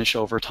doesn't diminish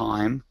over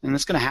time, and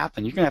it's going to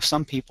happen, you're going to have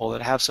some people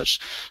that have such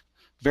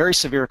very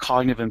severe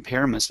cognitive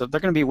impairments that they're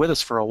going to be with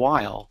us for a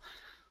while.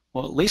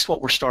 Well, at least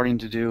what we're starting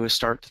to do is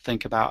start to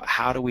think about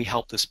how do we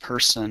help this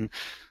person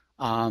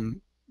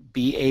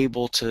be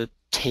able to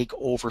take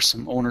over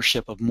some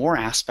ownership of more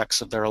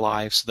aspects of their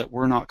lives so that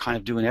we're not kind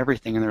of doing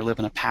everything and they're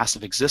living a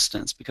passive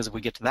existence. Because if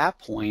we get to that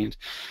point,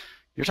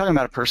 you're talking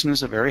about a person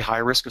who's at very high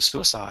risk of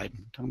suicide.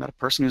 You're talking about a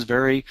person who's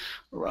very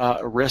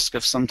risk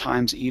of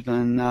sometimes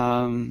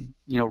even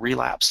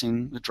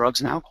relapsing with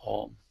drugs and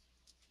alcohol.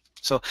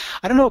 So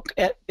I don't know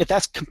if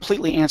that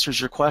completely answers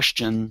your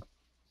question,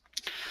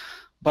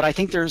 but I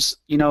think there's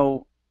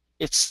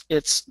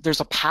there's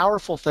a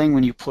powerful thing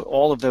when you put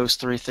all of those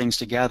three things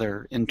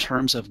together in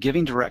terms of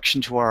giving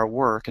direction to our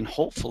work and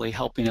hopefully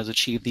helping us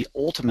achieve the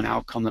ultimate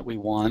outcome that we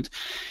want,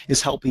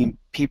 is helping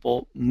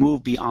people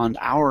move beyond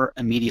our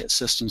immediate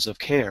systems of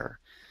care.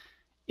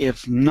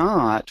 If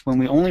not, when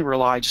we only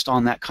rely just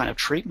on that kind of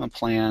treatment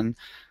plan,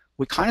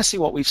 we kind of see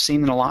what we've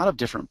seen in a lot of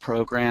different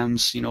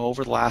programs,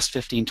 over the last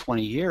 15,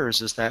 20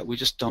 years, is that we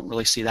just don't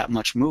really see that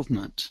much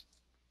movement.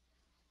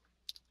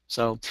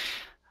 So,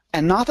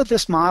 and not that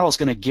this model is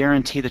going to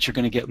guarantee that you're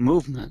going to get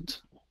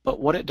movement, but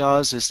what it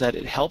does is that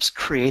it helps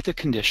create the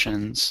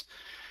conditions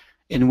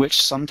in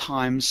which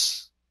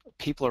sometimes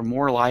people are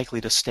more likely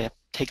to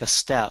take a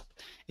step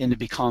into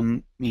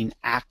becoming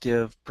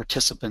active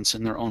participants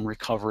in their own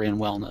recovery and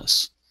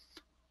wellness.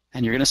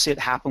 And you're going to see it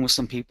happen with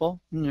some people,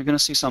 and you're going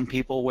to see some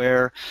people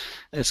where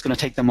it's going to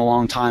take them a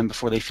long time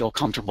before they feel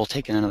comfortable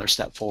taking another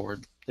step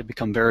forward. They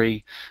become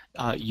very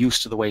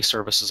used to the way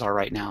services are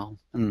right now,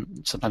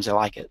 and sometimes they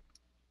like it.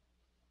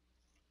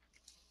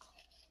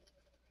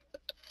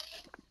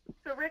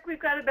 So Rick, we've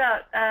got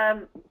about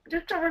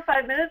just over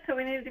 5 minutes, so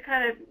we need to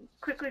kind of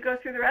quickly go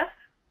through the rest.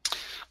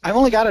 I've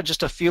only got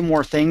just a few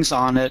more things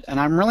on it, and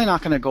I'm really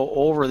not going to go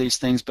over these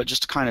things, but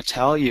just to kind of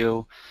tell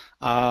you,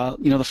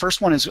 the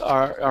first one is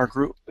our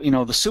group.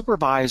 The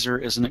supervisor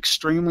is an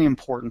extremely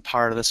important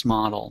part of this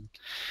model,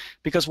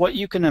 because what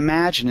you can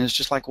imagine is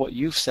just like what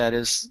you've said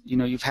is,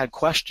 you've had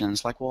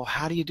questions like, well,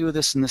 how do you do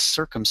this in this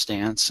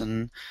circumstance?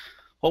 And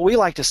what we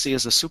like to see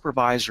is a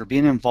supervisor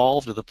being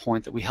involved to the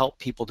point that we help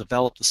people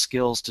develop the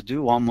skills to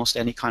do almost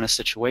any kind of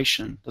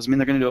situation. Doesn't mean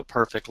they're going to do it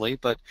perfectly,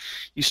 but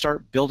you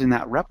start building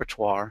that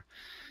repertoire.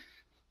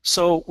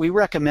 So we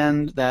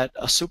recommend that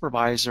a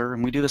supervisor,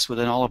 and we do this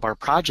within all of our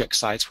project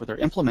sites where they're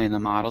implementing the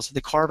models, they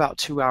carve out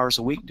 2 hours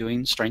a week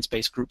doing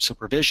strengths-based group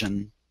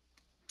supervision.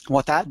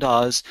 What that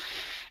does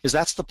is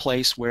that's the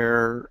place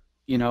where,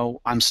 you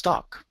know, I'm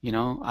stuck. You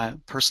know,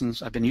 I've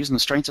been using the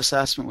strengths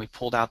assessment. We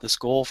pulled out this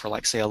goal for,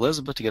 like, say,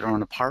 Elizabeth to get her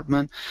own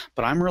apartment,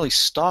 but I'm really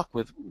stuck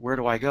with where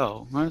do I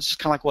go? Well, it's just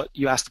kind of like what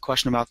you asked the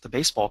question about the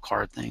baseball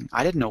card thing.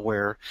 I didn't know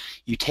where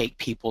you take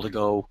people to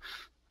go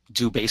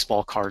do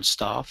baseball card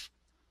stuff,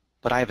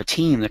 but I have a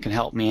team that can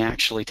help me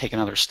actually take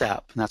another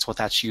step, and that's what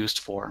that's used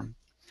for.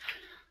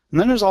 And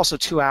then there's also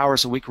 2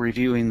 hours a week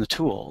reviewing the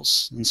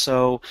tools, and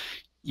so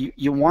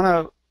you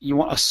want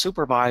a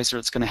supervisor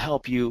that's going to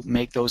help you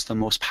make those the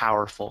most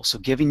powerful. So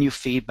giving you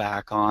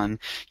feedback on,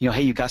 you know,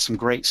 hey, you got some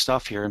great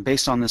stuff here, and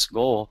based on this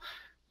goal,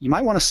 you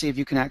might want to see if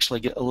you can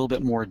actually get a little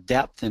bit more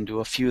depth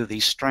into a few of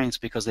these strengths,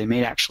 because they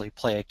may actually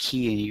play a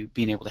key in you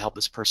being able to help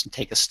this person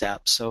take a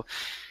step. So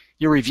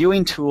you're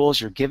reviewing tools,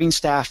 you're giving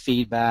staff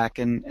feedback,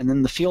 and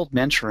then the field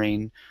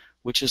mentoring,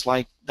 which is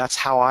like, that's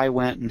how I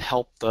went and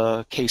helped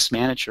the case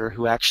manager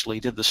who actually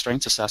did the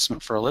strengths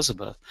assessment for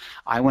Elizabeth.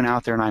 I went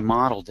out there and I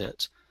modeled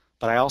it,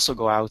 but I also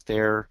go out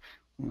there,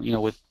 you know,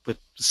 with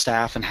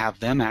staff and have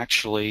them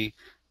actually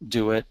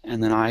do it,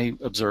 and then I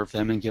observe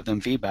them and give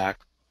them feedback.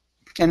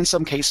 And in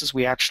some cases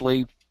we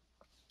actually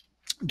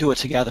do it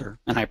together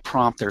and I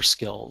prompt their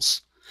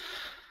skills.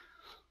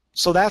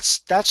 So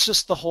that's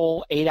just the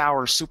whole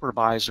 8-hour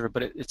supervisor,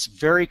 but it's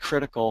very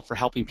critical for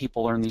helping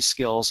people learn these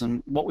skills.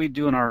 And what we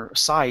do in our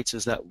sites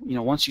is that, you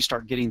know, once you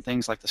start getting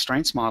things like the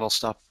strengths model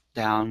stuff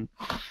down,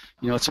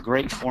 you know, it's a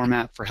great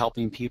format for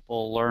helping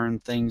people learn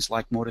things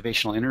like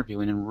motivational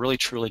interviewing and really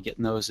truly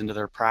getting those into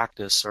their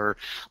practice, or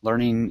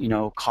learning, you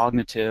know,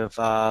 cognitive,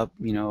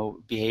 you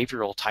know,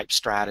 behavioral type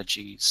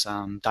strategies,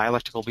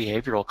 dialectical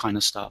behavioral kind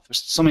of stuff.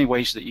 There's so many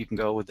ways that you can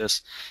go with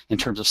this in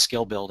terms of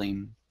skill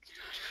building.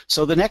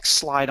 So the next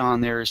slide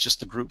on there is just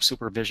the group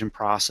supervision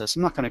process.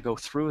 I'm not going to go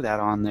through that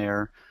on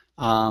there,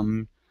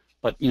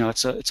 but you know,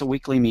 it's a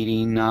weekly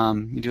meeting.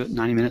 You do it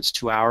 90 minutes,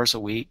 2 hours a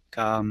week,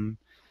 and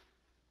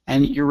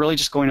you're really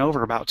just going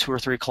over about 2 or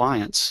 3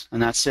 clients,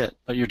 and that's it.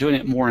 But you're doing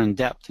it more in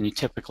depth than you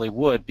typically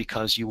would,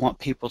 because you want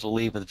people to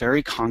leave with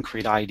very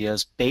concrete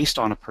ideas based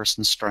on a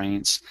person's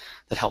strengths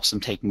that helps them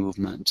take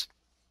movement.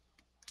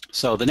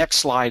 So the next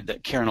slide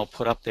that Karin will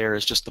put up there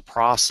is just the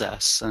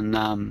process,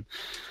 and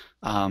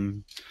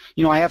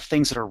you know, I have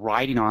things that are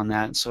writing on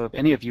that. So if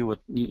any of you would,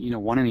 you know,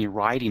 want any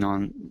writing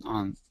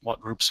on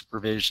what group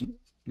supervision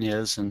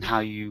is and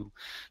how you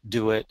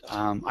do it,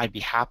 I'd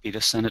be happy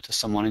to send it to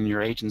someone in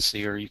your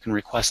agency, or you can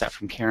request that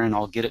from Karin.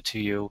 I'll get it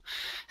to you,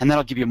 and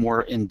that'll give you a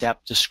more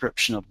in-depth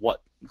description of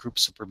what group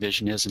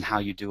supervision is and how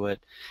you do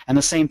it. And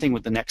the same thing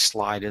with the next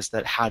slide is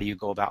that how do you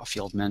go about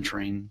field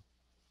mentoring.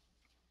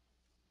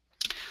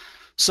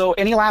 So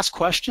any last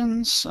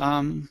questions?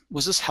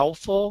 Was this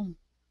helpful?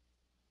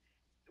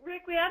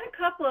 Rick, we had a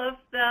couple of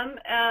them.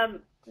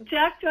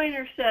 Jack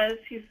Joyner says,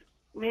 he's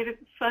made a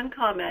fun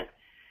comment.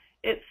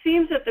 It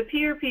seems that the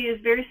PRP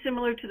is very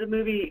similar to the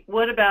movie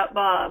What About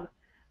Bob?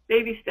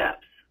 Baby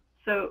Steps.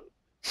 So,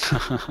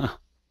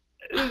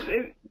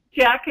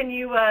 Jack, can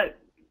you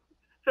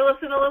fill us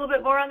in a little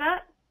bit more on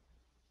that?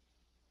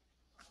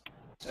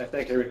 I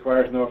think it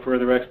requires no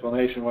further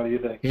explanation. What do you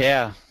think?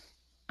 Yeah.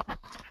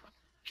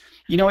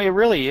 You know, it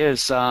really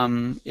is.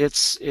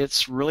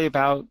 It's really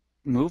about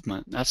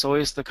movement. That's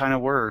always the kind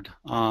of word.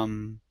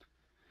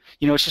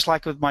 You know, it's just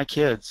like with my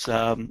kids.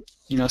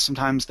 You know,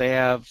 sometimes they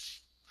have,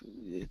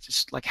 it's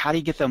just like, how do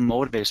you get them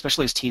motivated,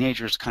 especially as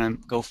teenagers, kind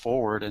of go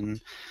forward?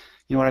 And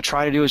you know, what I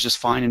try to do is just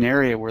find an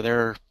area where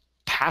they're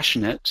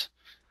passionate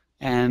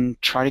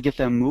and try to get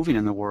them moving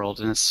in the world.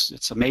 And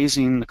it's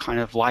amazing the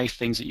kind of life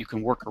things that you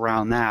can work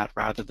around that,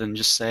 rather than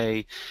just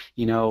say,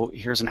 you know,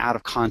 here's an out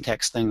of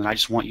context thing that I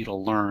just want you to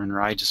learn,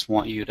 or I just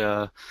want you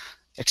to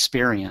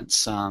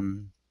experience.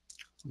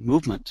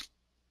 Movement.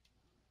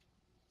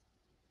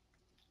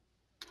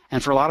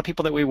 And for a lot of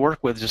people that we work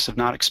with, just have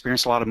not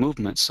experienced a lot of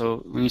movement. So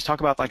when you talk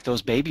about like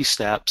those baby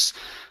steps,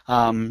 you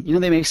know,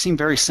 they may seem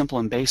very simple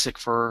and basic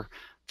for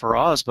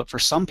us, but for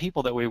some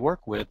people that we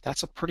work with,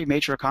 that's a pretty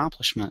major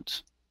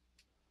accomplishment.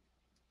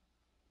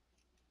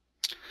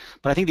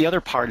 But I think the other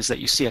part is that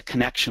you see a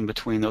connection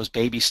between those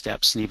baby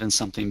steps and even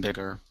something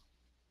bigger,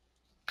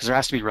 because there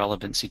has to be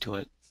relevancy to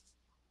it.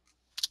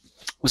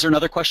 Was there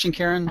another question,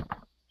 Karin?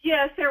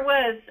 Yes, there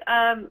was.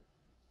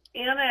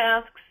 Anna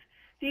asks,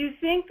 do you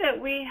think that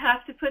we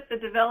have to put the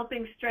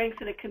developing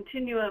strengths in a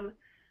continuum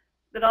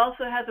that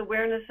also has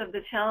awareness of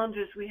the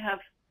challenges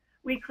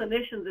we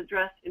clinicians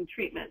address in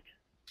treatment?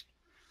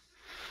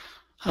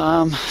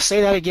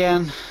 Say that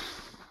again.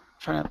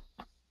 Trying to...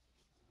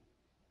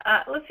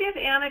 let's see if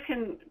Anna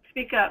can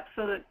speak up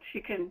so that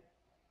she can.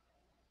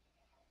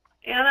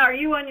 Anna, are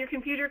you on your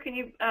computer? Can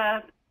you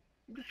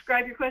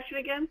describe your question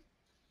again?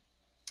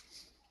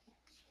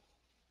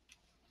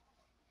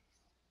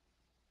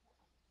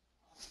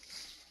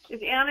 Is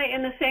Anna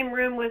in the same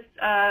room with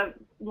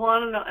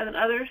Juan and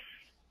others?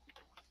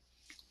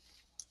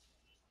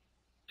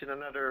 In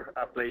another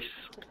place.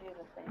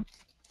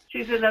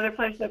 She's in another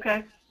place,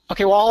 okay.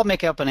 Okay, well, I'll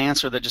make up an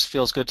answer that just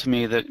feels good to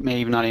me that may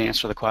even not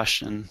answer the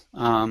question.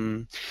 I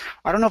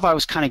don't know if I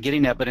was kind of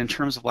getting at, but in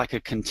terms of like a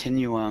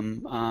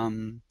continuum,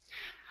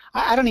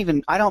 I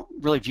don't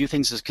really view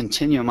things as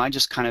continuum. I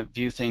just kind of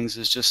view things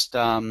as just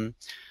going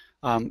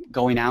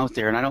out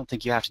there, and I don't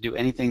think you have to do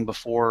anything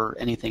before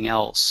anything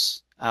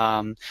else.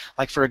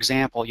 Like for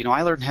example, you know,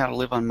 I learned how to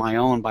live on my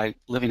own by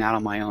living out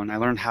on my own. I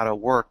learned how to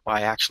work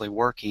by actually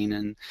working,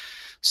 and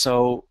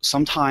so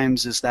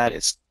sometimes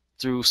it's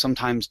through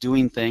sometimes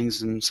doing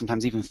things and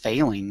sometimes even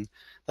failing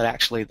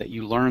that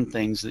you learn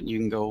things that you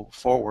can go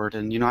forward.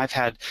 And you know, I've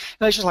had, you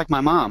know, it's just like my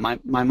mom.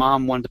 My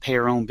mom wanted to pay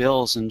her own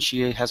bills, and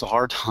she has a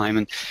hard time.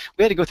 And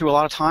we had to go through a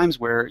lot of times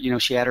where, you know,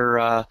 she had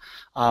her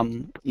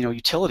you know,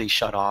 utilities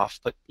shut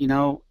off. But you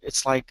know,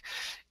 it's like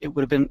it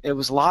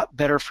was a lot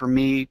better for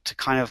me to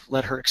kind of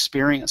let her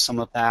experience some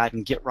of that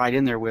and get right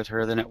in there with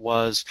her than it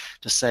was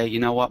to say, you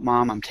know what,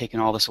 Mom, I'm taking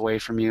all this away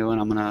from you,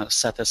 and I'm going to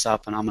set this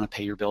up, and I'm going to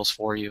pay your bills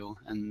for you.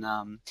 And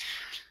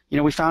you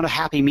know, we found a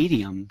happy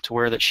medium to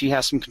where that she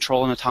has some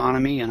control and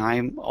autonomy, and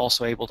I'm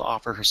also able to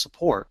offer her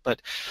support.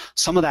 But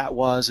some of that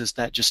is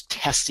that just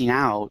testing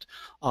out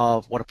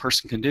of what a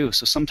person can do.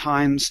 So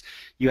sometimes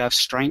you have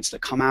strengths that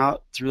come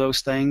out through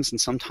those things,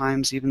 and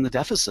sometimes even the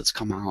deficits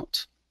come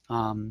out.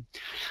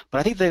 But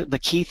I think the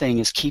key thing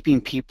is keeping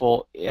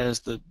people as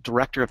the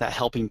director of that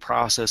helping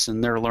process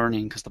and their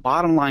learning, because the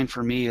bottom line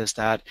for me is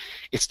that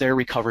it's their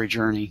recovery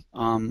journey.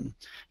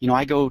 You know,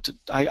 I go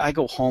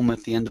home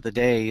at the end of the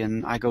day,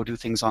 and I go do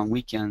things on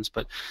weekends,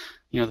 but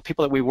you know, the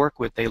people that we work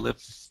with, they live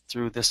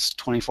through this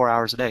 24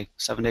 hours a day,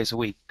 7 days a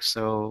week.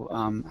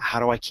 So how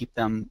do I keep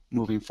them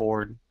moving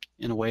forward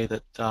in a way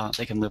that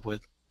they can live with?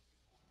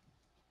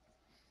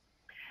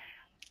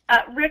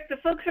 Rick, the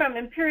folks from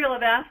Imperial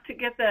have asked to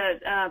get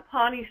the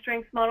Pawnee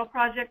Strengths Model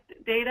Project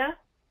data.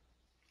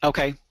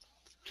 Okay.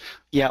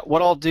 Yeah,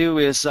 what I'll do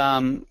is,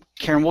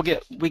 Karen,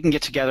 we can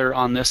get together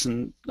on this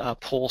and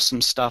pull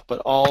some stuff,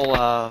 but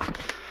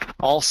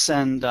I'll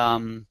send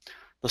the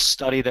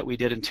study that we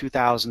did in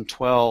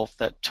 2012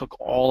 that took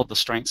all of the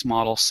strengths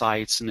model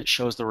sites, and it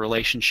shows the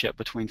relationship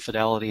between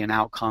fidelity and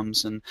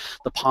outcomes, and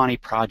the Pawnee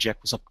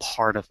project was a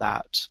part of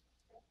that.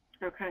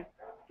 Okay.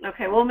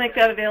 Okay, we'll make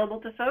that available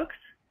to folks.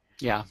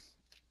 Yeah.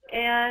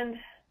 And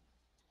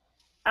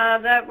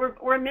that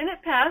we're a minute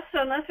past,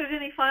 so unless there's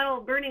any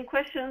final burning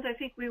questions, I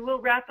think we will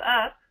wrap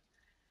up.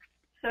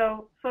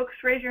 So folks,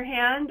 raise your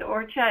hand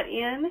or chat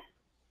in.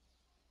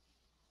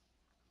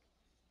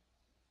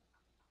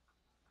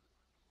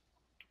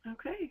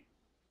 Okay.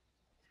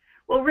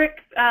 Well, Rick,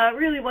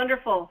 really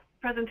wonderful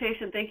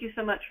presentation. Thank you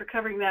so much for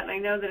covering that. And I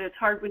know that it's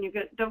hard when you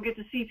don't get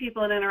to see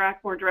people and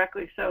interact more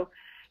directly. So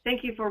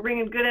thank you for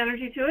bringing good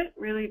energy to it.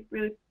 Really,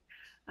 really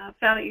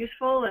found it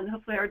useful, and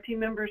hopefully our team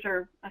members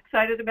are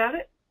excited about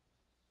it.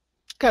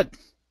 Good.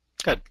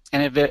 Good.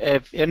 And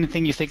if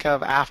anything you think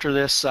of after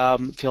this,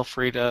 feel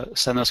free to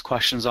send those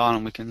questions on,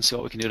 and we can see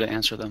what we can do to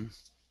answer them.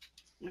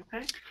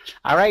 Okay.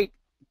 All right.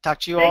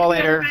 Talk to you all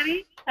later. Thanks,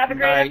 everybody. Have a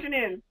great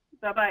afternoon.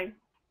 Bye-bye.